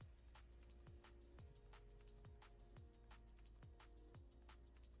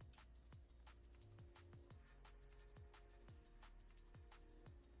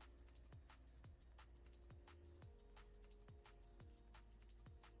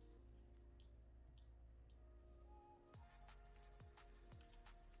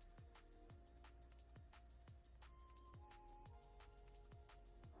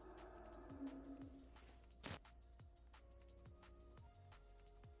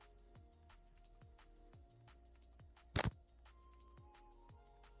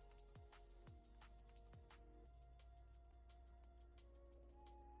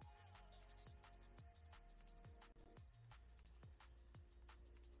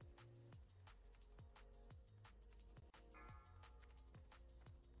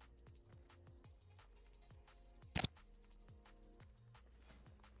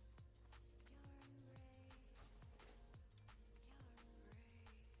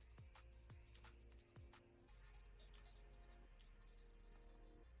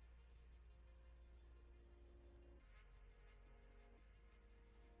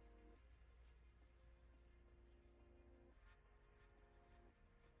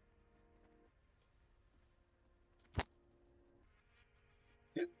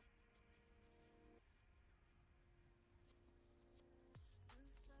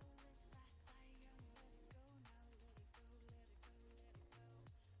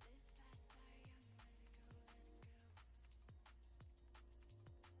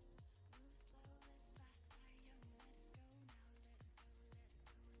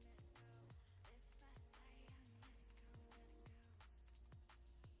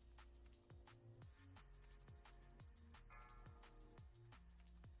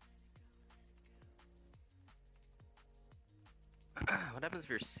 What happens if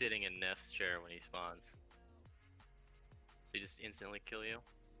you're sitting in Neff's chair when he spawns? Does he just instantly kill you?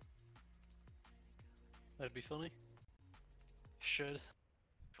 That'd be funny. Should.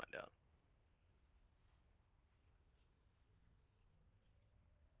 Find out.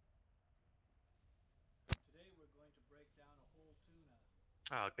 Today we're going to break down a whole tuna.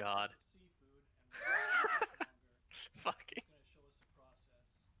 Oh god. Seafood and longer. Fucking. It's going to show us the process.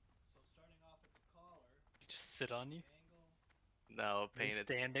 So starting off at the collar. Just sit on you. No, Is he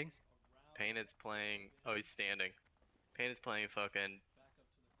Painted's standing? Painted's playing. Oh, he's standing. Painted's playing fucking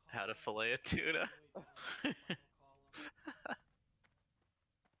how to fillet a tuna.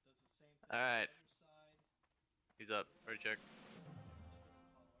 Alright. He's up. Already check.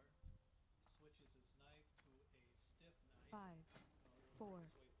 Switches his knife to a stiff knife. 5, 4,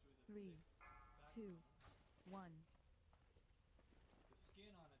 3, 2, 1. The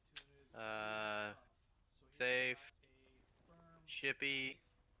skin on a tuna is Safe. Shippy.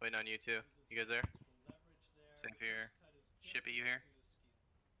 Waiting on you too. You guys there? Safe here. Shippy, you here?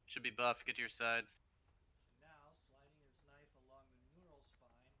 Should be buffed. Get to your sides. And now sliding his knife along the neural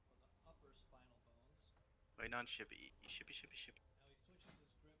spine or the upper spinal bones. Waiting on Shippy. Shippy, Shippy, Shippy. Now he switches his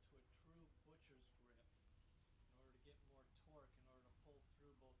grip to a true butcher's grip in order to get more torque in order to pull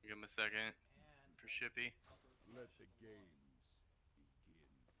through both. Give him a second for Shippy. Let the games begin.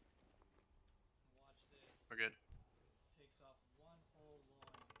 Watch this. We're good. Takes off one whole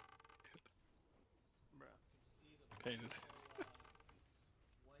loin. Bruh. You can see the Painted. white and ruby color.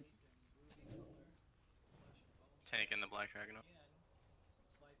 Flesh and bones. Tanking the Black Dragon up. Again,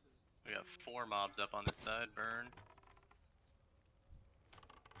 slices We got 4 mobs up on this side. Burn.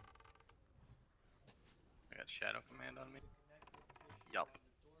 I got Shadow Command on me. Yup.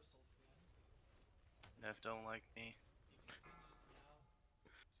 Neff don't like me. He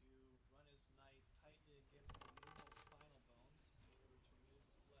continues now to run his knife tightly against the neural spinal bones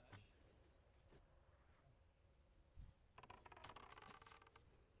in order to remove the flesh.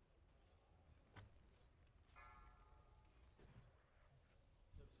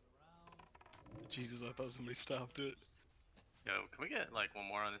 Flips it around. Jesus, I thought somebody stopped it. Yo, can we get like one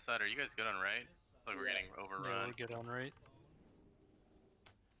more on this side? Are you guys good on right? Like we're getting Yeah, overrun. we're good on right.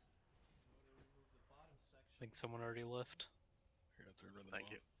 I think someone already left. Here, I'll turn Thank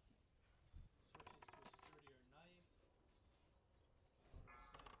you. Switches to a sturdier knife in order to slice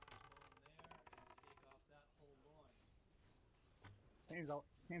the bone there and take off that whole loin. Pain's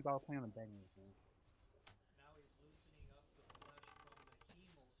all playing on the bangers, man. Now he's loosening up the flesh from the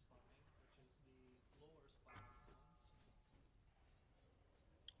hemal spine, which is the lower spinal bones.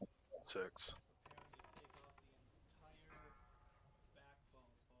 6. Preparing to take off the entire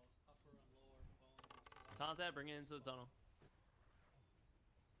backbone, both upper and lower bones as well. Taunt that, bring it into the tunnel.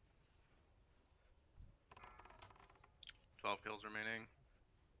 12 kills remaining.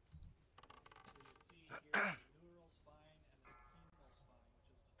 So you'll see here the neural spine and the penile spine,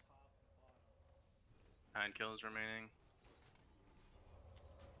 which is the top and bottom. 9 kills remaining. So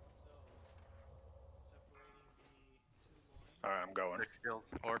separating the two loins. Alright, I'm going. 6 kills.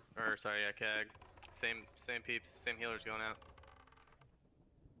 Or sorry, yeah, Kag. Same peeps, same healers going out.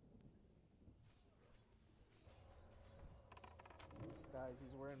 Guys,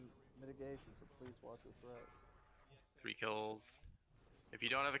 he's wearing mitigation, so please watch your threat. 3 kills. If you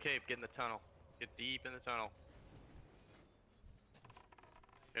don't have a cape, get in the tunnel. Get deep in the tunnel.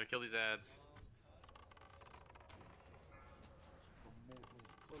 Gotta kill these ads.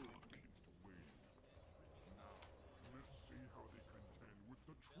 Let's see how they contend with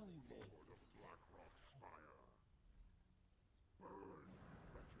the true lord of Blackrock Spire. Burn,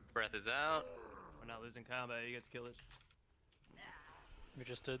 wretched. Breath is out. We're not losing combat. You guys kill it. We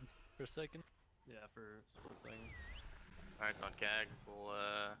just did for a second. Yeah, for a split second. Alright, it's on Kag. We'll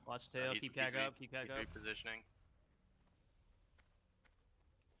watch tail. Keep Kag up. Keep Kag up. Repositioning.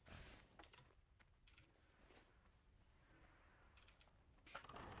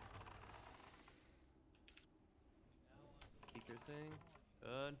 Keep your thing.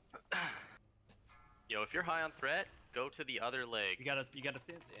 Good. Yo, if you're high on threat, go to the other leg. You gotta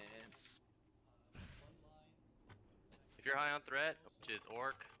stance. If you're high on threat, which is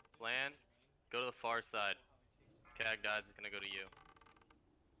Orc, Land, go to the far side. Kag dies, it's gonna go to you.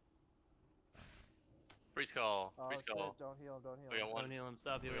 Priest call. Oh Priest shit, call. don't heal him, don't heal We got him. one. Don't heal him.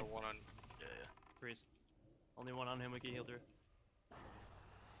 Stop We healing. got one on. Yeah. Priest. Only one on him. We can heal through.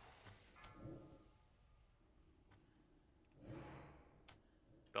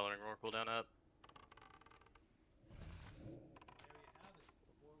 Bellering Roar cooldown up.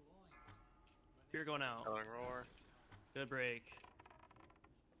 Fear going out. Bellering Roar. Good break.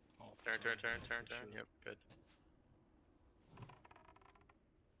 Oh, Turn. Yep, good.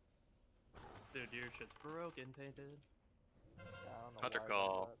 Dude, your shit's broken, painted. Yeah, I don't know Hunter why it does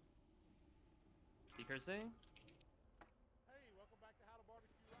call. that. Keep cursing.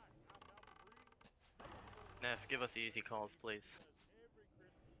 Neff, give us easy calls, please.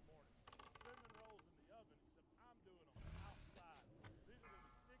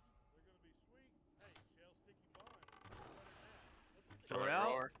 Throw it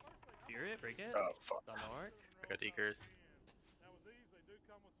out. Fear it, break it. Oh, fuck. Done the arc. I got Dekers.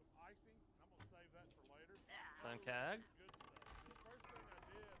 Done Kag.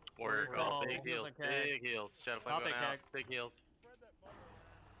 Warrior Warrior call. call. Big Heal heals. the Kag. Big heals. Shadow Pop Flame it, going out. Kag. Big heals.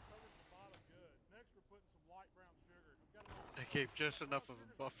 I gave just enough of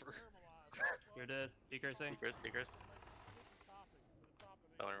a buffer. You're dead. Keep cursing. Dekers.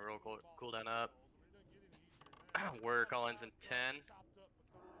 Bellering Roar cooldown up. Warrior call ends in 10.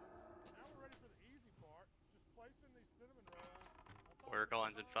 Warrior call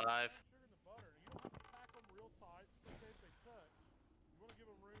ends in 5.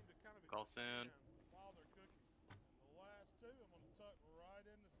 Call soon.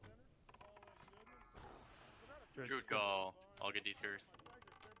 Druid call. I'll get Dekers.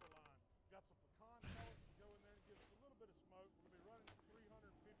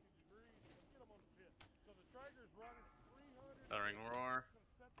 Bellering Roar.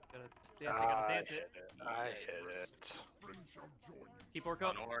 Dance it. I hit it. Keep Orc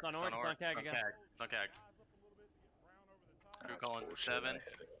up. It's on Orc. It's on Orc. It's on Kag again. It's on Kag. Druid That's call ends in bullshit, 7. I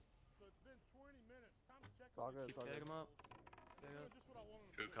hit it. It's all good, it's all Keep Kag good. him up. Kag up.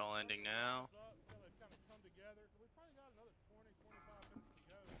 Druid call ending now.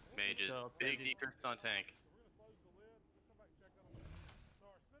 Mages. Go, Big Benji. Dekers on tank.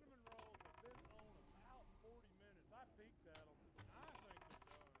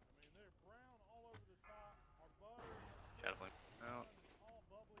 Shadow Flame out.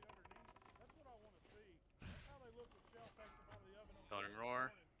 Bellering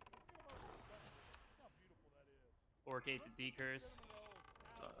Roar. Orc 8 to Decurse.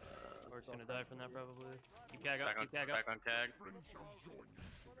 Orc's gonna die from that probably. Keep Kag up. Back on, Keep Kag up. back on Kag.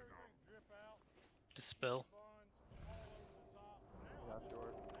 Dispel. Got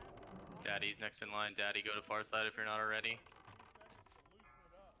yours. Daddy's next in line. Daddy, go to far side if you're not already.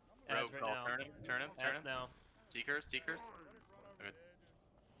 Ads Rogue right call. now. Turn him. Turn him. Turn Ads him. now. Dekers. Good.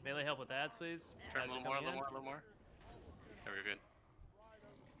 Melee help with ads, please. Turn a Ads little are more. A coming little in. more. There we go. Good.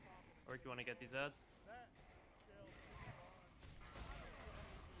 Orc, you wanna get these ads?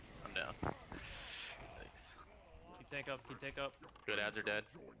 I'm down. Thanks. Keep tank up. Keep tank up. Good. Ads are dead.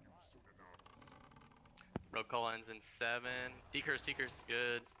 Rogue call ends in 7. Dekers.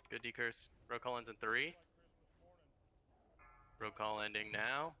 Good. Good Dekers. Rogue call ends in 3. Rogue call ending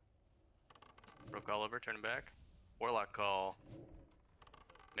now. Rogue call over. Turn him back. Warlock call.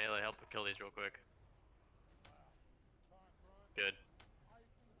 Melee, help kill these real quick. Good.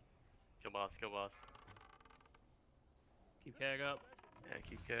 Kill boss, kill boss. Keep Kag up. Yeah,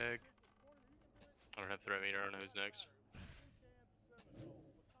 keep Kag. I don't have threat meter, I don't know who's next.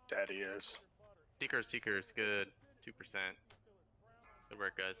 Daddy is. Seekers, Seekers, good. 2%. Good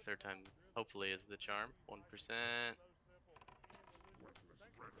work, guys. Third time, hopefully, is the charm. 1%.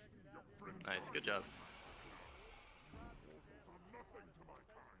 Nice, good job.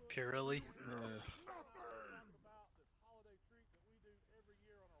 Purely?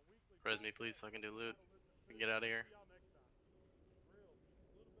 Res me, please, so I can do loot. We can get out of here.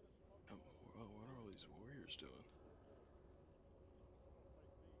 What are all these warriors doing?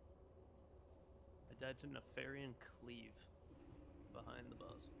 I died to Nefarian Cleave behind the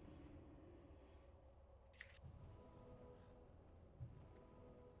boss.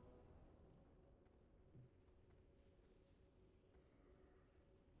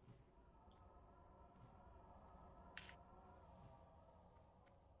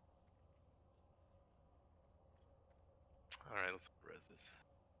 Alright, let's res this.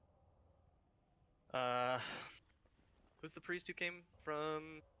 Who's the priest who came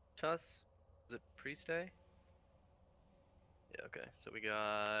from Tuss? Is it Priest Day? Yeah, okay, so we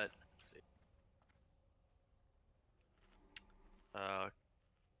got, let's see.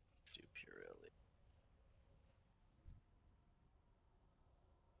 Let's do Purely.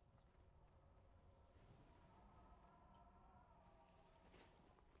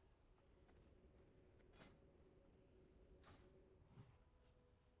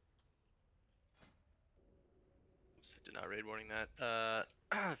 Oops, I did not raid warning that.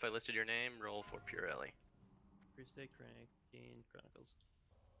 If I listed your name, roll for Purely. Priest Day, Crank, Gain, Chronicles.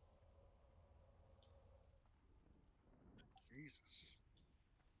 Jesus.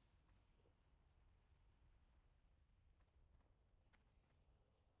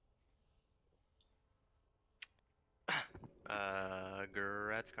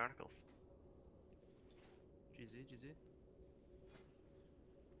 Gratz Chronicles. GZ, GZ.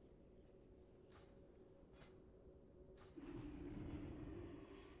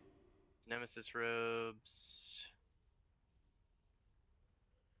 Nemesis robes.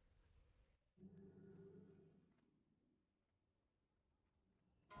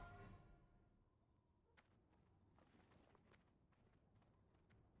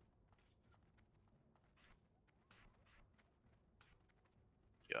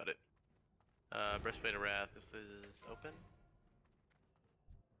 Got it. Breastplate of Wrath. This is open.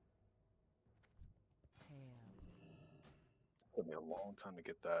 Took me a long time to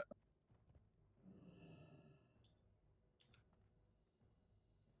get that.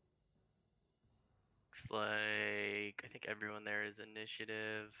 Looks like I think everyone there is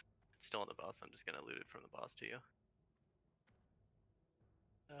initiative. It's still on the boss. I'm just gonna loot it from the boss to you.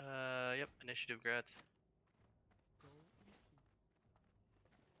 Yep, initiative Gratz.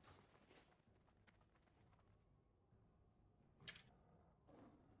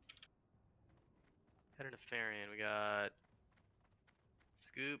 Head into Farian. We got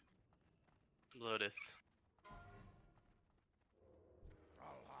Scoop, Lotus.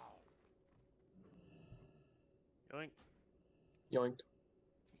 Yoink. Yoinked.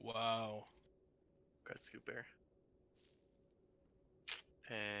 Wow. Got Scoop Bear.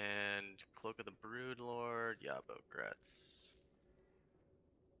 And Cloak of the Brood Lord, Yabo Gratz.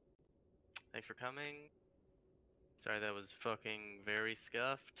 Thanks for coming. Sorry that was fucking very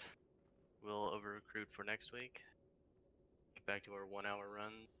scuffed. We'll over recruit for next week. Get back to our 1 hour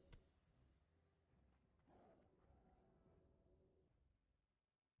run.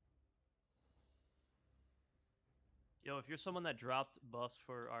 Yo, if you're someone that dropped buffs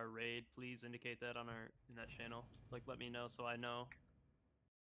for our raid, please indicate that on in that channel. Like, let me know so I know.